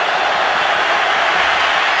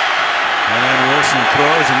 And Wilson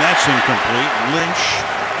throws, and that's incomplete. Lynch,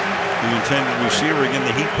 the intended receiver, again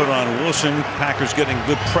the heat put on Wilson. Packers getting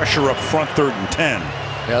good pressure up front, 3rd and 10.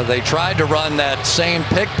 Yeah, they tried to run that same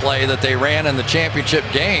pick play that they ran in the championship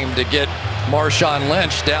game to get Marshawn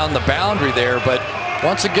Lynch down the boundary there. But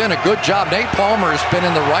once again, a good job. Nate Palmer has been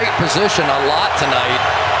in the right position a lot tonight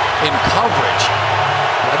in coverage.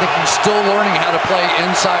 I think he's still learning how to play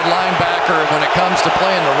inside linebacker when it comes to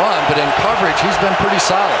playing the run, but in coverage, he's been pretty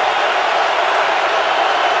solid.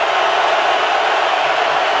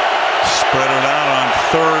 Spread it out on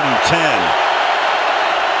 3rd and 10.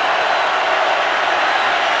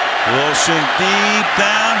 Wilson deep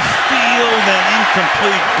downfield and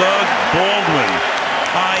incomplete. Doug Baldwin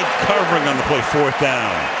Hyde covering on the play, 4th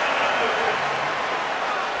down.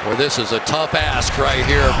 Boy, this is a tough ask right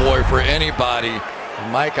here, boy, for anybody.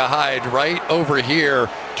 Micah Hyde right over here,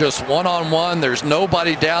 just one-on-one. There's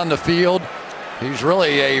nobody down the field. He's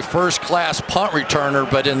really a first-class punt returner,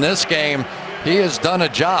 but in this game, he has done a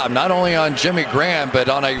job, not only on Jimmy Graham, but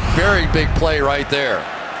on a very big play right there.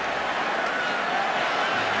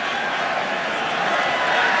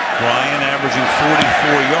 Ryan averaging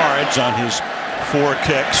 44 yards on his 4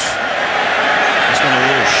 kicks. This one a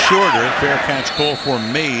little shorter. Fair catch call for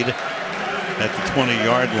made at the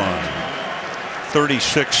 20-yard line.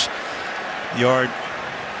 36-yard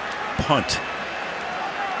punt.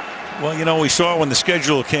 Well, you know, we saw when the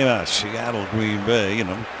schedule came out, Seattle, Green Bay, you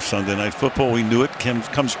know, Sunday Night Football, we knew it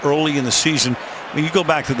comes early in the season. When you go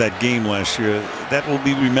back to that game last year, that will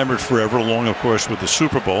be remembered forever, along, of course, with the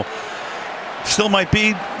Super Bowl. Still might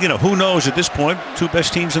be, you know, who knows at this point, 2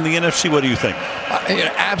 best teams in the NFC. What do you think?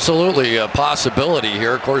 Absolutely a possibility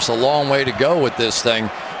here. Of course, a long way to go with this thing.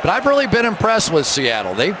 But I've really been impressed with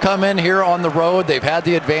Seattle. They've come in here on the road. They've had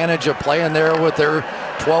the advantage of playing there with their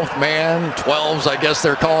 12th man, 12s, I guess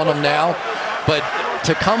they're calling them now. But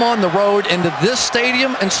to come on the road into this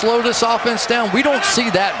stadium and slow this offense down, we don't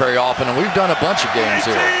see that very often, and we've done a bunch of games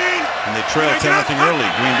here. And they trail 10-0 early.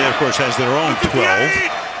 Green Bay, of course, has their own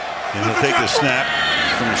 12. And he'll take the snap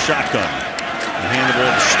from the shotgun. And hand the ball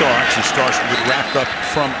to Starks, and Starks will get wrapped up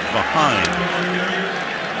from behind.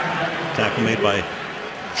 Tackle made by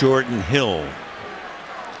Jordan Hill.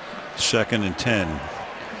 2nd and 10.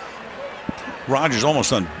 Rodgers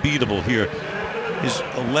almost unbeatable here. His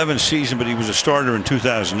 11th season, but he was a starter in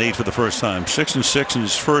 2008 for the first time. 6-6 in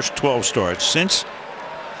his first 12 starts. Since,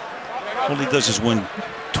 all he does is win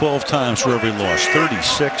 12 times for every loss.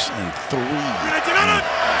 36-3.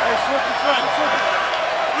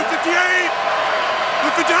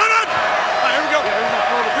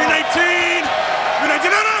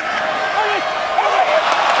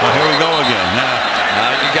 Well, here we go again. Now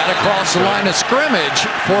you got to cross the line of scrimmage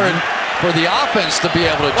for the offense to be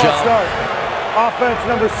able to jump. Offense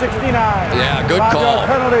number 69. Yeah, good call.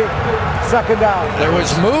 Penalty, 2nd down. There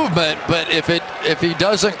was movement, but if he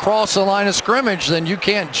doesn't cross the line of scrimmage, then you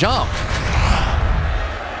can't jump.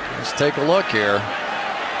 Let's take a look here.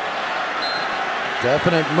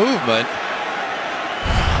 Definite movement.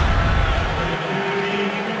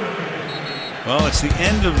 Well, it's the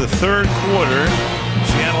end of the 3rd quarter.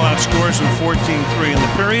 Seattle outscores them 14-3 in the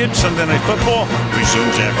period. Sunday Night Football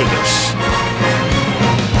resumes after this.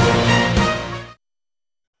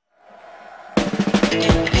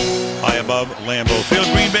 High above Lambeau Field,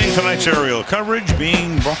 Green Bay. Tonight's aerial coverage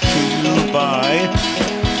being brought to you by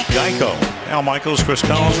Geico. Al Michaels, Chris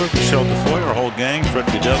Collinsworth, Michelle DeFoy, our whole gang, Fred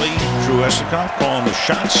Cadelli, Drew Esikoff calling the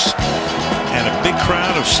shots. And a big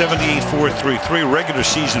crowd of 78,433, regular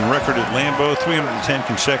season record at Lambeau, 310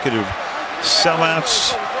 consecutive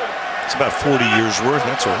sellouts. It's about 40 years worth,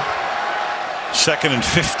 that's all. 2nd and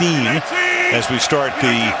 15 as we start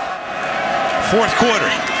the 4th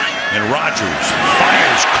quarter. And Rodgers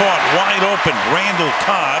fires, caught wide open, Randall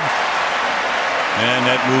Cobb. And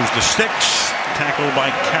that moves the sticks. Tackled by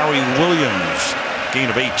Carey Williams. Gain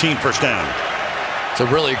of 18, 1st down. It's a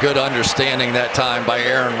really good understanding that time by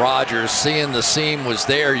Aaron Rodgers. Seeing the seam was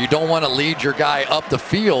there. You don't want to lead your guy up the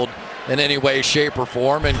field in any way, shape, or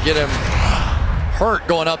form and get him hurt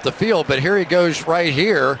going up the field. But here he goes right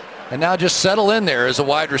here. And now just settle in there as a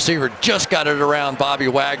wide receiver. Just got it around Bobby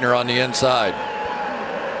Wagner on the inside.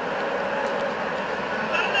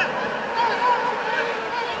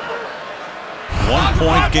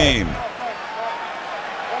 One-point game.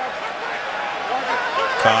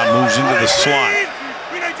 Cobb moves into the slot.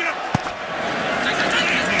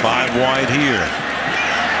 5 wide here.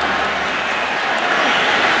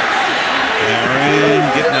 Aaron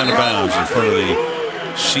getting out of bounds in front of the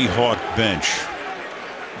Seahawk bench.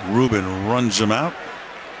 Rubin runs him out.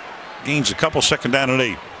 Gains a couple, 2nd down and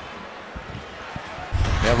 8.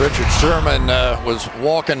 Yeah, Richard Sherman was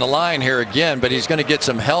walking the line here again, but he's going to get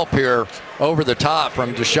some help here over the top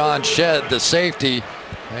from Deshaun Shedd, the safety.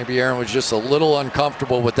 Maybe Aaron was just a little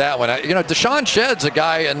uncomfortable with that one. You know, Deshaun Shedd's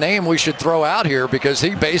a name we should throw out here because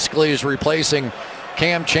he basically is replacing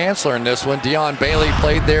Cam Chancellor in this one. Deion Bailey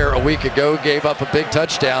played there a week ago, gave up a big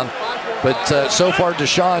touchdown. But so far,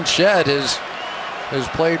 Deshaun Shedd has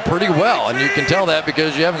played pretty well, and you can tell that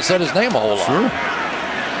because you haven't said his name a whole lot. Sure. And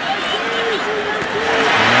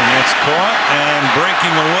that's caught, and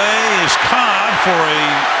breaking away is Cobb for a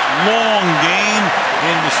long gain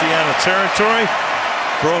into Seattle territory.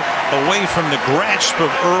 Broke away from the grasp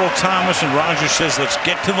of Earl Thomas, and Rodgers says, let's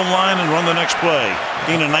get to the line and run the next play.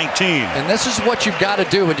 Gain of 19. And this is what you've got to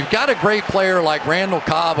do. When you've got a great player like Randall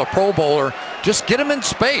Cobb, a Pro Bowler, just get him in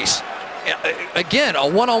space. Again, a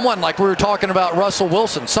one-on-one, like we were talking about Russell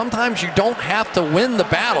Wilson. Sometimes you don't have to win the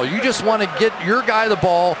battle. You just want to get your guy the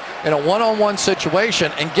ball in a one-on-one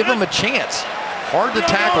situation and give him a chance. Hard to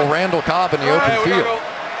tackle Randall Cobb in the open field.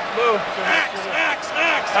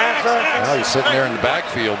 Now he's sitting there in the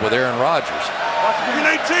backfield with Aaron Rodgers.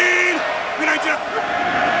 B19! B19!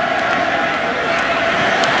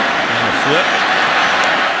 And a flip.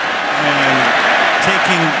 And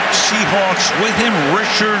taking Seahawks with him,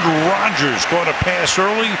 Richard Rodgers caught a pass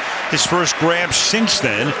early. His first grab since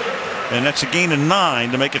then. And that's a gain of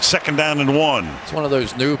 9 to make it 2nd down and 1. It's one of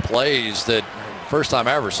those new plays that first time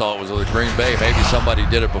I ever saw it was with Green Bay. Maybe somebody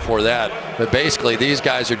did it before that. But basically, these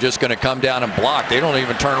guys are just going to come down and block. They don't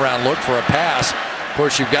even turn around and look for a pass. Of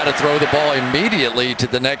course, you've got to throw the ball immediately to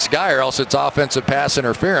the next guy, or else it's offensive pass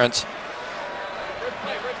interference.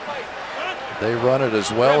 They run it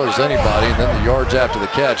as well as anybody. And then the yards after the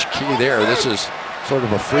catch, key there. This is sort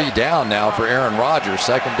of a free down now for Aaron Rodgers.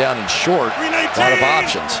 2nd down and short. A lot of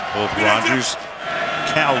options. Both Rodgers,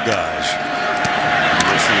 Cal guys.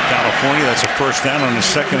 University of California, that's a 1st down on the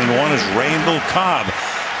 2nd and 1 as Randall Cobb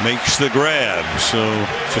makes the grab. So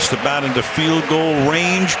just about into field goal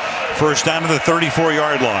range. 1st down to the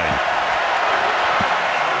 34-yard line.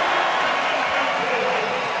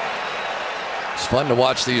 It's fun to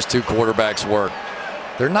watch these two quarterbacks work.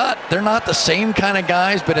 They're not the same kind of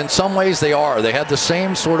guys, but in some ways they are. They have the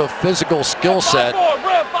same sort of physical skill set,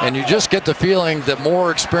 and you just get the feeling that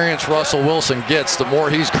more experience Russell Wilson gets, the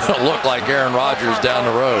more he's going to look like Aaron Rodgers down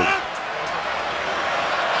the road.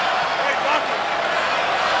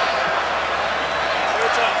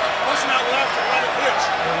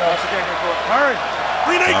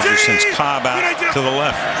 Rodgers sends Cobb out to the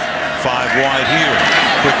left. 5 wide here.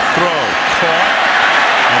 Quick throw. Caught.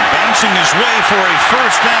 And bouncing his way for a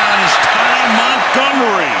 1st down is Ty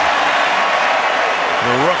Montgomery.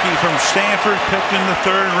 The rookie from Stanford, picked in the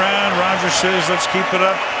 3rd round. Rodgers says, let's keep it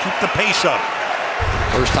up, keep the pace up.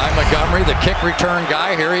 First time Montgomery, the kick return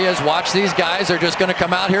guy. Here he is. Watch these guys. They're just going to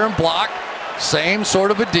come out here and block. Same sort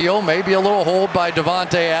of a deal. Maybe a little hold by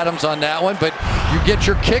Davante Adams on that one, but you get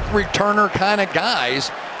your kick returner kind of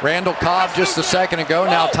guys. Randall Cobb just a second ago.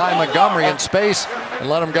 Now Ty Montgomery in space, and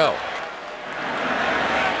let him go.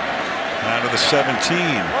 Out of the 17.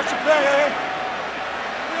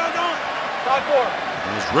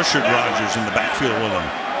 There's Richard Rodgers in the backfield with him.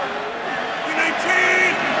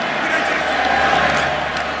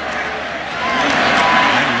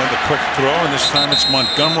 And another quick throw, and this time it's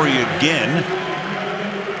Montgomery again.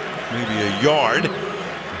 Maybe a yard.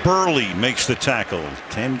 Burley makes the tackle.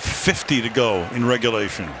 10:50 to go in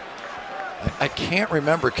regulation. I can't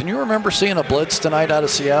remember. Can you remember seeing a blitz tonight out of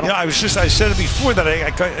Seattle? Yeah, I said it before that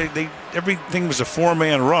everything was a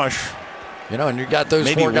 4-man rush. You know, and you got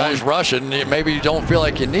those 4 guys rushing. Maybe you don't feel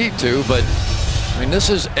like you need to, but I mean, this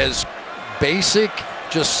is as basic,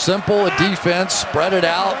 just simple a defense. Spread it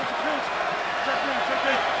out.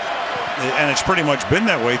 And it's pretty much been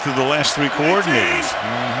that way through the last 3 coordinators.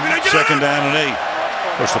 2nd down and 8.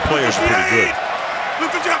 Of course, the players are pretty good.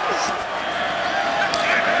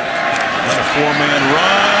 And a 4-man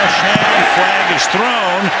rush, and flag is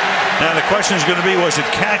thrown. Now the question is going to be, was it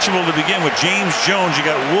catchable to begin with? James Jones, you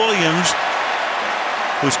got Williams,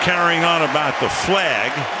 who's carrying on about the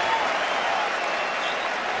flag.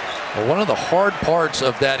 Well, one of the hard parts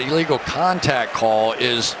of that illegal contact call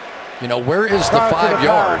is, you know, where is the 5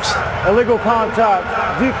 yards? Illegal contact,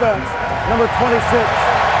 defense, number 26,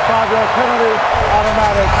 5-yard penalty,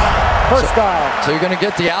 automatic. First down. So you're going to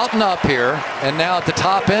get the out and up here, and now at the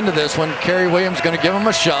top end of this one, Kerry Williams going to give him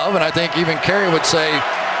a shove, and I think even Kerry would say,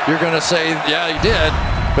 you're going to say, yeah, he did,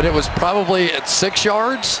 but it was probably at 6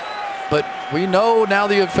 yards. But we know now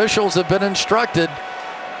the officials have been instructed,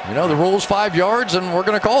 you know, the rule's 5 yards, and we're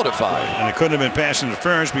going to call it at 5. And it couldn't have been pass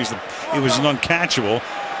interference because it was an uncatchable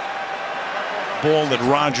ball that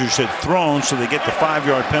Rodgers had thrown, so they get the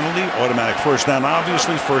 5-yard penalty. Automatic first down,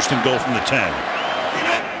 obviously. 1st and goal from the 10.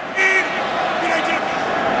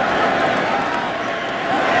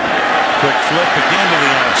 Quick flip again to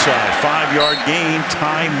the outside. 5-yard gain.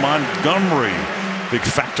 Ty Montgomery Big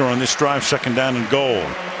factor on this drive, 2nd down and goal.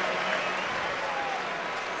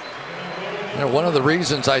 One of the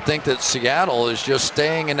reasons I think that Seattle is just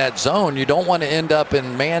staying in that zone, you don't want to end up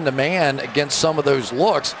in man-to-man against some of those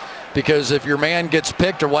looks, because if your man gets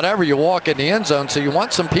picked or whatever, you walk in the end zone. So you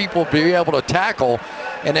want some people to be able to tackle.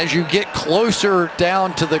 And as you get closer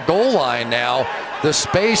down to the goal line now, the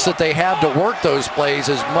space that they have to work those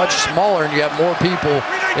plays is much smaller, and you have more people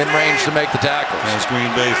in range to make the tackles. As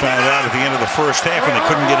Green Bay found out at the end of the first half, when they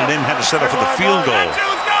couldn't get it in, had to set up for the field goal.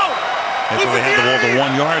 That's why they had the ball at the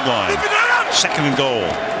 1-yard line. 2nd and goal.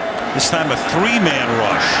 This time a 3-man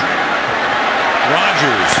rush.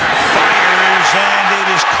 Rodgers fires, and it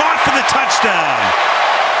is caught for the touchdown.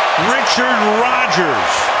 Richard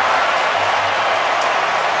Rodgers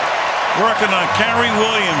working on Kerry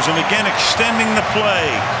Williams, and again extending the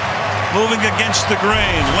play. Moving against the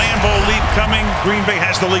grain. Lambeau leap coming. Green Bay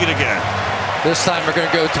has the lead again. This time we're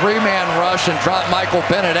going to go 3-man rush and drop Michael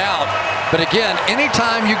Bennett out. But again,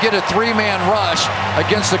 anytime you get a 3-man rush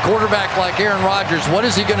against a quarterback like Aaron Rodgers, what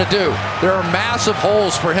is he going to do? There are massive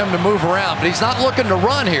holes for him to move around, but he's not looking to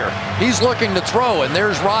run here. He's looking to throw, and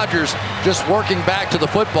there's Rodgers just working back to the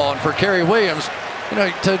football. And for Kerry Williams,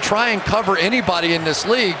 to try and cover anybody in this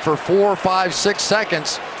league for 4, 5, 6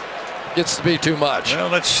 seconds gets to be too much. Well,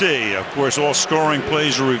 let's see. Of course, all scoring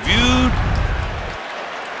plays are reviewed.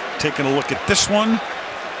 Taking a look at this one.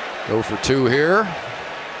 Go for 2 here.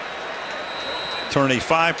 Turn a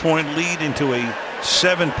 5-point lead into a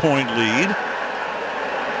 7-point lead.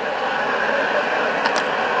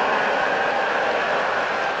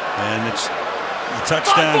 And it's a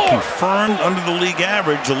touchdown confirmed under the league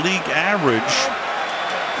average. The league average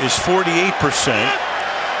is 48%.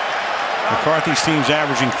 McCarthy's team's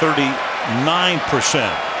averaging 39%.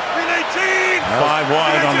 5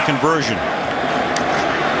 wide on the conversion.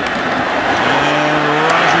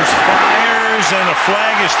 And a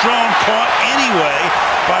flag is thrown, caught anyway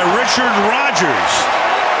by Richard Rodgers.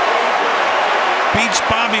 Beats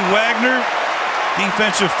Bobby Wagner.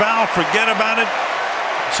 Defensive foul, forget about it.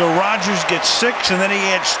 So Rodgers gets 6, and then he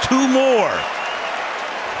adds 2 more.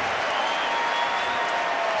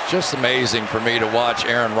 It's just amazing for me to watch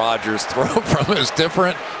Aaron Rodgers throw from as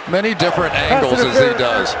many different angles as he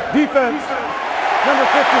does. Defense, number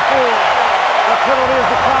 54. That penalty is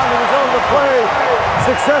declined. It was over the play.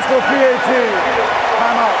 Successful PAT.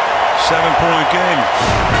 Timeout. 7-point game.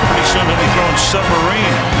 Pretty soon he'll be throwing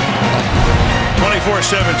submarine.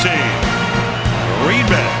 24-17. Green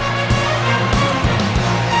Bay.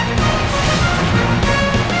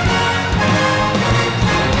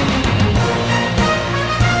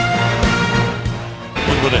 A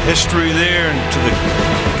little bit of history there, and to the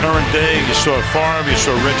current day, you saw Favre, you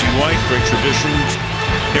saw Reggie White, great traditions.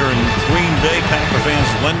 Here in Green Bay, Packer fans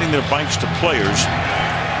lending their bikes to players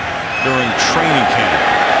during training camp.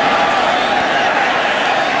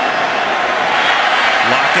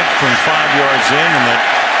 Lockett from 5 yards in, and that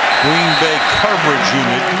Green Bay coverage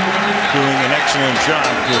unit doing an excellent job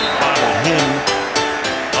to bottle him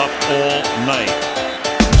up all night.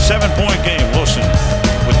 7-point game. Wilson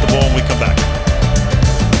with the ball when we come back.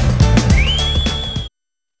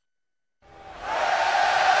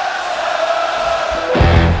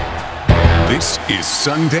 This is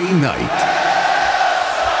Sunday night.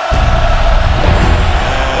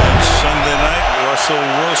 And Sunday night, Russell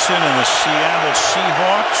Wilson and the Seattle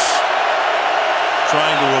Seahawks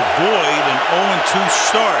trying to avoid an 0-2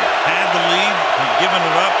 start. Had the lead, had given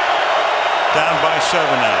it up, down by 7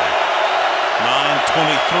 now.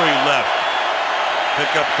 9:23 left.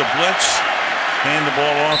 Pick up the blitz, hand the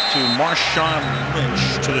ball off to Marshawn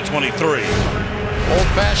Lynch to the 23.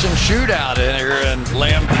 Old-fashioned shootout in here in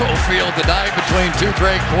Lambeau Field tonight between 2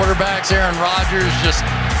 great quarterbacks. Aaron Rodgers just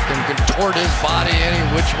can contort his body any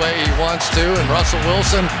which way he wants to, and Russell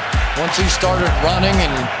Wilson, once he started running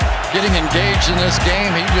and getting engaged in this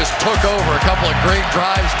game, he just took over a couple of great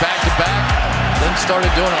drives back-to-back, then started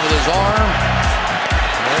doing it with his arm.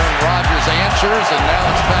 Aaron Rodgers answers, and now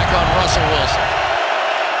it's back on Russell Wilson.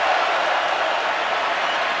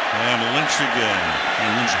 And Lynch again.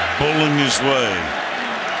 And Lynch bowling his way.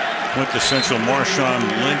 Quintessential Marshawn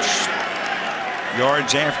Lynch.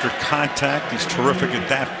 Yards after contact. He's terrific at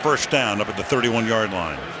that first down up at the 31-yard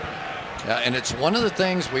line. Yeah, and it's one of the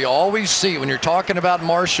things we always see when you're talking about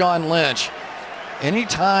Marshawn Lynch.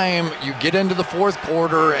 Anytime you get into the 4th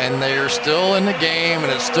quarter and they're still in the game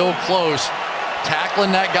and it's still close, tackling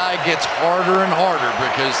that guy gets harder and harder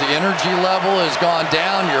because the energy level has gone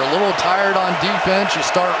down. You're a little tired on defense. You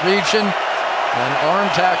start reaching, and arm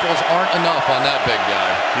tackles aren't enough on that big guy.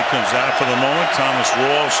 He comes out for the moment. Thomas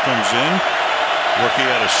Rawls comes in, rookie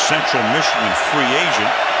out of Central Michigan, free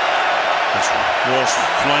agent. That's Walsh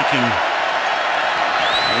flanking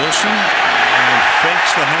Wilson and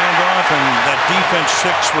fakes the handoff, and that defense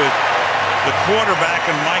sticks with the quarterback,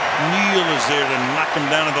 and Mike Neal is there to knock him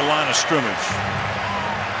down at the line of scrimmage.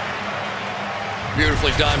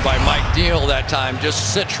 Beautifully done by Mike Neal that time.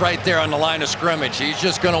 Just sits right there on the line of scrimmage. He's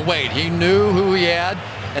just going to wait. He knew who he had,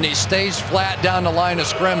 and he stays flat down the line of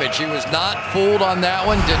scrimmage. He was not fooled on that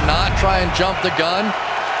one, did not try and jump the gun.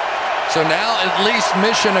 So now at least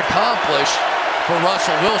mission accomplished for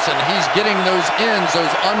Russell Wilson. He's getting those ends,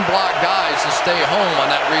 those unblocked guys to stay home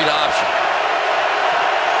on that read option.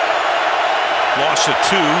 Loss of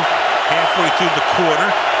 2 halfway through the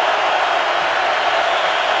quarter.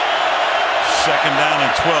 Second down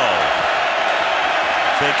and 12.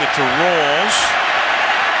 Take it to Rawls.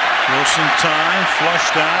 Wilson time,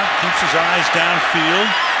 flushed out, keeps his eyes downfield,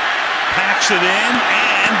 packs it in,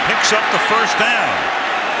 and picks up the first down.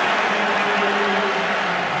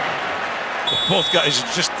 Both guys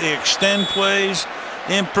just, they extend plays,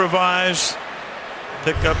 improvise,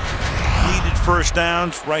 pick up needed first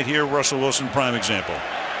downs. Right here, Russell Wilson, prime example.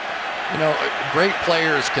 You know, great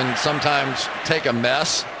players can sometimes take a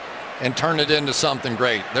mess and turn it into something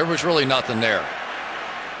great. There was really nothing there.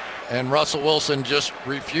 And Russell Wilson just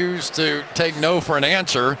refused to take no for an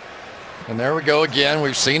answer. And there we go again.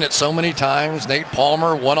 We've seen it so many times. Nate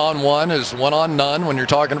Palmer one-on-one is one-on-none when you're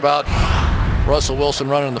talking about Russell Wilson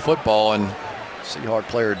running the football, and Seahawk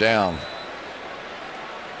player down.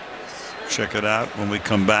 Check it out when we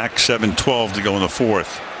come back. 7:12 to go in the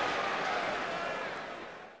fourth.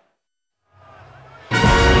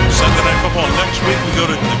 Sunday Night Football next week. We go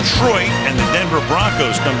to Detroit, and the Denver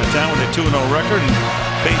Broncos come to town with a 2-0 record. And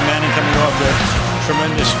Peyton Manning coming off that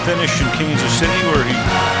tremendous finish in Kansas City, where he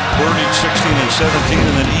birdied 16 and 17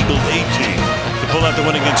 and then eagled 18 to pull out the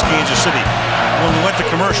win against Kansas City. When we went to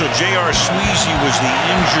commercial, J.R. Sweezy was the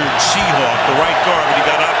injured Seahawk, the right guard, but he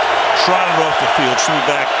got up, trotted off the field, should be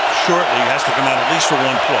back shortly. He has to come out at least for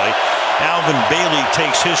one play. Alvin Bailey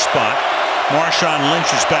takes his spot. Marshawn Lynch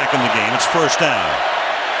is back in the game. It's first down.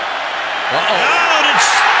 Oh, it's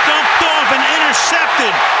dumped off and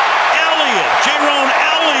intercepted. Elliott, Jerome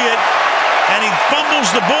Elliott, and he fumbles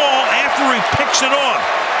the ball after he picks it off.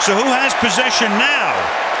 So who has possession now?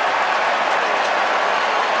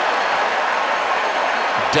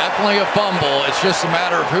 Definitely a fumble. It's just a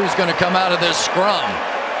matter of who's going to come out of this scrum.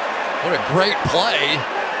 What a great play,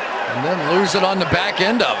 and then lose it on the back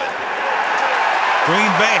end of it.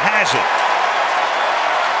 Green Bay has it.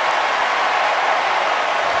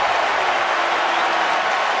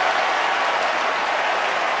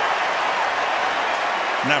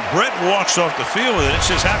 Now Brett walks off the field with it. It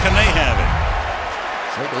says, how can they have it?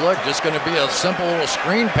 Take a look. Just going to be a simple little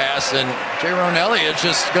screen pass, and Jerome Elliott's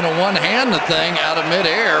just going to one-hand the thing out of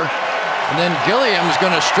midair, and then Gilliam's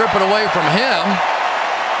going to strip it away from him.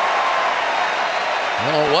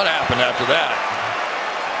 I don't know what happened after that.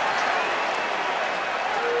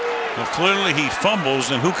 Well, clearly he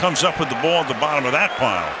fumbles, and who comes up with the ball at the bottom of that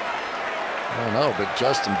pile? I don't know, but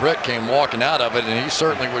Justin Britt came walking out of it, and he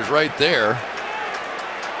certainly was right there.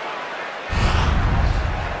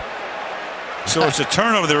 So it's a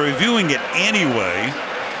turnover. They're reviewing it anyway,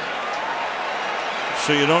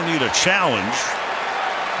 so you don't need a challenge.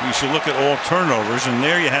 You should look at all turnovers, and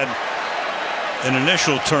there you had an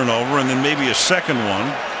initial turnover and then maybe a second one,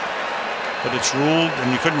 but it's ruled,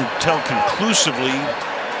 and you couldn't tell conclusively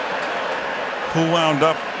who wound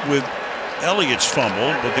up with Elliott's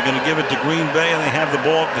fumble, but they're going to give it to Green Bay, and they have the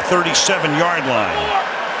ball at the 37-yard line.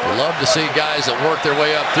 We love to see guys that work their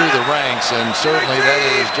way up through the ranks, and certainly that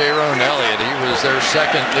is Jerome Elliott. He was their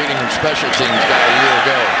second leading special teams guy a year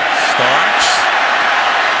ago. Starks.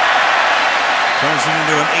 Turns it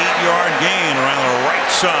into an 8-yard gain around the right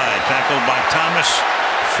side. Tackled by Thomas.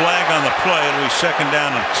 Flag on the play. It'll be second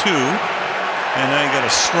down and 2. And now you got a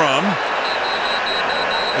scrum.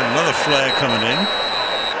 Got another flag coming in.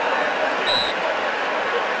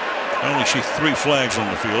 I only see 3 flags on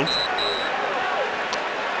the field.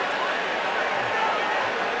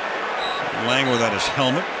 Lang without his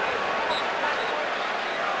helmet.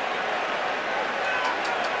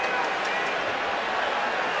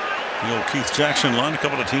 The old Keith Jackson line. A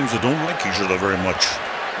couple of teams that don't like each other very much.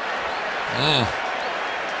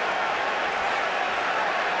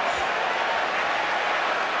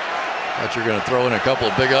 Thought you were going to throw in a couple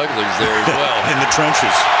of big uglies there as well. In the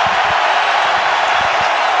trenches.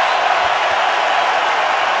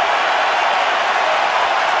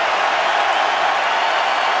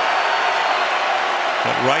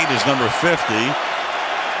 Right is number 50.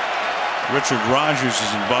 Richard Rodgers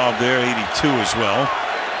is involved there, 82 as well.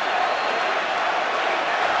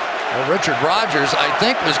 Well, Richard Rodgers, I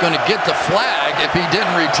think, was going to get the flag if he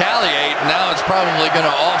didn't retaliate. Now it's probably going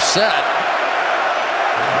to offset.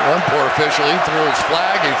 One poor official, he threw his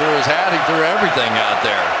flag, he threw his hat, he threw everything out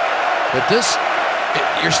there. But this,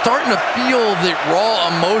 you're starting to feel the raw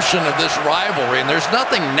emotion of this rivalry, and there's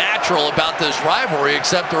nothing natural about this rivalry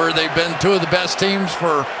except where they've been two of the best teams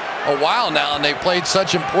for a while now, and they've played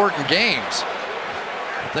such important games.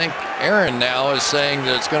 I think Aaron now is saying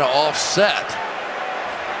that it's going to offset.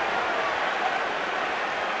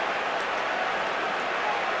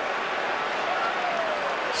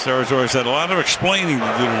 Sarazore's had a lot of explaining to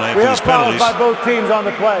do tonight We for have these fouls penalties. by both teams on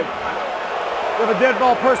the play. We have a dead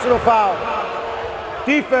ball personal foul.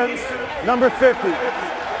 Defense, number 50.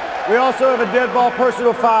 We also have a dead ball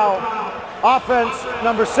personal foul. Offense,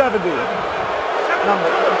 number 70.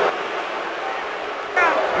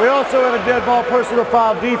 We also have a dead ball personal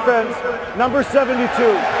foul. Defense, number 72.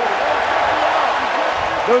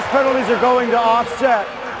 Those penalties are going to offset.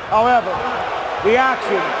 However, the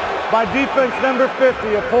action by defense number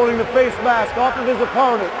 50 of pulling the face mask off of his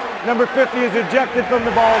opponent. Number 50 is ejected from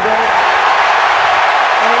the ball game.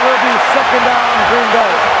 And it will be second down, Green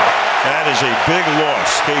Bay. That is a big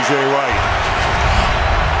loss, KJ Wright.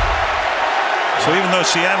 So even though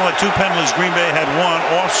Seattle had 2 penalties, Green Bay had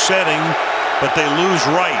 1 offsetting, but they lose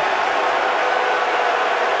Wright.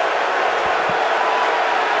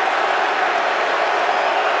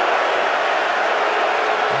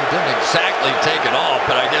 Didn't exactly take it off,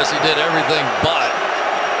 but I guess he did everything but.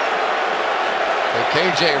 But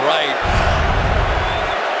KJ Wright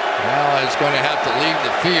now is going to have to leave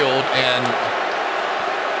the field, and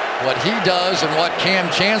what he does and what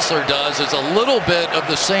Cam Chancellor does is a little bit of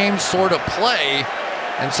the same sort of play,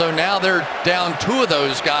 and so now they're down 2 of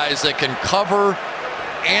those guys that can cover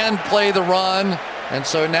and play the run, and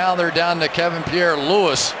so now they're down to Kevin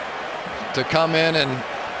Pierre-Louis to come in, and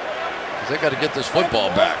they got to get this football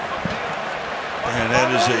back. And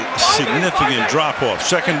that is a significant drop off.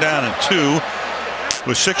 Second down and 2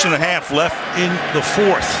 with 6.5 left in the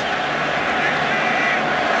 4th.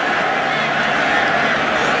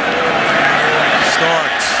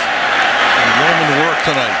 Starks and Roman work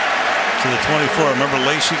tonight to the 24. Remember,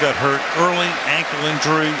 Lacey got hurt early, ankle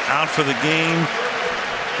injury, out for the game.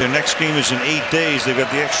 Their next game is in 8 days. They've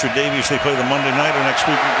got the extra day because they play the Monday nighter next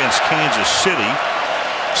week against Kansas City.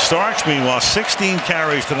 Starks, meanwhile, 16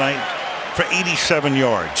 carries tonight for 87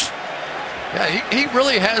 yards. Yeah, he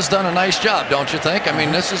really has done a nice job, don't you think? I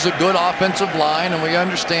mean, this is a good offensive line, and we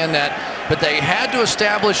understand that. But they had to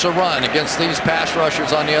establish a run against these pass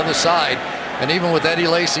rushers on the other side. And even with Eddie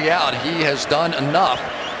Lacy out, he has done enough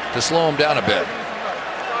to slow him down a bit.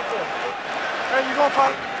 Hey, you going for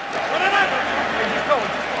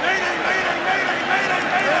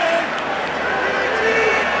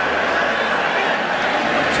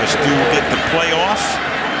Just do get the play off.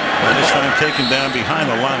 And this time taken down behind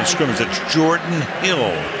the line of scrimmage. That's Jordan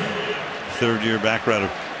Hill, 3rd-year back out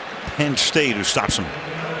of Penn State, who stops him.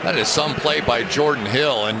 That is some play by Jordan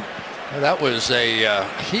Hill, and that was a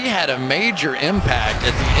he had a major impact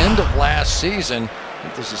at the end of last season. I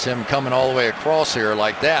think this is him coming all the way across here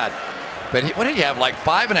like that. But what did he have, like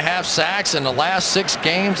 5.5 sacks in the last 6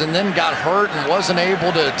 games, and then got hurt and wasn't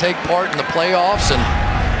able to take part in the playoffs.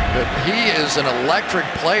 But he is an electric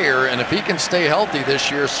player, and if he can stay healthy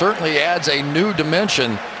this year, certainly adds a new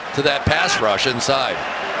dimension to that pass rush inside.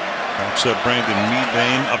 Backs up Brandon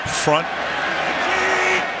Meadvane up front.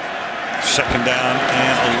 Second down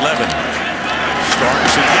and 11.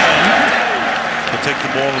 Starks again. He'll take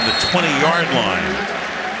the ball to the 20-yard line.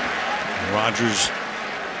 Rodgers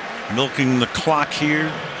milking the clock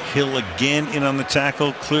here. Hill again in on the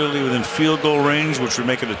tackle, clearly within field goal range, which would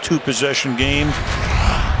make it a 2-possession game.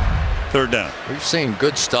 3rd down. We've seen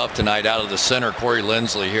good stuff tonight out of the center, Corey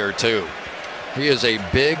Lindsley, here too. He is a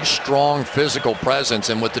big, strong, physical presence,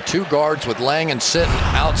 and with the 2 guards with Lang and sitting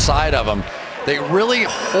outside of him, they really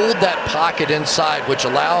hold that pocket inside, which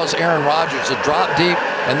allows Aaron Rodgers to drop deep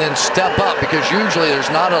and then step up, because usually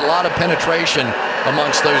there's not a lot of penetration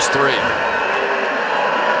amongst those 3.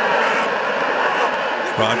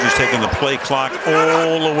 Rodgers taking the play clock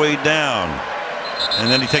all the way down,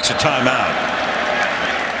 and then he takes a timeout.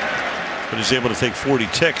 But he's able to take 40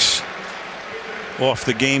 ticks off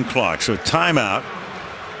the game clock. So timeout.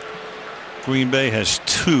 Green Bay has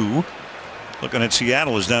 2. Looking at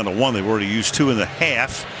Seattle is down to 1. They've already used 2 in the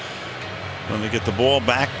half. When they get the ball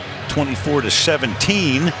back,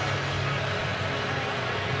 24-17,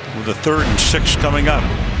 with a 3rd and 6 coming up.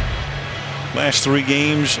 Last 3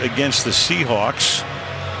 games against the Seahawks.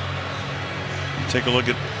 Take a look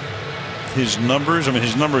at his numbers. I mean,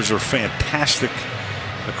 his numbers are fantastic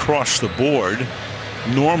across the board.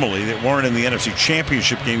 normally that weren't in the NFC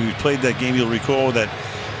Championship game. He played that game, you'll recall, that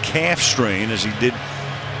calf strain, as he did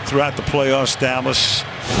throughout the playoffs. Dallas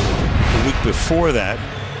the week before that.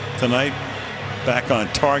 Tonight, back on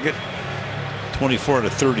target. 24 to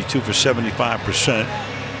 32 for 75%.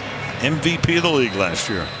 MVP of the league last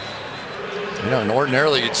year. You know, and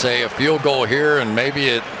ordinarily you'd say a field goal here and maybe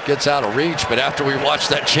it gets out of reach, but after we watched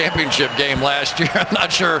that championship game last year, I'm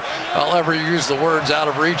not sure I'll ever use the words out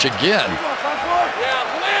of reach again.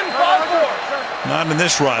 Not in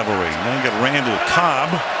this rivalry. Now you got Randall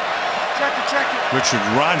Cobb. Richard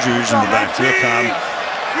Rodgers in the backfield. Cobb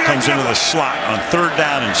comes into the slot on 3rd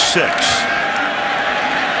down and 6. And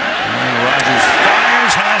Rodgers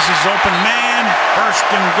fires, has his open man. 1st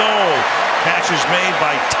and goal. Catch is made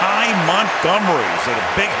by Ty Montgomery. He's at a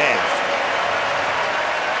big head.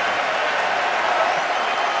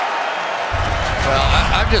 Well,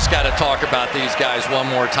 I've just got to talk about these guys one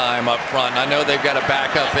more time up front. I know they've got a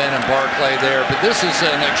backup in and Barclay there, but this is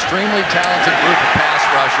an extremely talented group of pass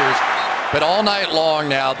rushers. But all night long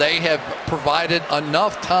now, they have provided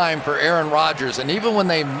enough time for Aaron Rodgers. And even when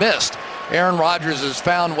they missed, Aaron Rodgers has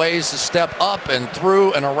found ways to step up and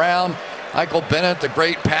through and around. Michael Bennett, the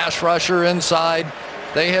great pass rusher inside.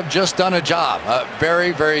 They have just done a job. A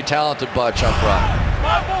very, very talented bunch up front.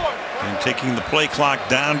 And taking the play clock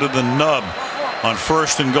down to the nub on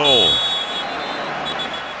 1st and goal.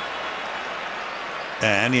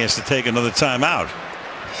 And he has to take another timeout.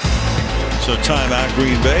 So timeout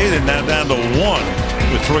Green Bay. They're now down to 1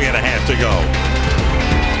 with 3.5 to go.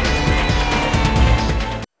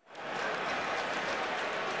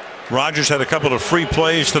 Rodgers had a couple of free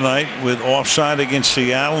plays tonight with offside against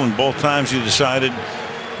Seattle, and both times he decided,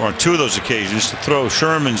 or on 2 of those occasions, to throw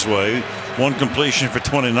Sherman's way. 1 completion for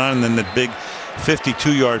 29, and then the big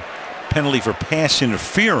 52-yard penalty for pass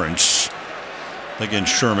interference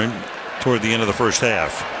against Sherman toward the end of the first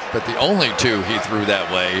half. But the only 2 he threw that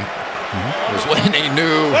way was when he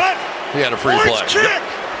knew he had a free play.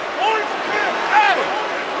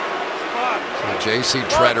 J.C.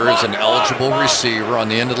 Treader is an eligible receiver on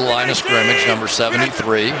the end of the line of scrimmage, number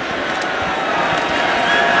 73. And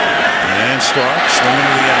Stark swinging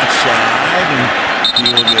to the outside, and he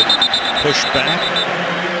will get pushed back,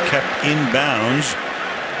 kept in bounds.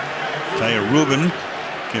 Taya Rubin,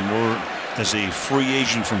 came over as a free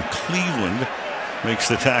agent from Cleveland, makes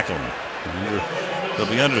the tackle. They'll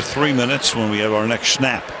be under 3 minutes when we have our next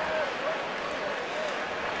snap.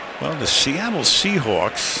 Well, the Seattle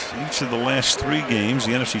Seahawks, each of the last 3 games,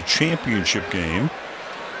 the NFC Championship game,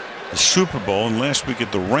 the Super Bowl, and last week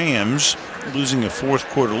at the Rams, losing a 4th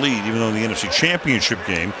quarter lead, even though in the NFC Championship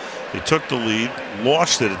game, they took the lead,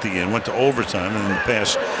 lost it at the end, went to overtime, and then the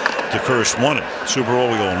pass to Curse won it. Super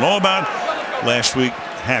Bowl we all know about. Last week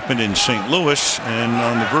happened in St. Louis, and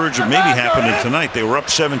on the verge of maybe happening tonight. They were up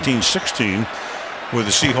 17-16 with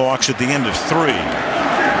the Seahawks at the end of 3.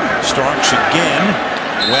 Starks again.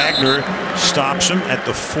 Wagner stops him at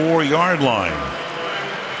the 4-yard line.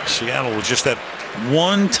 Seattle with just that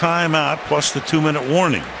 1 timeout plus the 2-minute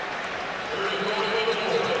warning.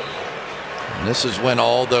 And this is when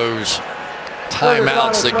all those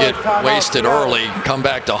timeouts that get wasted early come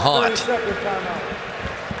back to haunt.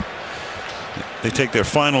 They take their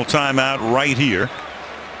final timeout right here.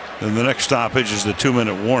 Then the next stoppage is the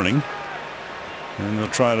 2-minute warning. And they'll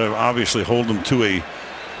try to obviously hold them to a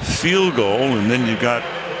field goal, and then you've got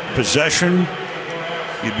possession.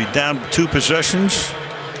 You'd be down 2 possessions.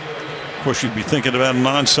 Of course, you'd be thinking about an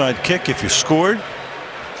onside kick if you scored.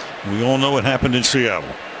 We all know what happened in Seattle.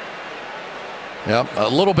 Yep, a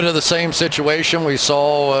little bit of the same situation we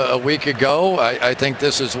saw a week ago. I think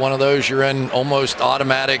this is one of those you're in almost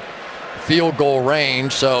automatic field goal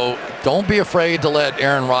range, so don't be afraid to let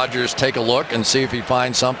Aaron Rodgers take a look and see if he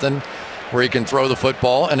finds something where he can throw the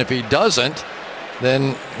football, and if he doesn't,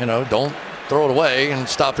 then, you know, don't throw it away and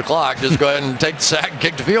stop the clock. Just go ahead and take the sack and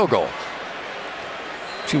kick the field goal.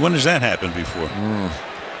 See, when has that happened before?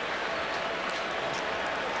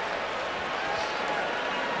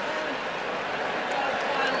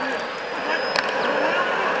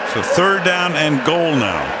 So 3rd down and goal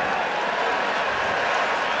now.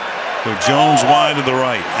 So Jones wide to the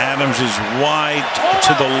right. Adams is wide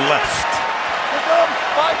to the left.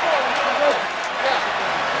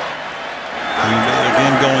 Green Bay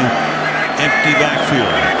again going empty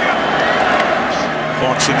backfield.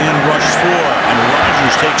 Hawks again rush 4, and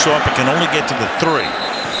Rodgers takes off but can only get to the 3.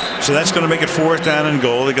 So that's going to make it 4th down and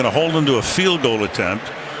goal. They're going to hold him to a field goal attempt,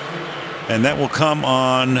 and that will come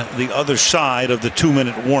on the other side of the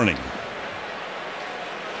 2-minute warning.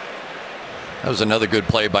 That was another good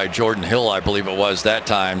play by Jordan Hill, I believe it was that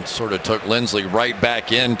time. Sort of took Lindsley right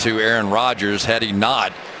back into Aaron Rodgers. Had he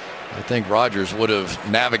not, I think Rodgers would have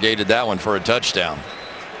navigated that one for a touchdown.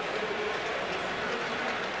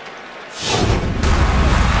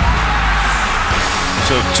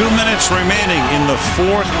 So 2 minutes remaining in the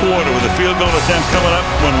fourth quarter with a field goal attempt coming up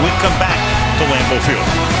when we come back to Lambeau Field.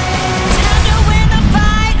 Time to win the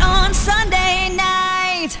fight on Sunday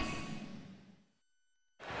night.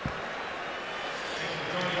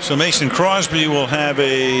 So Mason Crosby will have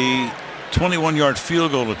a 21-yard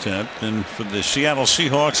field goal attempt, and for the Seattle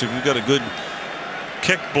Seahawks, if you've got a good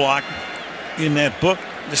kick block in that book,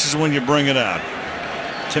 this is when you bring it out.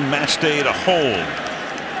 Tim Mastay to hold.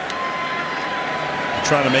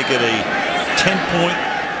 Trying to make it a 10-point,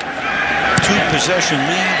 2-possession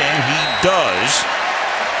lead, and he does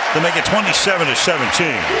to make it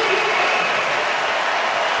 27-17.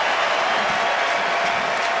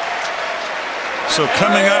 So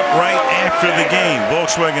coming up right after the game,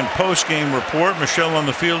 Volkswagen post-game report. Michelle on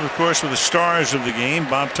the field, of course, with the stars of the game,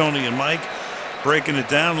 Bob, Tony, and Mike breaking it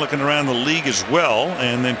down, looking around the league as well,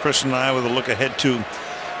 and then Chris and I with a look ahead to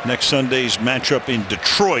next Sunday's matchup in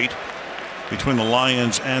Detroit between the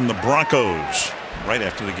Lions and the Broncos right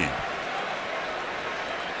after the game.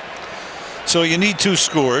 So you need 2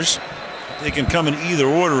 scores. They can come in either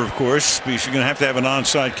order, of course, because you're going to have an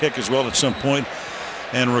onside kick as well at some point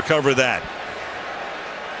and recover that.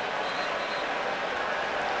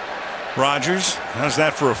 Rodgers, how's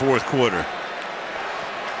that for a fourth quarter?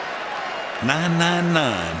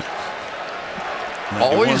 9-9-9.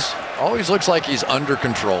 Always looks like he's under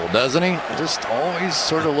control, doesn't he? Just always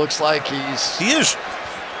sort of looks like he is. He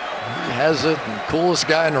has it, the coolest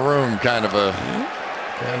guy in the room, kind of a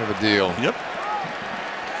deal. Yep.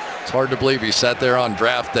 It's hard to believe he sat there on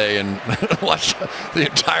draft day and watched the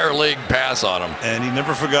entire league pass on him. And he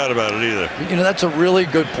never forgot about it either. You know, that's a really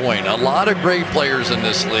good point. A lot of great players in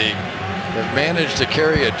this league have managed to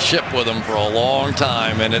carry a chip with them for a long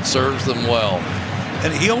time, and it serves them well.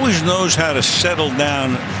 And he always knows how to settle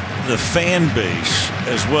down the fan base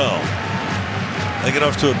as well. They got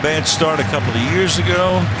off to a bad start a couple of years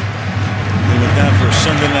ago. They went down for a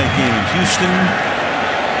Sunday night game in Houston.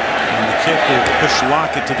 And the kick, they pushed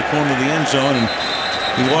Lockett to the corner of the end zone, and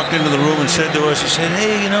he walked into the room and said to us, he said,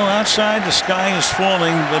 "Hey, you know, outside the sky is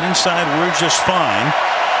falling, but inside we're just fine."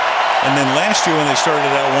 And then last year when they started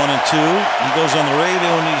out 1-2, he goes on the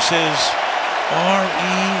radio and he says,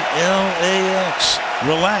 RELAX,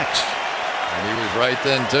 relax. And he was right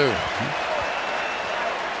then too.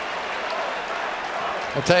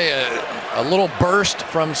 I'll tell you, a little burst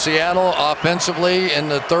from Seattle offensively in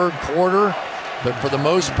the third quarter, but for the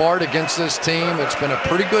most part against this team, it's been a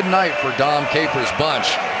pretty good night for Dom Capers'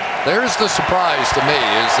 bunch. There's the surprise to me,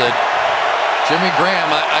 is that Jimmy Graham,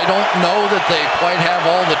 I don't know that they quite have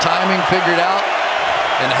all the timing figured out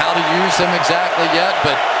and how to use him exactly yet,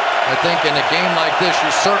 but I think in a game like this,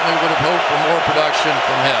 you certainly would have hoped for more production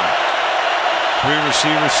from him. 3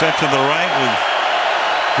 receivers set to the right with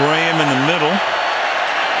Graham in the middle.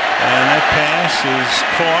 And that pass is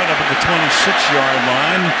caught up at the 26-yard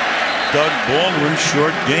line. Doug Baldwin,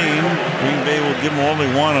 short game. Green Bay will give him all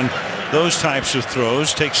they want on those types of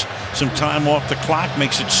throws. Takes some time off the clock,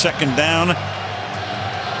 makes it 2nd down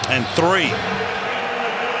and 3.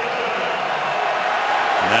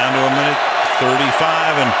 Down to a minute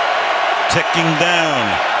 35 and ticking down.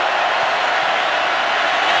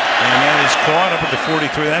 And that is caught up at the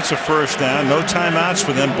 43. That's a first down. No timeouts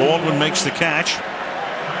for them. Baldwin makes the catch.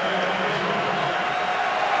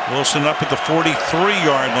 Wilson up at the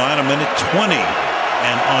 43-yard line, a minute 20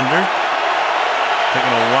 and under.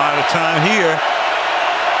 Taking a lot of time here.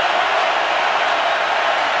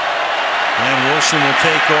 And Wilson will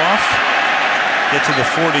take off. Get to the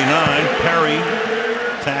 49. Perry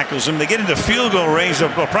tackles him. They get into field goal range.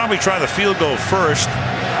 They'll probably try the field goal first.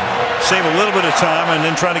 Save a little bit of time and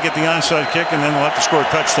then try to get the onside kick, and then they'll have to score a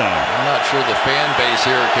touchdown. I'm not sure the fan base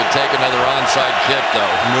here could take another onside kick,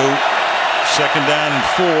 though. Nope. 2nd down and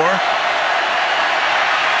 4.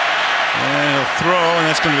 And he'll throw, and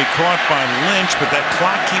that's going to be caught by Lynch, but that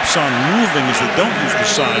clock keeps on moving as they don't use the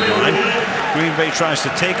sideline. Green Bay tries to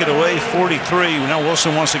take it away. 43. Now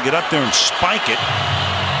Wilson wants to get up there and spike it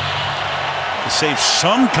to save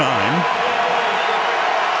some time.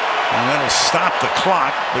 And that'll stop the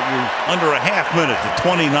clock, but you're under a half minute to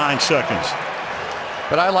 29 seconds.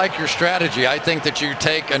 But I like your strategy. I think that you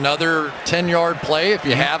take another 10-yard play if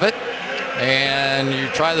you have it, and you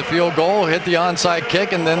try the field goal, hit the onside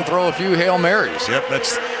kick, and then throw a few Hail Marys. Yep,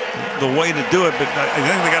 that's the way to do it, but I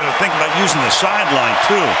think they got to think about using the sideline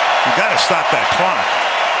too. You got to stop that clock.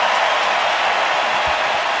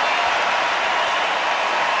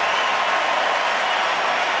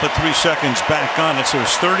 put 3 seconds back on it, so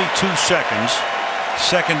it's 32 seconds.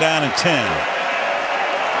 2nd down and 10.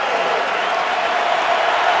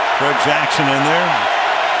 Fred Jackson in there.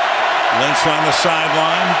 Lynch on the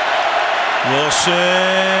sideline.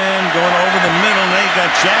 Wilson going over the middle. Now you got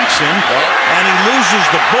Jackson, and he loses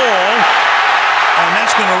the ball, and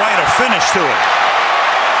that's going to write a finish to it.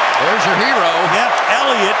 There's your hero. Yep,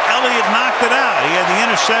 Elliott knocked it out. He had the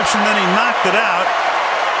interception, then he knocked it out,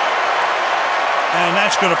 and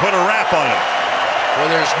that's going to put a wrap on it. Well,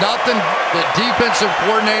 there's nothing that defensive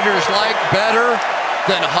coordinators like better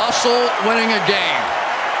than hustle winning a game.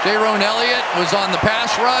 Jaron Elliott was on the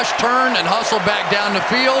pass rush, turned and hustled back down the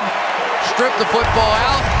field, stripped the football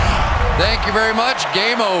out. Thank you very much.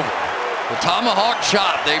 Game over. The tomahawk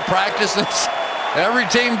chop. They practice this. Every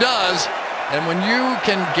team does. And when you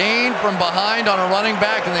can gain from behind on a running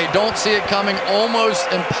back and they don't see it coming, almost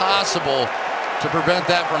impossible to prevent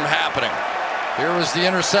that from happening. Here was the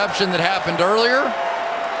interception that happened earlier.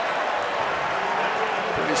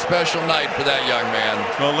 Pretty special night for that young man.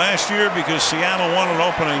 Well, last year, because Seattle won on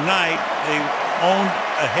opening night, they owned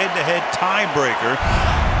a head-to-head tiebreaker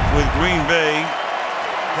with Green Bay.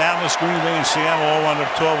 Dallas, Green Bay, and Seattle all wound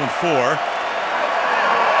up 12-4.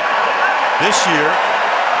 This year,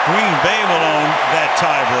 Green Bay will own that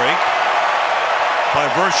tiebreak by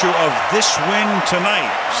virtue of this win tonight.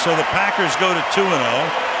 So the Packers go to 2-0.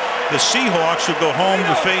 The Seahawks will go home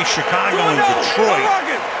to face Chicago and Detroit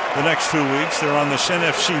the next 2 weeks. They're on this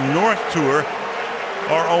NFC North tour,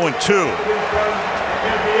 are 0-2.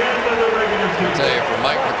 I'll tell you, for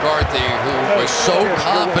Mike McCarthy, who was so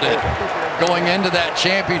confident going into that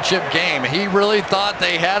championship game, he really thought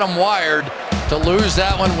they had him wired. To lose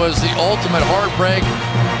that one was the ultimate heartbreak.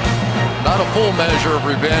 Not a full measure of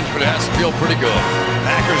revenge, but it has to feel pretty good.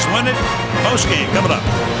 Packers win it. Post game coming up.